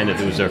raise their hand if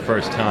it was their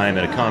first time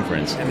at a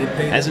conference.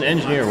 As an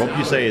engineer, what would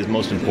you say is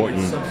most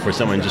important for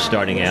someone just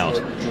starting out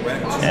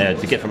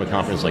to get from a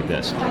conference like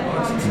this?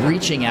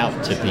 Reaching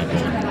out to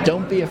people.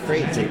 Don't be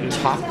afraid to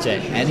talk to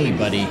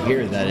anybody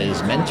here that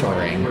is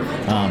mentoring.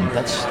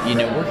 That's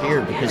we're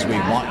here because we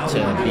want to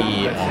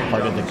be a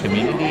part of the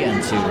community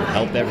and to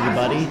help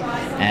everybody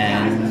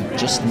and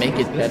just make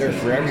it better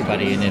for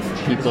everybody. And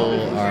if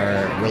people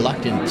are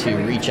reluctant to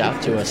reach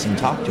out to us and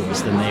talk to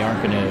us, then they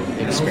aren't going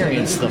to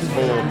experience the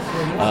full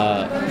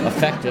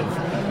effect of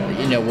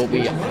what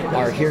we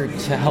are here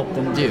to help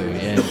them do,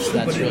 and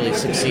that's really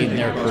succeed in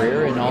their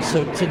career and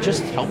also to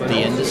just help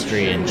the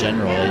industry in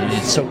general.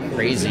 It's so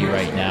crazy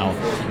right now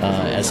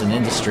as an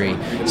industry,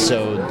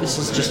 so this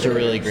is just a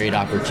really great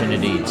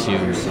opportunity to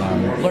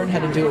learn how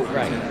to do it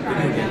right.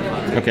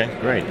 Okay,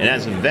 great. And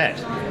as a vet,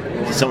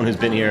 someone who's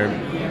been here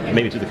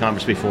maybe to the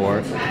conference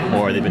before,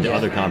 or they've been to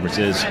other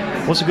conferences,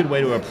 what's a good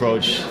way to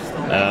approach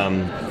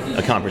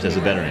a conference as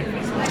a veteran?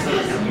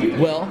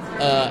 Well,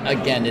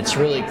 again, it's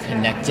really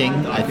connecting,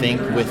 I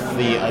think, with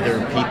the other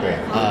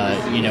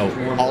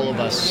people. All of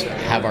us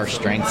have our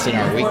strengths and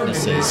our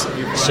weaknesses.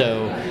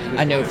 So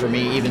I know for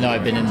me, even though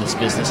I've been in this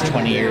business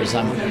 20 years,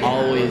 I'm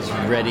always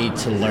ready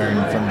to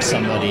learn from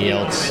somebody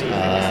else.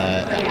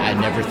 I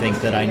never think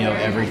that I know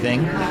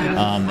everything.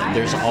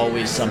 There's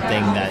always something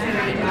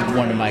that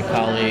one of my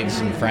colleagues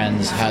and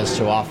friends has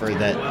to offer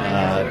that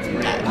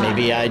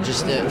maybe I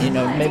just,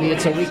 maybe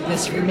it's a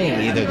weakness for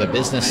me, either the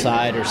business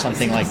side or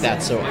something like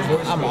that. So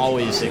I'm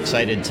always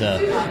excited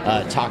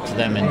to talk to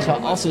them and to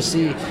also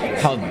see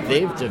how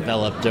they've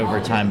developed over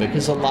time,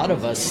 because a lot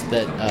of us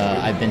that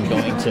I've been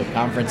going to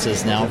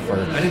conferences now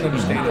for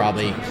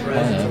probably,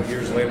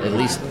 at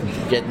least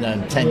getting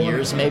 10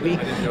 years maybe,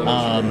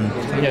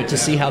 to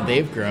see how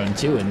they've grown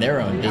too in their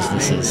own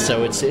businesses.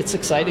 So it's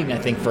exciting, I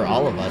think, for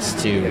all of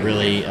us to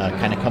really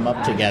kind of come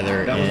up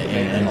together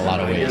in a lot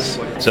of ways.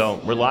 So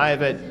we're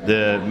live at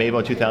the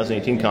MAVO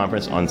 2018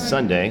 conference on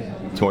Sunday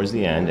towards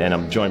the end, and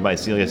I'm joined by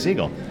Celia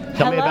Siegel.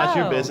 Tell me about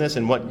your business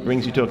and what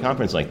brings you to a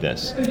conference like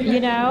this.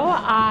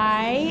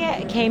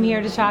 I came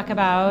here to talk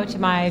about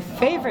my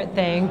favorite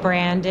thing,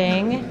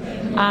 branding.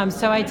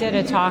 So I did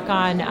a talk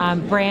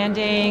on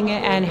branding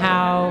and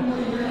how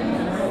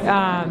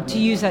to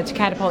use that to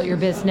catapult your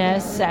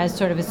business as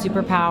sort of a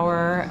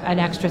superpower, an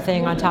extra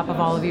thing on top of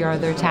all of your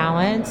other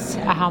talents,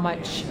 how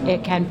much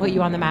it can put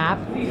you on the map,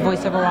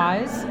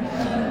 voiceover-wise.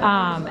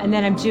 And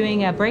then I'm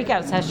doing a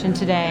breakout session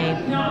today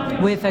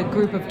with a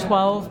group of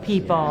 12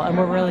 people, and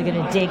we're really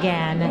going to dig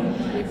in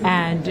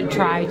and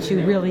try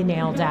to really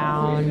nail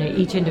down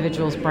each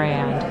individual's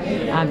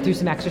brand through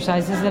some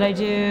exercises that I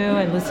do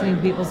and listening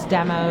to people's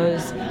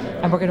demos,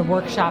 and we're going to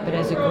workshop it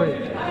as a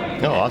group.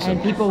 Oh, awesome.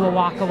 And people will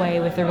walk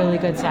away with a really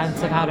good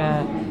sense of how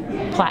to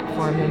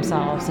platform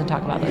themselves and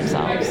talk about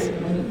themselves.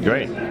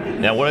 Great.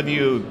 Now,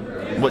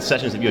 what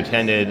sessions have you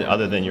attended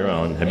other than your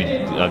own? Have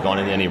you gone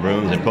into any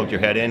rooms and poked your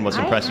head in? What's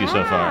impressed you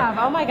so far?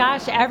 Oh my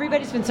gosh,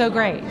 everybody's been so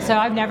great. So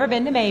I've never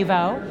been to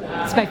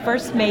MAVO. It's my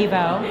first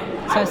MAVO.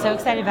 So I was so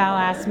excited Val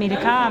asked me to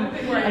come,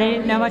 and I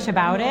didn't know much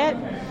about it.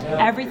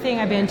 Everything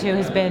I've been to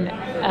has been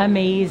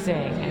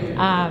amazing.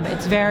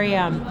 It's very,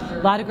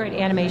 a lot of great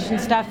animation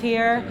stuff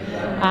here.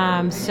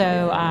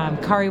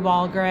 Kari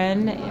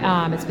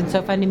Wahlgren, it's been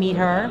so fun to meet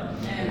her.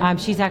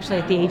 She's actually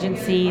at the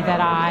agency that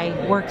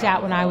I worked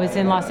at when I was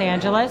in Los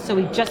Angeles, so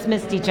we just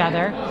missed each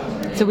other.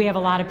 so we have a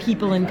lot of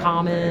people in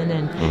common,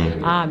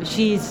 and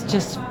she's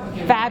just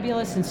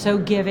fabulous and so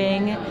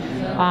giving.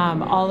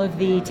 All of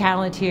the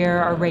talent here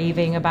are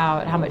raving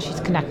about how much she's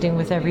connecting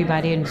with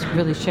everybody and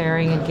really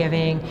sharing and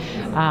giving.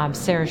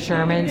 Sarah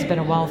Sherman's been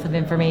a wealth of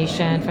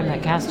information from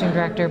that casting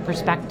director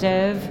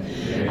perspective,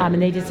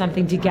 and they did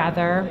something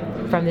together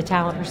from the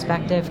talent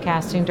perspective,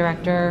 casting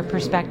director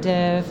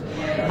perspective.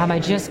 I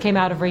just came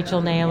out of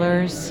Rachel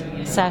Naylor's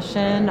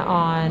session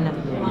on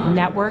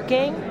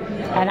networking,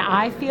 and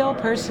I feel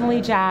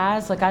personally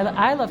jazzed. Like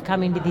I love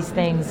coming to these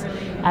things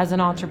as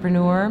an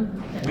entrepreneur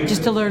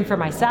just to learn for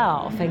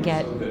myself and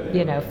get,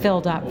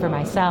 filled up for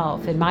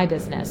myself in my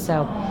business.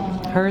 So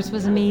hers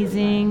was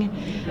amazing.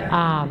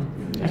 I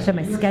have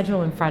my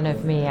schedule in front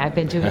of me. I've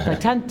been doing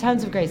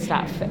tons of great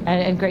stuff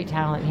and great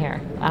talent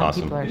here.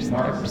 Awesome. People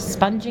are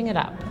sponging it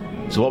up.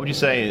 So what would you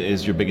say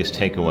is your biggest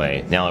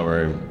takeaway now that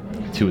we're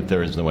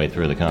 2/3 of the way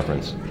through the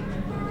conference?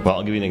 Well,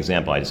 I'll give you an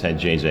example. I just had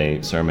JJ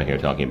Surma here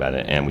talking about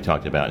it, and we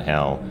talked about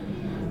how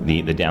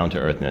the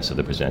down-to-earthness of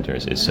the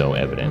presenters is so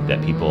evident,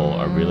 that people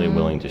are really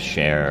willing to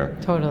share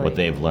what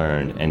they've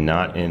learned, and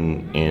not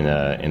in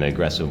an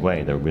aggressive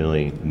way. They're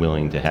really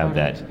willing to have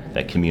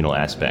that communal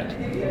aspect.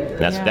 And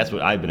that's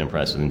what I've been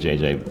impressed with, and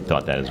JJ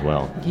thought that as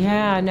well.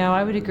 Yeah, no,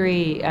 I would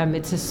agree.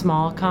 It's a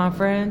small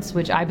conference,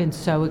 which I've been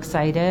so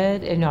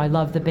excited. I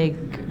love the big,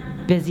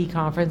 busy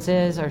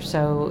conferences are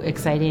so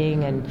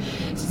exciting and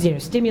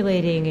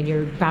stimulating, and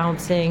you're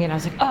bouncing. And I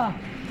was like,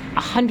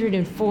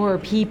 104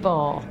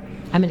 people.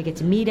 I'm going to get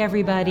to meet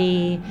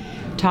everybody,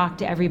 talk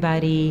to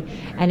everybody,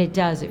 and it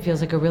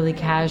feels like a really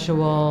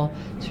casual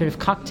sort of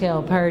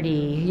cocktail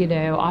party,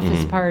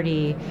 office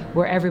party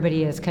where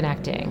everybody is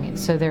connecting.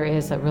 So there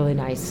is a really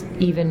nice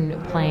even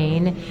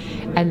plane,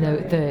 and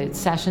the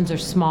sessions are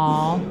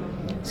small.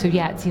 So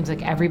it seems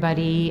like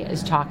everybody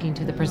is talking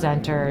to the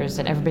presenters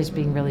and everybody's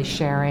being really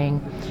sharing.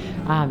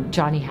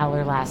 Johnny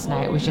Heller last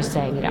night was just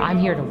saying, I'm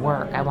here to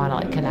work. I want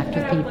to connect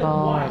with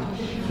people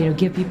and,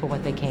 give people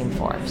what they came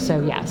for. So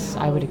yes,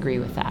 I would agree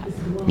with that.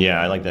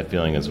 Yeah, I like that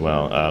feeling as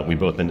well. We've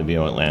both been to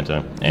VO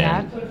Atlanta,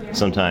 and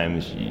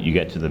sometimes you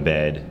get to the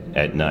bed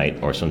at night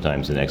or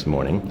sometimes the next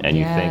morning, and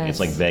you think it's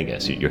like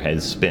Vegas. Your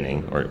head's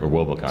spinning, or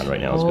Robocon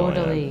right now is going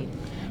on.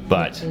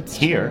 But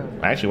here,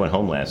 I actually went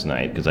home last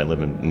night because I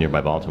live in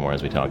nearby Baltimore,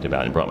 as we talked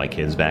about, and brought my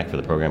kids back for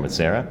the program with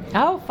Sarah.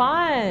 Oh,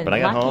 fun! But I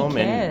got Lucky home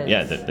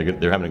and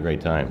they're having a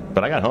great time.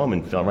 But I got home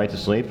and fell right to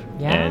sleep,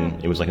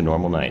 and it was like a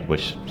normal night,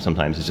 which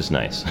sometimes is just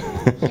nice.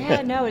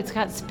 Yeah, no, it's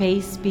got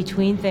space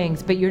between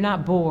things, but you're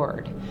not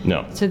bored.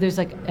 No. So there's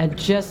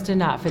just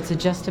enough. It's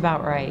just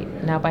about right.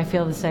 Nope, I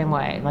feel the same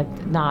way.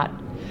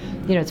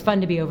 It's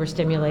fun to be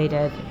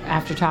overstimulated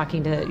after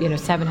talking to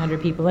 700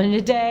 people in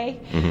a day,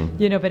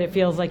 but it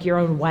feels like your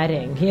own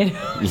wedding.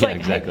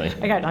 Exactly.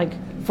 I got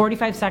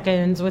 45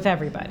 seconds with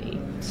everybody.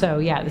 So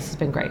this has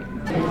been great.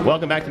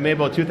 Welcome back to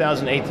MAVO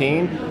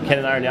 2018. Ken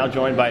and I are now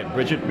joined by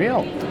Bridget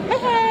Reel.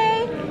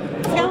 Hey,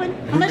 how's it going?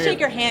 I'm gonna shake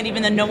your hand,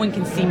 even though no one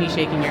can see me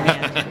shaking your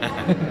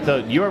hand. So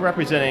you are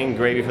representing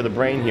Gravy for the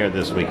Brain here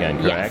this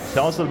weekend, correct? Yes.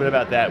 Tell us a little bit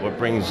about that. What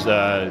brings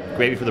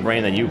Gravy for the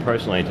Brain and you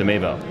personally to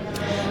MAVO?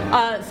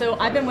 So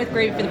I've been with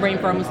Gravy for the Brain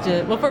for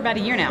for about a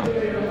year now.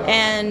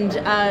 And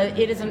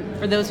it isn't,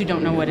 for those who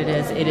don't know what it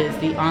is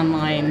the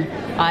online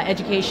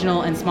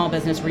educational and small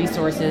business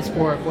resources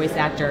for voice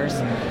actors.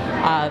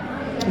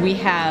 We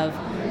have,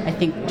 I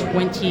think,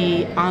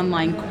 20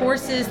 online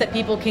courses that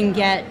people can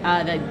get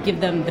that give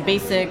them the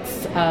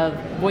basics of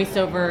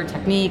voiceover,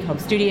 technique, home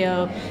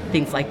studio,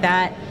 things like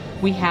that.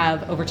 We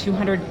have over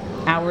 200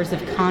 hours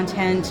of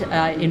content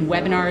in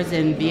webinars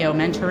and VO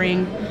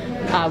mentoring.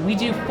 We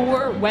do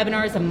 4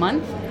 webinars a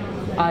month,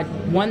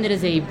 one that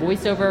is a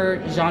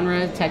voiceover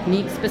genre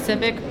technique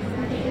specific,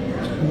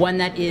 one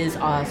that is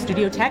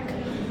studio tech,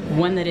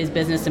 one that is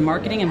business and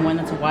marketing, and one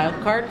that's a wild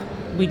card.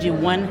 We do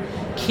 1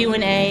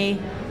 Q&A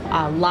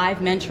live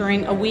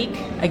mentoring a week,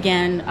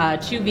 again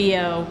 2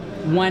 VO,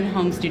 1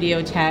 home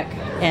studio tech,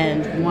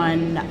 and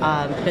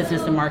 1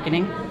 business and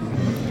marketing.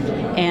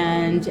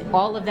 And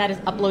all of that is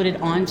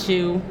uploaded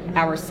onto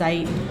our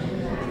site.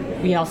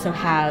 We also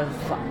have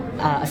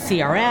a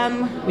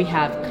CRM, we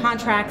have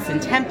contracts and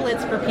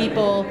templates for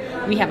people,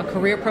 we have a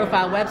career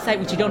profile website,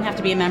 which you don't have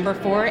to be a member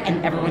for,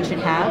 and everyone should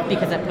have,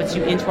 because that puts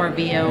you into our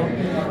VO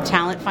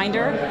talent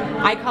finder.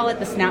 I call it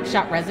the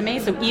snapshot resume,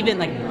 so even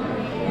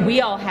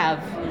we all have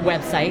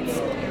websites,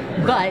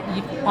 but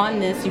on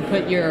this you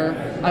put your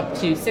up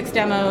to 6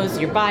 demos,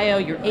 your bio,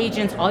 your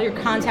agents, all your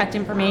contact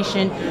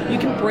information. You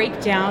can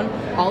break down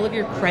all of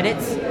your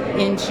credits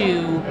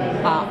into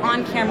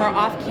on-camera,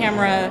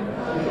 off-camera,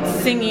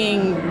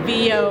 singing,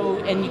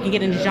 VO, and you can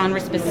get into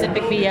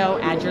genre-specific VO,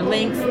 add your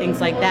links,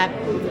 things like that.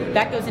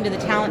 That goes into the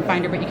talent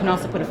finder, but you can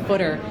also put a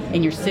footer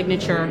in your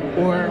signature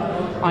or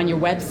on your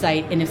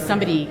website, and if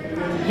somebody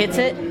hits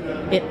it,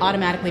 it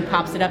automatically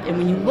pops it up, and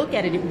when you look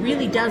at it, it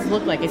really does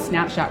look like a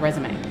snapshot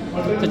resume.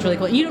 So it's really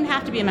cool. You don't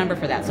have to be a member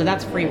for that, so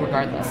that's free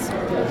regardless.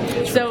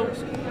 So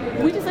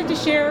we just like to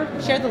share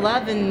the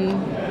love, and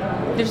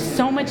there's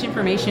so much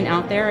information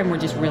out there, and we're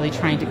just really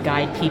trying to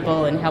guide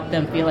people and help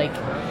them feel like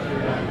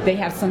they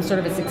have some sort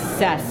of a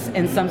success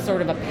and some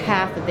sort of a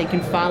path that they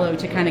can follow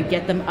to kind of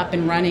get them up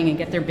and running and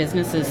get their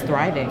businesses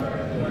thriving.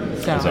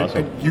 So That's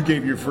awesome. And you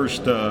gave your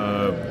first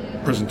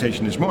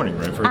presentation this morning,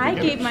 right? I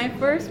gave my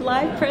first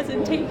live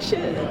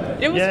presentation.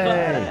 It was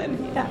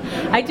fun.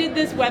 Yeah. I did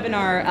this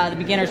webinar, the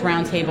Beginner's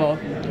Roundtable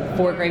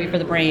for Gravy for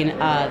the Brain,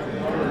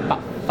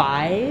 about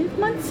 5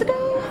 months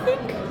ago, I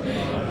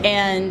think.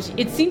 And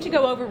it seemed to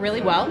go over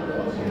really well.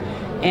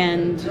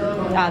 And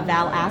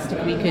Val asked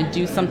if we could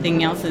do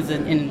something else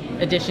in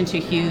addition to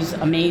Hugh's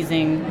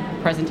amazing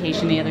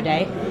presentation the other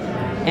day.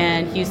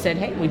 And Hugh said,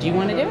 hey, would you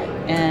want to do it?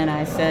 And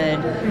I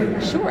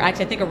said, sure.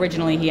 Actually, I think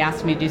originally he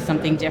asked me to do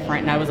something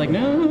different, and I was like,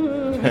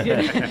 no.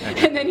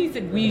 And then he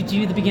said, will you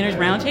do the Beginner's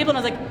Roundtable? And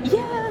I was like,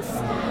 yes.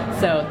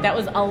 So that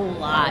was a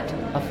lot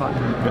of fun.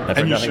 I've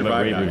heard nothing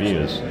but great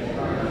reviews.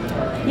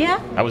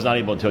 Yeah. I was not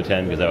able to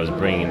attend because I was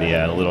bringing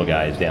the little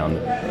guys down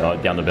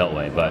the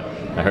Beltway, but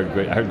I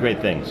heard great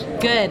things.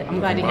 Good. I'm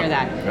glad to hear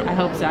that. Yep. I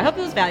hope so. I hope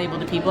it was valuable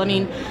to people. I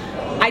mean,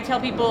 I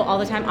tell people all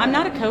the time, I'm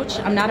not a coach,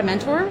 I'm not a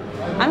mentor,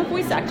 I'm a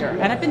voice actor,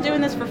 and I've been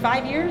doing this for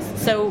 5 years,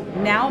 so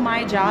now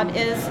my job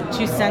is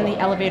to send the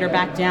elevator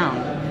back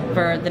down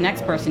for the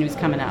next person who's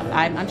coming up.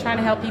 I'm trying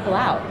to help people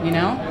out, you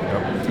know?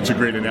 Yep. It's a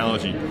great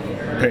analogy,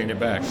 paying it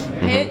back.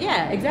 Pay it,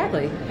 yeah,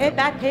 exactly. Pay it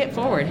back, pay it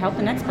forward, help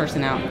the next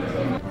person out.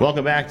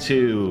 Welcome back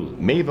to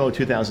MAVO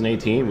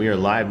 2018. We are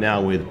live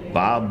now with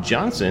Bob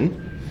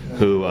Johnson,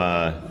 who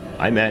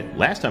I met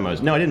last time I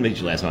didn't meet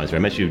you last time I was here.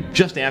 I met you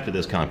just after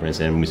this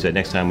conference, and we said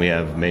next time we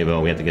have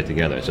MAVO, we have to get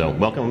together. So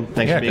welcome.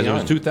 Thanks for being on.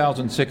 Yeah, because it was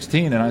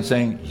 2016, and I'm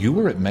saying, you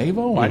were at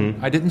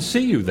MAVO? I didn't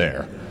see you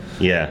there.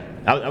 Yeah.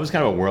 I was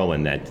kind of a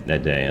whirlwind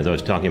that day. As I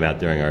was talking about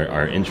during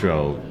our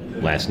intro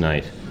last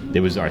night, it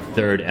was our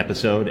 3rd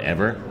episode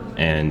ever,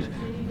 and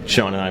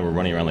Sean and I were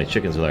running around like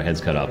chickens with our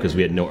heads cut off because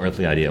we had no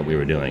earthly idea what we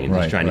were doing and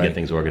just trying to get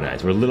things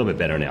organized. We're a little bit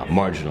better now,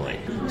 marginally.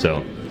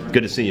 So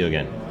good to see you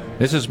again.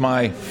 This is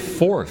my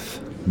 4th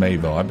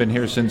MAVO. I've been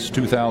here since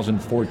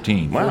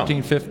 2014. Wow.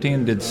 14,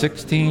 15, did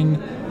 16,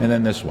 and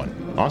then this one.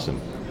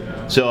 Awesome.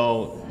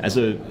 So, as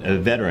a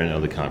veteran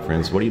of the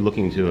conference, what are you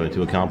looking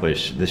to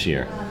accomplish this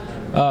year?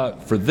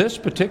 For this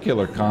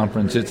particular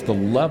conference, it's the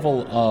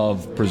level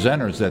of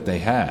presenters that they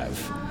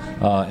have.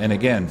 And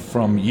again,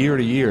 from year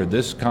to year,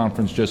 this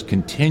conference just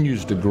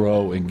continues to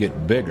grow and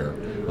get bigger,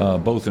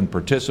 both in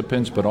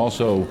participants, but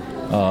also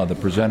the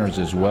presenters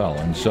as well.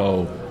 And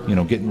so,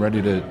 getting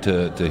ready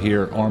to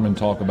hear Armin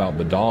talk about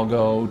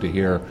Bidalgo, to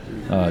hear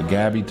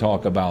Gabby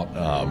talk about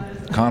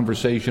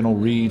conversational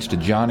reads, to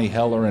Johnny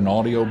Heller and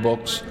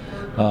audiobooks.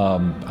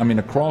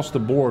 Across the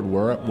board,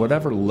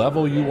 whatever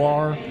level you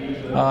are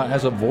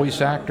as a voice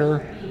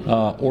actor,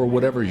 or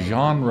whatever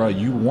genre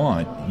you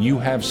want, you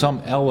have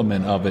some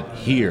element of it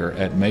here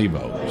at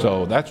MAVO.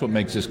 So that's what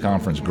makes this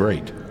conference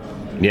great.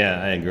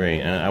 Yeah, I agree.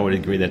 And I would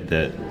agree that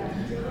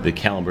the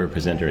caliber of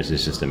presenters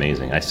is just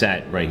amazing. I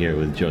sat right here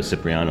with Joe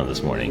Cipriano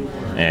this morning.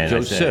 And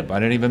Joe Cip, I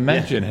didn't even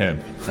mention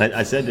him.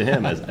 I said to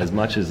him, as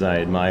much as I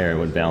admire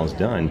what Val's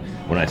done,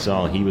 when I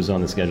saw he was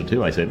on the schedule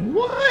too, I said,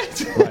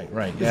 what?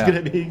 Right. It's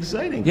going to be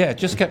exciting. Yeah, it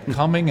just kept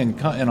coming and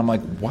I'm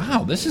like,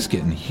 wow, this is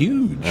getting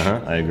huge.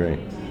 I agree.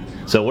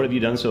 So what have you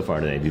done so far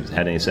today? Have you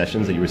had any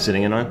sessions that you were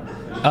sitting in on?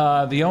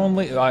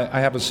 I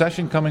have a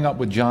session coming up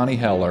with Johnny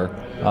Heller,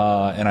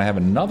 and I have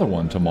another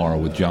one tomorrow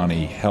with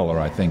Johnny Heller,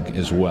 I think,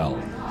 as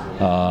well.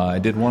 I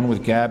did one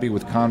with Gabby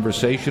with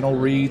conversational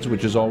reads,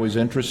 which is always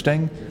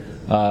interesting.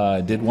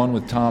 I did one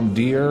with Tom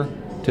Deere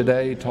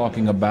today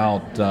talking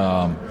about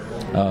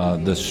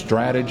the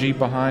strategy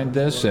behind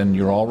this, and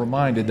you're all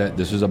reminded that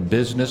this is a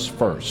business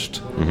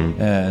first.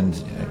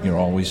 And you're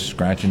always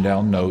scratching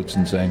down notes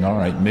and saying, all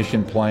right,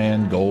 mission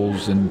plan,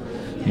 goals, and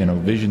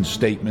vision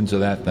statements of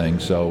that thing.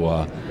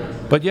 So,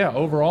 but yeah,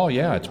 overall,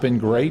 it's been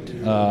great.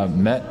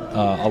 Met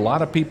a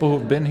lot of people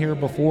who've been here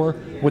before.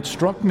 What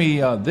struck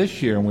me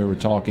this year when we were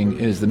talking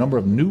is the number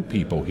of new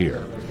people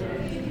here,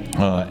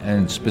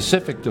 and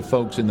specific to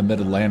folks in the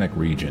Mid-Atlantic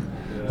region.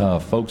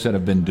 Folks that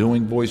have been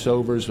doing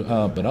voiceovers,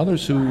 but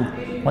others who,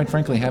 quite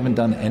frankly, haven't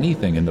done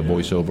anything in the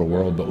voiceover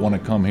world but want to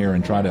come here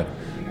and try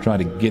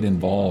to get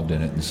involved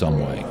in it in some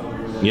way.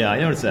 Yeah,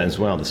 I noticed that as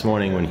well. This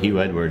morning when Hugh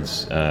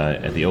Edwards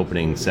at the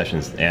opening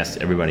sessions asked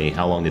everybody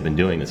how long they've been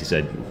doing this, he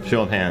said,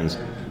 show of hands,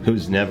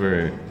 who's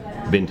never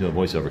been to a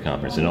voiceover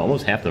conference? And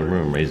almost half the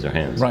room raised their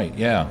hands. Right,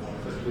 yeah.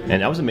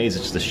 And I was amazed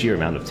at just the sheer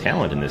amount of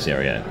talent in this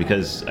area,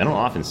 because I don't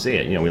often see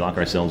it. We lock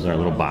ourselves in our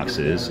little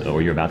boxes,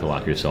 or you're about to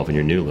lock yourself in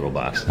your new little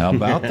box. How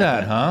about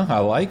that, huh? I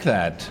like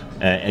that.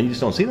 And you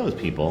just don't see those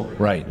people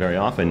very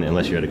often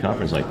unless you're at a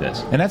conference like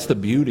this. And that's the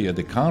beauty of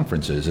the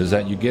conferences, is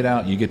that you get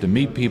out, you get to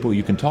meet people,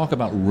 you can talk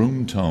about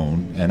room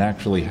tone and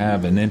actually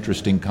have an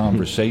interesting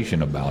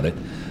conversation about it.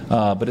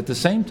 But at the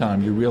same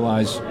time, you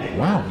realize,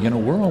 wow,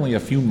 we're only a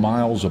few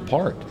miles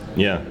apart.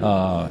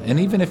 Yeah. And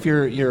even if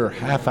you're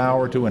half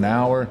hour to an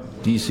hour,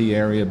 DC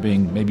area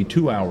being maybe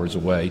 2 hours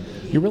away,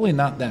 you're really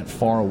not that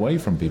far away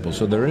from people.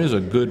 So there is a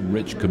good,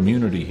 rich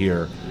community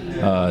here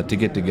to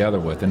get together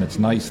with. And it's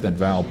nice that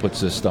Val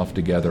puts this stuff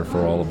together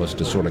for all of us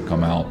to sort of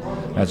come out,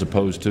 as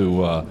opposed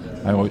to,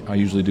 I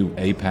usually do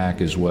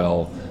APAC as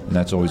well, and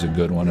that's always a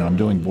good one. And I'm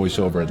doing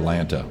VoiceOver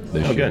Atlanta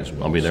this year good. as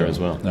well. I'll be there as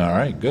well. All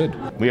right, good.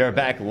 We are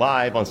back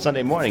live on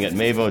Sunday morning at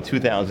MAVO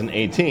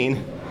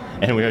 2018,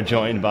 and we are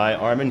joined by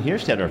Armin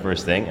Hirstetter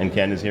first thing, and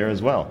Ken is here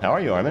as well. How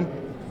are you, Armin?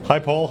 Hi,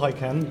 Paul. Hi,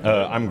 Ken.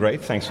 I'm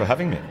great. Thanks for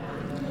having me.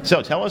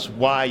 So tell us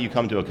why you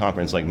come to a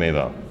conference like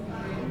MAVO.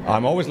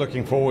 I'm always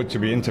looking forward to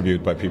be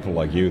interviewed by people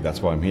like you.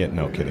 That's why I'm here.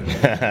 No, kidding.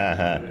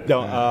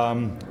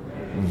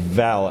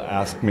 Val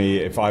asked me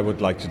if I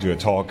would like to do a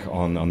talk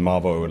on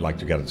MAVO. I would like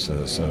to get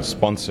a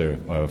sponsor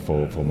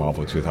for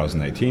MAVO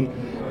 2018.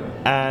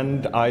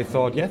 And I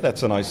thought, yeah,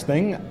 that's a nice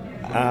thing.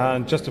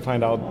 And just to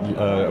find out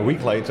a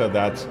week later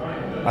that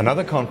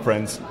another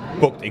conference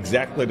booked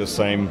exactly the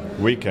same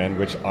weekend,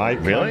 which I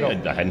really?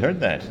 I hadn't heard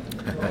that.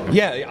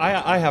 Yeah,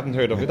 I haven't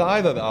heard of it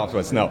either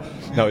afterwards. No,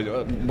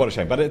 what a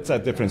shame. But it's a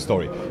different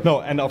story.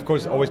 No, and of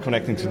course, always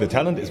connecting to the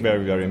talent is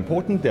very, very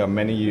important. There are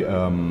many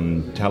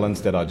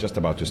talents that are just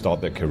about to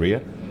start their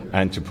career,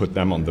 and to put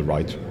them on the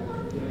right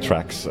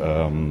tracks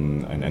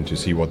and to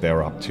see what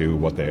they're up to,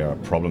 what their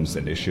problems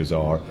and issues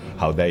are,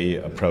 how they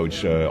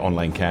approach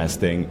online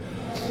casting,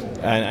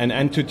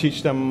 and to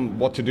teach them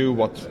what to do,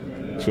 what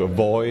to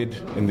avoid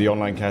in the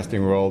online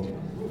casting world.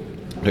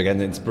 To get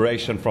the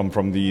inspiration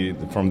from the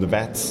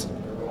vets.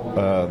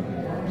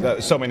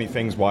 So many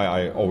things why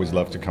I always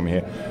love to come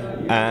here,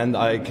 and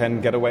I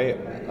can get away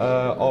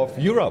off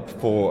Europe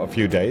for a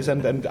few days,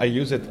 and I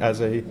use it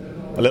as a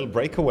little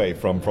breakaway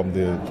from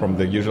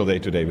the usual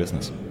day-to-day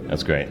business.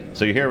 That's great.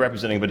 So you're here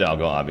representing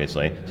Bodalgo,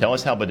 obviously. Tell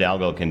us how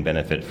Bodalgo can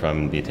benefit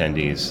from the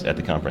attendees at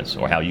the conference,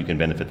 or how you can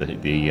benefit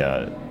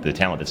the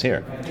talent that's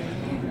here.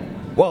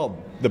 Well,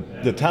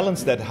 the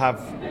talents that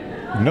have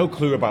no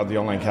clue about the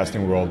online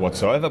casting world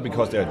whatsoever,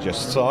 because they're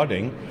just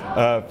starting.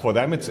 For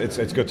them,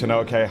 it's good to know,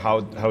 okay,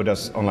 how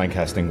does online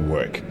casting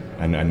work,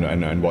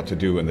 and what to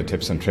do, and the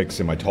tips and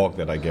tricks in my talk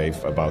that I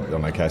gave about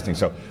online casting,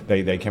 so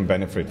they can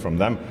benefit from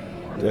them.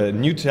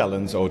 New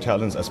talents or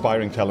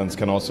aspiring talents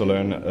can also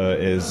learn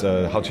is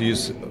how to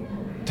use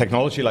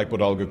technology like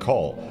Bodalgo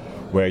Call,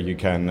 where you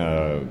can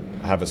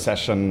have a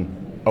session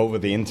over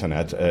the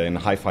internet in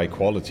hi-fi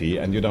quality,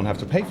 and you don't have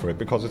to pay for it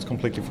because it's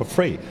completely for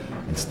free.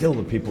 And still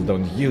the people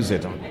don't use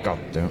it. Oh, God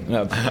damn.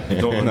 I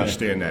don't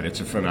understand that. It's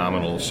a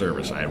phenomenal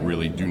service. I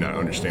really do not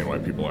understand why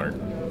people aren't.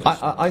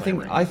 I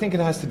think it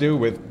has to do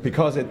with,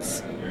 because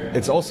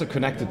it's also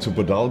connected to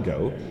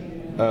Bodalgo.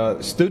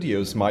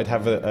 Studios might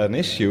have an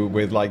issue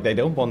with, like, they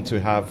don't want to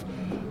have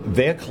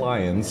their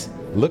clients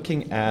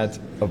looking at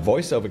a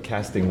voiceover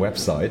casting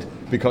website,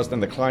 because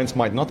then the clients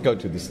might not go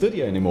to the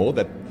studio anymore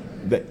that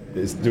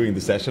is doing the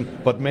session,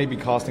 but maybe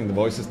casting the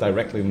voices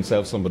directly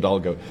themselves on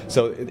Bodalgo.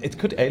 So it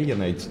could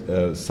alienate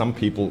some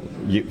people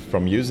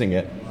from using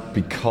it,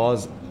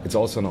 because it's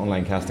also an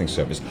online casting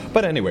service.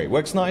 But anyway,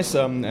 works nice.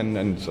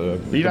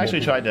 You've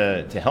actually tried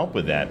to help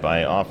with that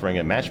by offering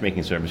a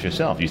matchmaking service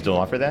yourself. You still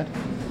offer that?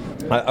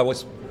 I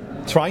was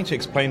trying to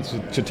explain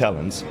to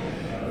talents,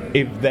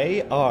 if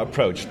they are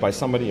approached by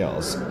somebody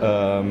else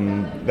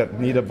that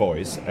need a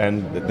voice,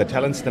 and the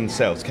talents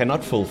themselves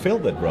cannot fulfill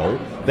that role,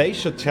 they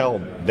should tell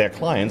their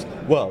clients,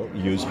 well,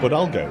 use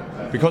Bodalgo,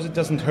 because it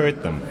doesn't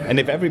hurt them. And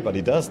if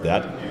everybody does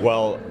that,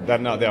 well,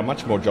 then there are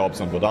much more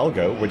jobs on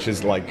Bodalgo, which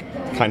is like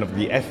kind of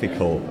the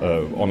ethical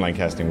online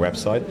casting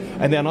website,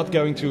 and they're not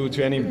going to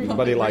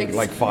anybody like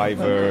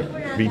Fiverr,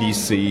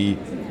 VDC,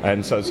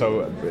 and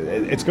so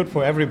it's good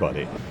for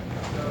everybody.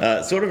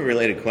 Sort of a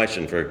related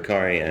question for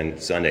Kari and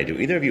Sunday. Do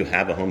either of you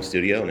have a home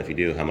studio? And if you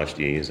do, how much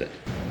do you use it?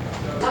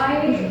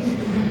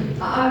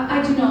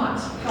 I do not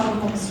have a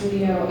home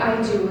studio.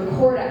 I do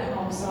record at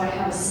home, so I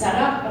have a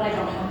setup, but I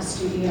don't have a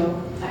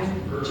studio. I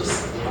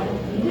just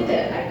haven't needed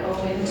it. I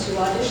go into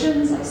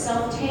auditions, I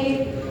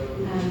self-tape,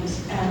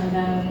 and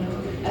then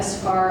as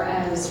far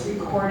as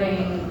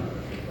recording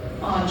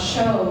on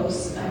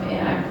shows,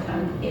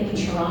 I'm in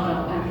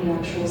Toronto at the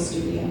actual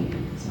studio.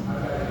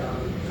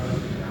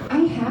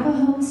 I have a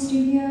home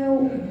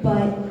studio,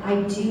 but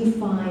I do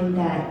find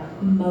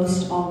that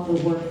most of the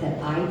work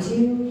that I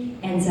do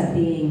ends up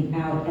being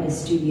out at a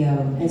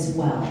studio as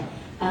well.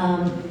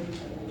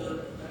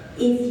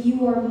 If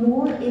you are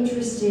more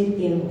interested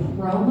in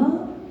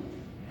promo,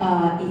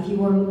 if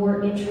you are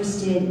more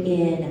interested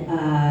in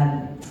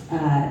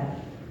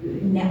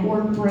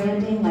network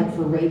branding, like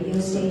for radio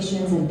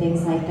stations and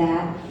things like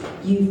that,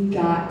 you've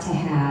got to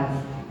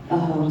have a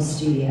home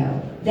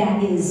studio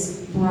that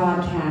is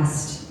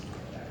broadcast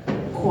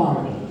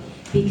quality,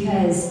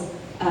 because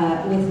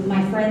with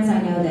my friends I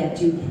know that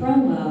do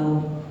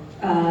promo,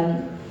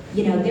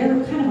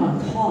 they're kind of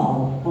on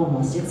call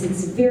almost.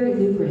 It's very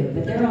lucrative,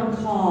 but they're on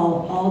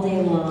call all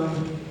day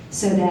long,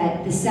 so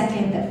that the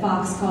second that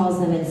Fox calls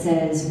them and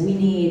says, we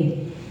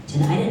need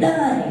tonight at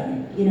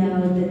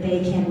 9, that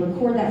they can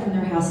record that from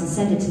their house and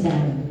send it to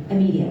them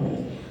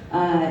immediately.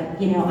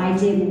 I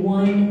did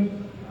one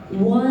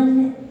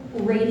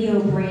radio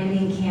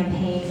branding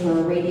campaign for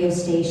a radio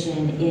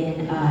station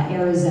in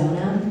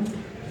Arizona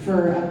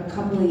for a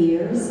couple of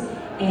years,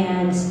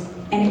 and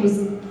it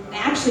was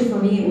actually, for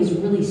me, it was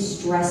really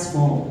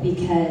stressful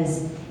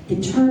because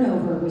the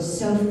turnover was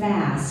so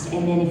fast,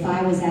 and then if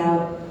I was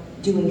out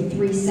doing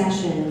 3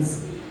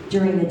 sessions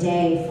during the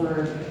day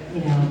for,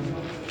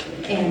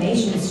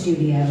 animation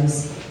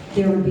studios,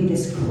 there would be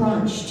this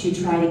crunch to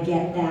try to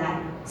get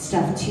that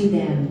stuff to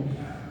them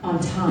on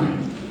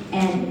time.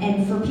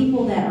 And for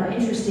people that are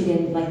interested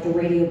in like the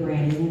radio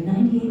branding,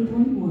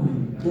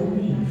 98.1, VO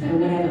or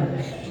whatever,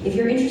 if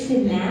you're interested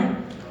in that,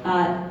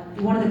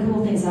 one of the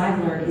cool things that I've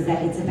learned is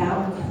that it's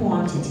about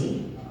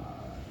quantity,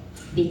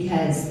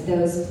 because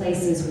those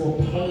places will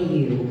pay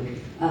you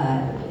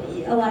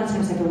a lot of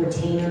times like a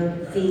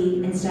retainer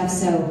fee and stuff.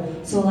 So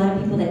a lot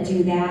of people that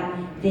do that,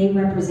 they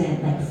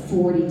represent like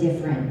 40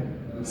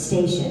 different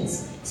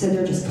stations. So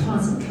they're just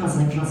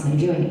constantly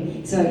doing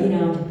it. So,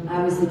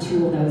 I was the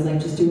tool that was like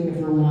just doing it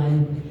for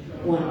one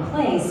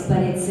place.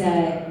 But it's,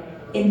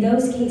 in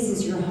those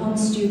cases, your home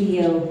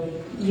studio,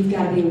 you've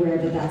got to be aware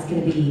that that's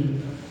going to be,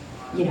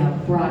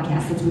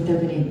 broadcast. That's what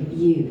they're going to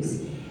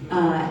use.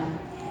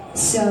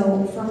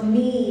 So for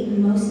me,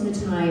 most of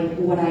the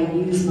time, what I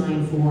use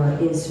mine for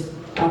is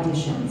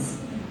auditions.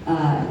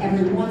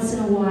 Every once in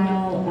a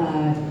while,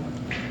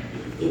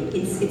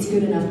 it's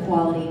good enough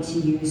quality to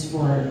use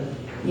for,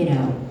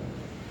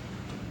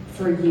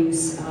 for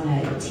use on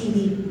a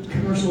TV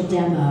commercial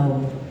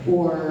demo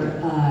or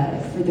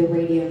for the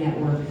radio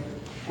network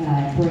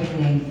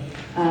branding.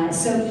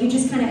 So you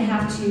just kind of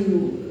have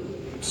to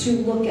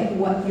look at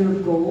what your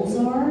goals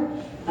are.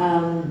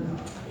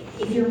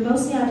 If you're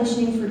mostly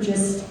auditioning for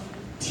just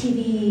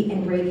TV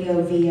and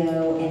radio,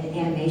 VO, and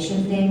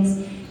animation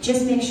things,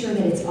 just make sure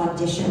that it's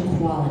audition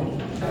quality.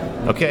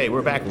 Okay,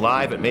 we're back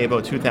live at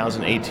MAVO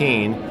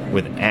 2018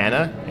 with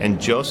Anna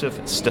and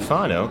Joseph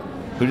Stefano,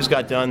 who just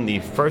got done the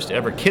first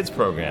ever kids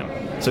program.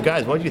 So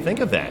guys, what did you think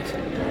of that?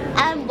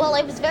 Well,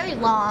 it was very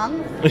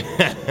long.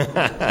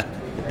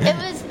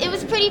 It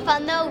was pretty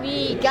fun though.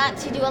 We got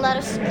to do a lot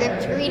of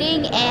script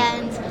reading,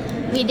 and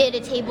we did a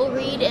table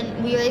read,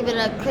 and we were able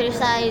to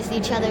criticize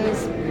each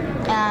other's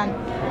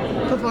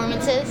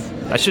performances.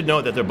 I should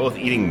note that they're both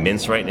eating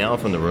mince right now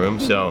from the room,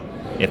 so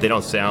if they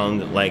don't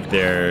sound like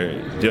they're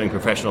doing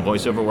professional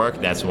voiceover work,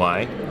 that's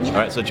why. All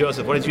right, so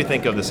Joseph, what did you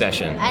think of the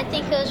session? I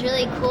think it was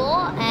really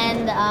cool,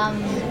 and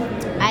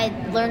I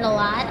learned a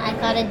lot. I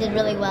thought I did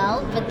really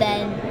well, but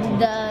then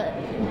the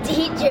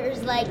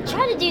teachers like,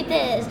 try to do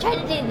this,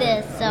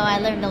 so I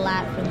learned a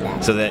lot from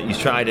that. So that you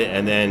tried it,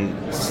 and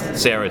then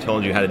Sarah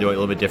told you how to do it a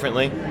little bit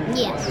differently?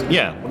 Yes.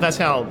 Yeah, well, that's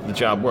how the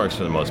job works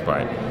for the most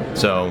part.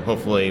 So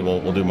hopefully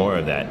we'll do more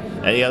of that.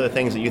 Any other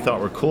things that you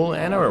thought were cool,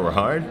 Anna, or were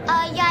hard?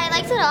 Yeah, I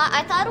liked it a lot.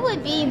 I thought it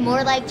would be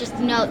more like just,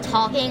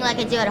 talking like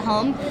I do at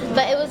home,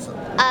 but it was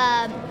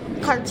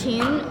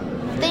cartoon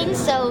things,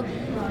 so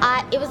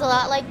it was a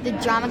lot like the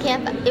drama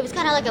camp. It was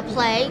kind of like a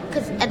play,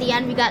 because at the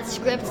end we got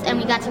scripts and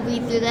we got to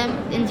read through them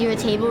and do a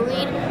table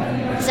read.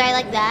 So I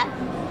liked that.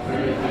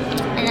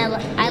 And I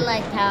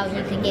liked how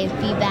you could give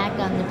feedback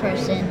on the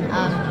person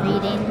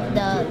reading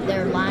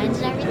their lines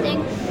and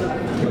everything.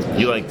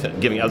 You liked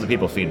giving other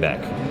people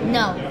feedback?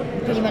 No,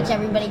 pretty much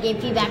everybody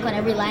gave feedback on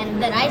every line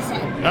that I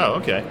said. Oh,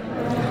 okay.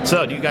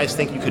 So do you guys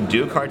think you could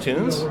do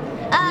cartoons?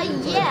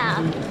 Yeah.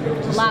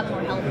 A lot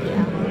more help,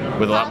 yeah.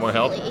 With a lot more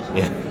help?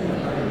 Yeah.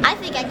 I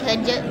think I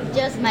could,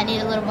 just might need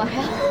a little more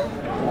help.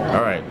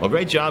 All right. Well,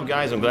 great job,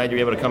 guys. I'm glad you're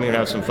able to come here and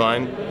have some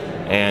fun.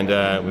 And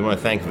we want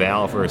to thank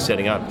Val for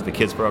setting up the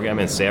kids program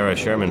and Sarah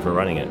Sherman for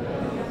running it.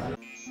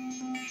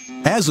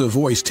 As a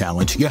voice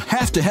talent, you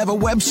have to have a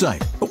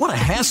website. But what a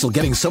hassle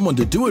getting someone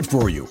to do it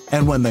for you.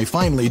 And when they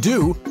finally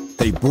do,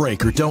 they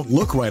break or don't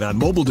look right on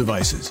mobile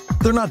devices.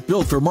 They're not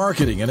built for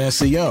marketing and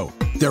SEO.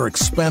 They're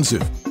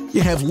expensive.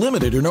 You have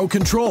limited or no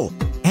control.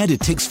 And it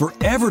takes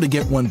forever to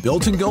get one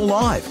built and go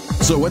live.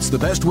 So what's the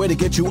best way to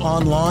get you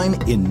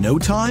online in no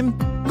time?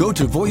 Go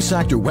to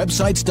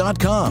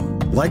voiceactorwebsites.com.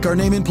 Like our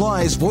name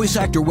implies,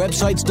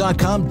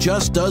 voiceactorwebsites.com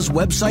just does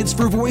websites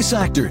for voice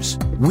actors.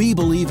 We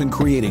believe in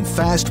creating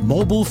fast,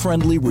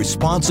 mobile-friendly,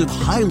 responsive,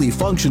 highly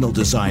functional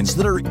designs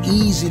that are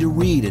easy to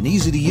read and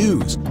easy to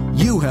use.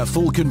 You have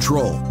full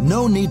control.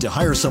 No need to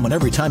hire someone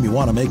every time you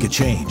want to make a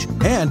change.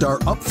 And our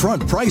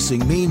upfront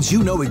pricing means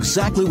you know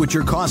exactly what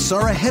your costs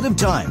are ahead of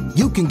time.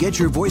 You can get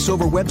your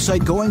voiceover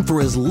website going for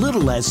as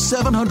little as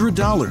 $700.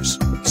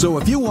 So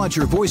if you want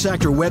your voice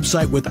actor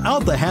website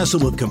without the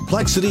hassle of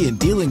complexity and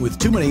dealing with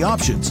too many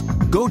options,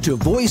 go to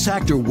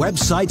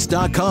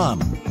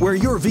voiceactorwebsites.com, where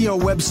your VO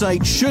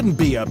website shouldn't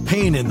be a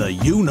pain in the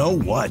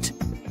you-know-what.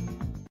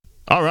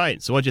 All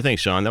right, so what'd you think,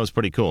 Sean? That was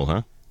pretty cool,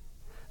 huh?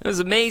 It was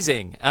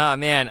amazing. Oh,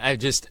 man, I've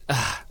just...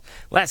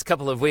 last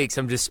couple of weeks,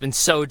 I've just been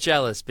so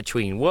jealous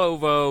between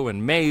WOVO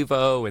and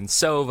MAVO and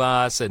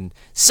SOVAS and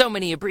so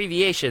many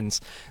abbreviations.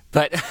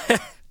 But...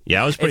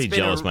 Yeah, I was pretty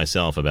jealous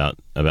myself about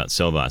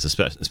SOVAS,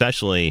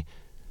 especially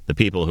the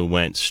people who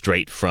went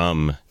straight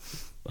from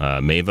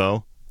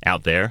MAVO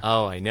out there.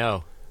 Oh, I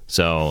know.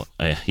 So,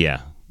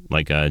 yeah,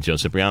 like Joe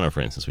Cipriano,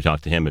 for instance. We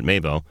talked to him at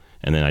MAVO,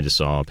 and then I just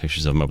saw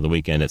pictures of him over the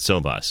weekend at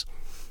SOVAS.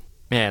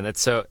 Man,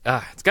 that's so.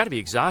 It's got to be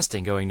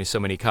exhausting going to so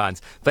many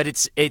cons. But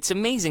it's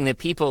amazing that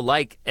people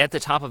like at the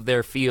top of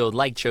their field,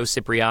 like Joe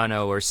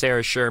Cipriano or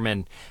Sarah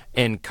Sherman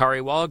and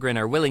Kari Wahlgren,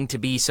 are willing to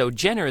be so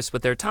generous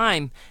with their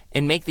time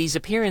and make these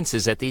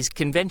appearances at these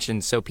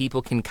conventions, so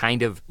people can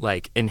kind of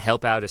and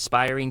help out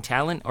aspiring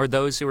talent or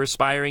those who are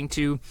aspiring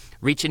to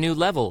reach a new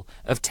level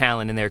of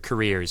talent in their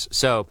careers.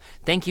 So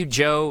thank you,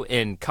 Joe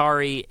and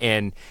Kari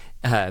and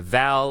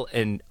Val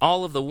and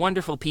all of the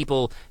wonderful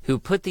people who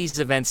put these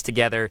events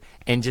together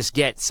and just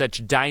get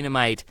such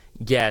dynamite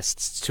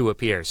guests to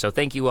appear. So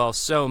thank you all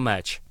so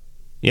much.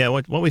 Yeah,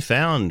 what we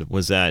found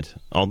was that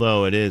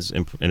although it is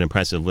an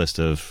impressive list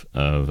of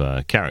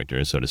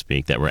characters, so to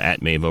speak, that were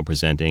at MAVO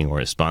presenting or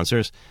as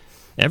sponsors,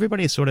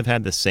 everybody sort of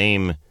had the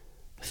same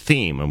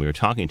theme when we were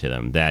talking to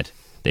them, that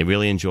they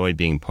really enjoyed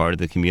being part of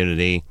the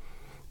community,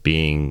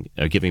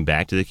 giving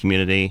back to the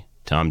community.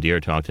 Tom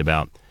Deere talked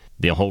about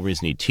the whole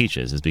reason he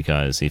teaches is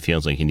because he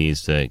feels like he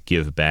needs to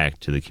give back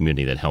to the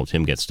community that helped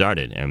him get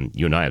started. And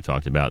you and I have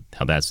talked about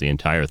how that's the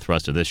entire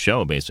thrust of this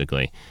show,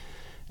 basically.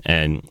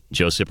 And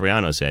Joe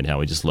Cipriano said how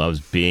he just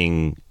loves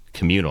being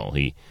communal.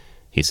 He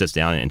sits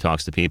down and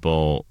talks to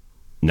people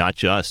not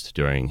just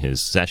during his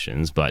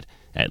sessions, but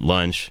at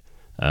lunch,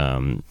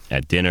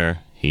 at dinner.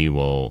 He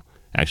will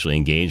actually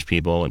engage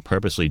people and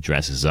purposely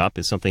dresses up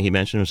is something he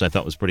mentioned, which I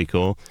thought was pretty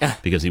cool,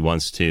 because he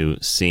wants to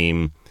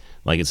seem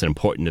like it's an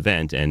important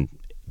event. And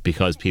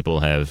because people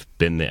have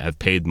been there, have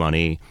paid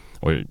money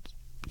or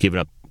given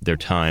up their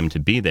time to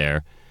be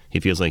there, he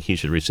feels like he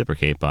should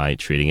reciprocate by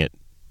treating it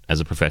as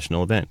a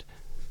professional event.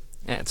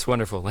 Yeah, it's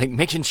wonderful.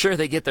 Making sure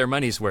they get their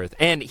money's worth.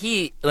 And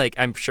he,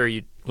 I'm sure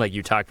you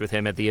talked with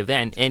him at the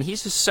event, and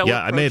he's just so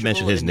I may have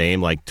mentioned his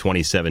name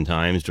 27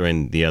 times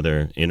during the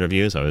other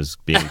interviews. I was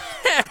being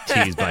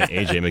teased by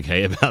AJ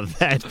McKay about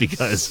that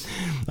because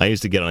I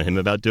used to get on him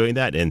about doing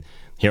that, and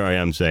here I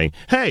am saying,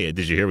 hey,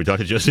 did you hear we talked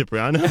to Joe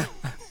Cipriano?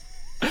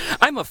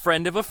 I'm a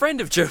friend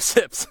of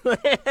Joseph's. Oh,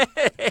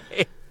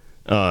 it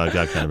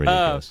got kind of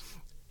ridiculous.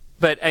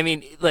 But I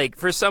mean,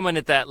 for someone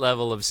at that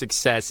level of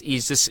success,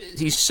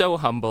 he's so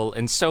humble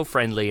and so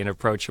friendly and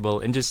approachable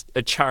and just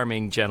a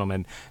charming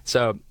gentleman.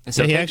 So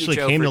he actually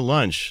came to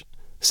lunch,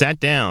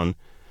 sat down,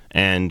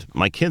 and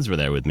my kids were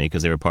there with me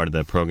because they were part of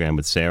the program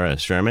with Sarah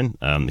Sherman,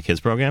 the kids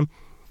program.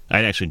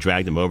 I'd actually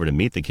dragged them over to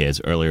meet the kids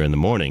earlier in the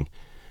morning,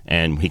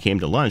 and he came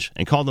to lunch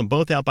and called them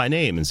both out by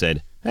name and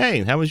said,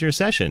 hey, how was your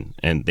session?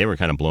 And they were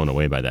kind of blown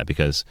away by that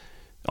because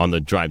on the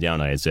drive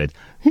down I had said,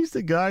 he's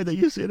the guy that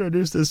used to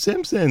introduce The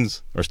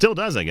Simpsons. Or still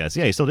does, I guess.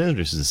 Yeah, he still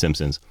introduces The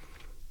Simpsons.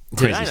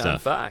 Crazy stuff. On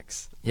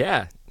Fox.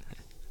 Yeah.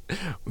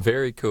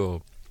 Very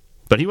cool.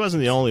 But he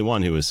wasn't the only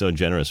one who was so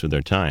generous with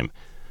their time.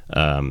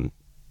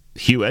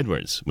 Hugh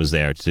Edwards was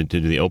there to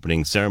do the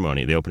opening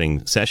ceremony, the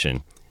opening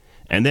session,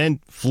 and then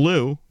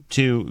flew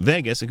to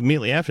Vegas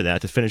immediately after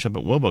that to finish up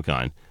at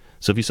WoboCon.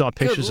 So if you saw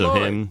pictures of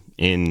him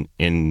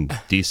in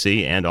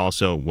D.C. and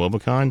also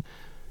WoboCon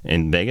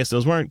in Vegas,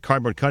 those weren't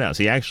cardboard cutouts.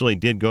 He actually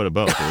did go to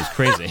both. It was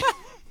crazy.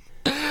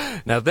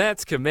 Now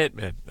that's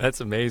commitment.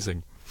 That's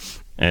amazing.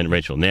 And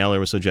Rachel Naylor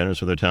was so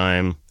generous with her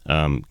time.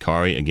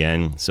 Kari,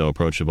 again, so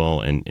approachable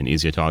and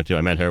easy to talk to.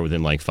 I met her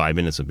within 5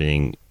 minutes of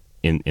being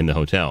in the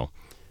hotel.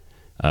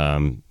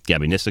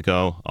 Gabby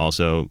Nistico,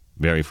 also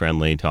very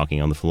friendly,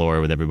 talking on the floor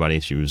with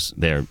everybody. She was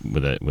there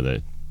with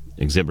a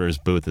exhibitor's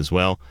booth as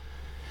well.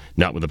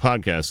 Not with the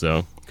podcast,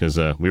 though, because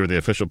we were the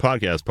official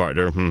podcast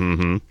partner.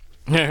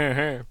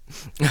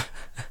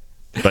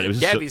 But it was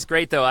Gabby's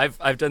great, though.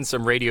 I've done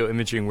some radio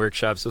imaging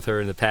workshops with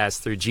her in the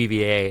past through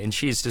GVA, and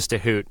she's just a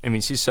hoot. I mean,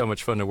 she's so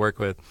much fun to work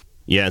with.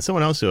 Yeah, and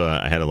someone else who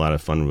I had a lot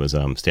of fun was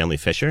Stanley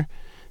Fisher.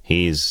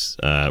 He's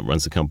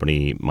runs the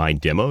company My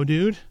Demo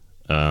Dude,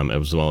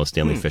 as well as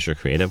Stanley Fisher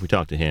Creative. We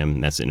talked to him,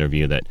 and that's an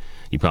interview that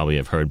you probably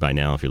have heard by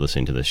now if you're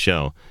listening to this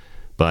show.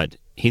 But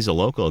he's a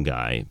local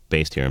guy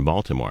based here in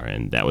Baltimore,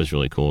 and that was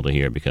really cool to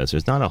hear because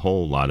there's not a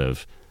whole lot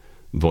of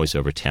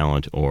voiceover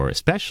talent or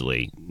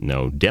especially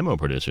demo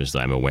producers that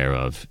I'm aware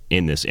of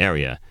in this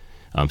area.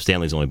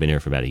 Stanley's only been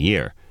here for about a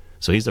year,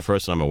 so he's the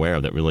first one I'm aware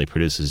of that really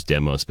produces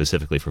demos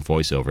specifically for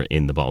voiceover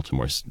in the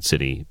Baltimore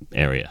City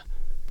area.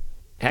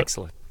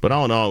 Excellent. But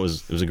all in all,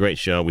 it was a great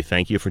show. We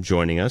thank you for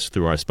joining us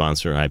through our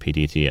sponsor,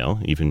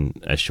 IPDTL,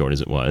 even as short as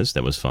it was.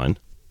 That was fun.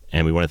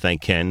 And we want to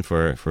thank Ken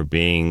for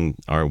being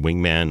our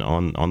wingman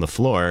on the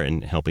floor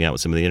and helping out with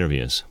some of the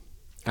interviews.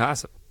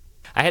 Awesome.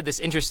 I had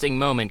this interesting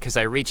moment because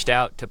I reached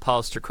out to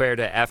Paul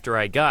Striquerda after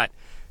I got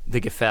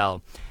the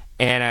Gefell,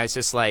 and I was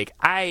just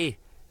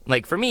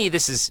for me,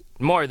 this is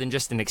more than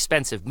just an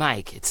expensive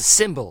mic. It's a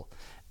symbol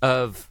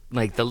of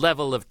the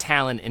level of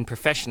talent and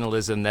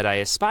professionalism that I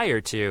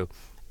aspire to.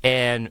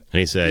 And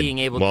he said, being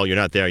able well, you're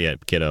not there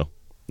yet, kiddo.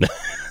 No.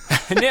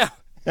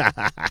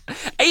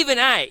 Even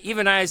I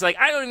was like,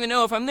 I don't even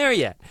know if I'm there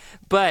yet.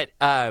 But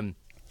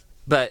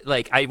but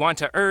like I want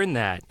to earn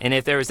that. And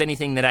if there was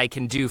anything that I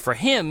can do for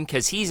him,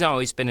 because he's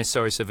always been a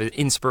source of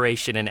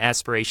inspiration and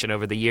aspiration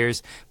over the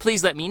years,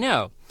 please let me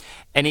know.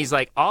 And he's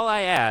like, all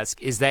I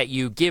ask is that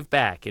you give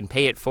back and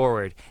pay it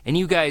forward. And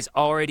you guys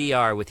already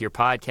are with your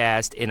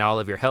podcast and all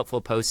of your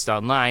helpful posts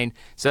online.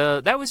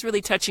 So that was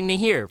really touching to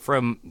hear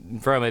from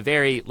a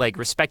very like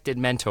respected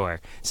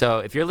mentor. So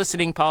if you're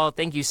listening, Paul,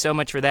 thank you so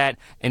much for that.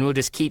 And we'll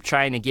just keep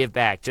trying to give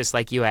back just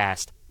like you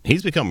asked.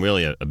 He's become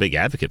really a big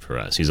advocate for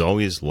us. He's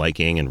always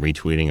liking and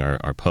retweeting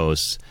our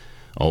posts,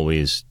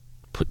 always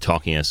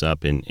talking us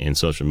up in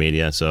social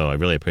media. So I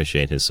really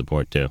appreciate his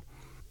support too.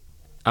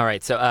 All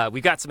right, so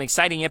we've got some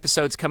exciting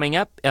episodes coming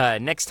up.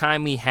 Next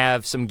time we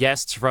have some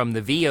guests from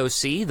the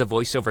VOC, the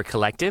Voiceover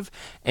Collective,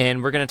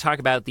 and we're going to talk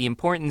about the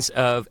importance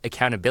of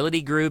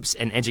accountability groups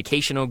and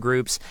educational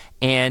groups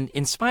and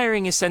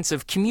inspiring a sense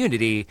of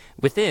community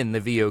within the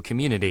VO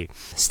community.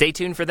 Stay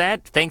tuned for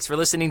that. Thanks for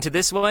listening to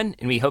this one,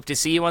 and we hope to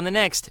see you on the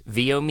next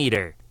VO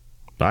Meter.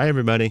 Bye,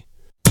 everybody.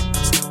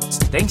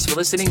 Thanks for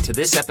listening to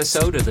this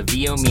episode of the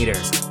VO Meter.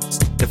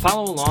 To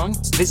follow along,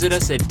 visit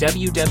us at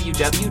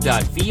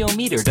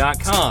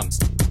www.vometer.com.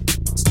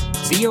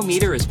 VO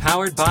Meter is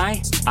powered by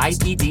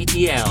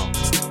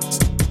IPDTL.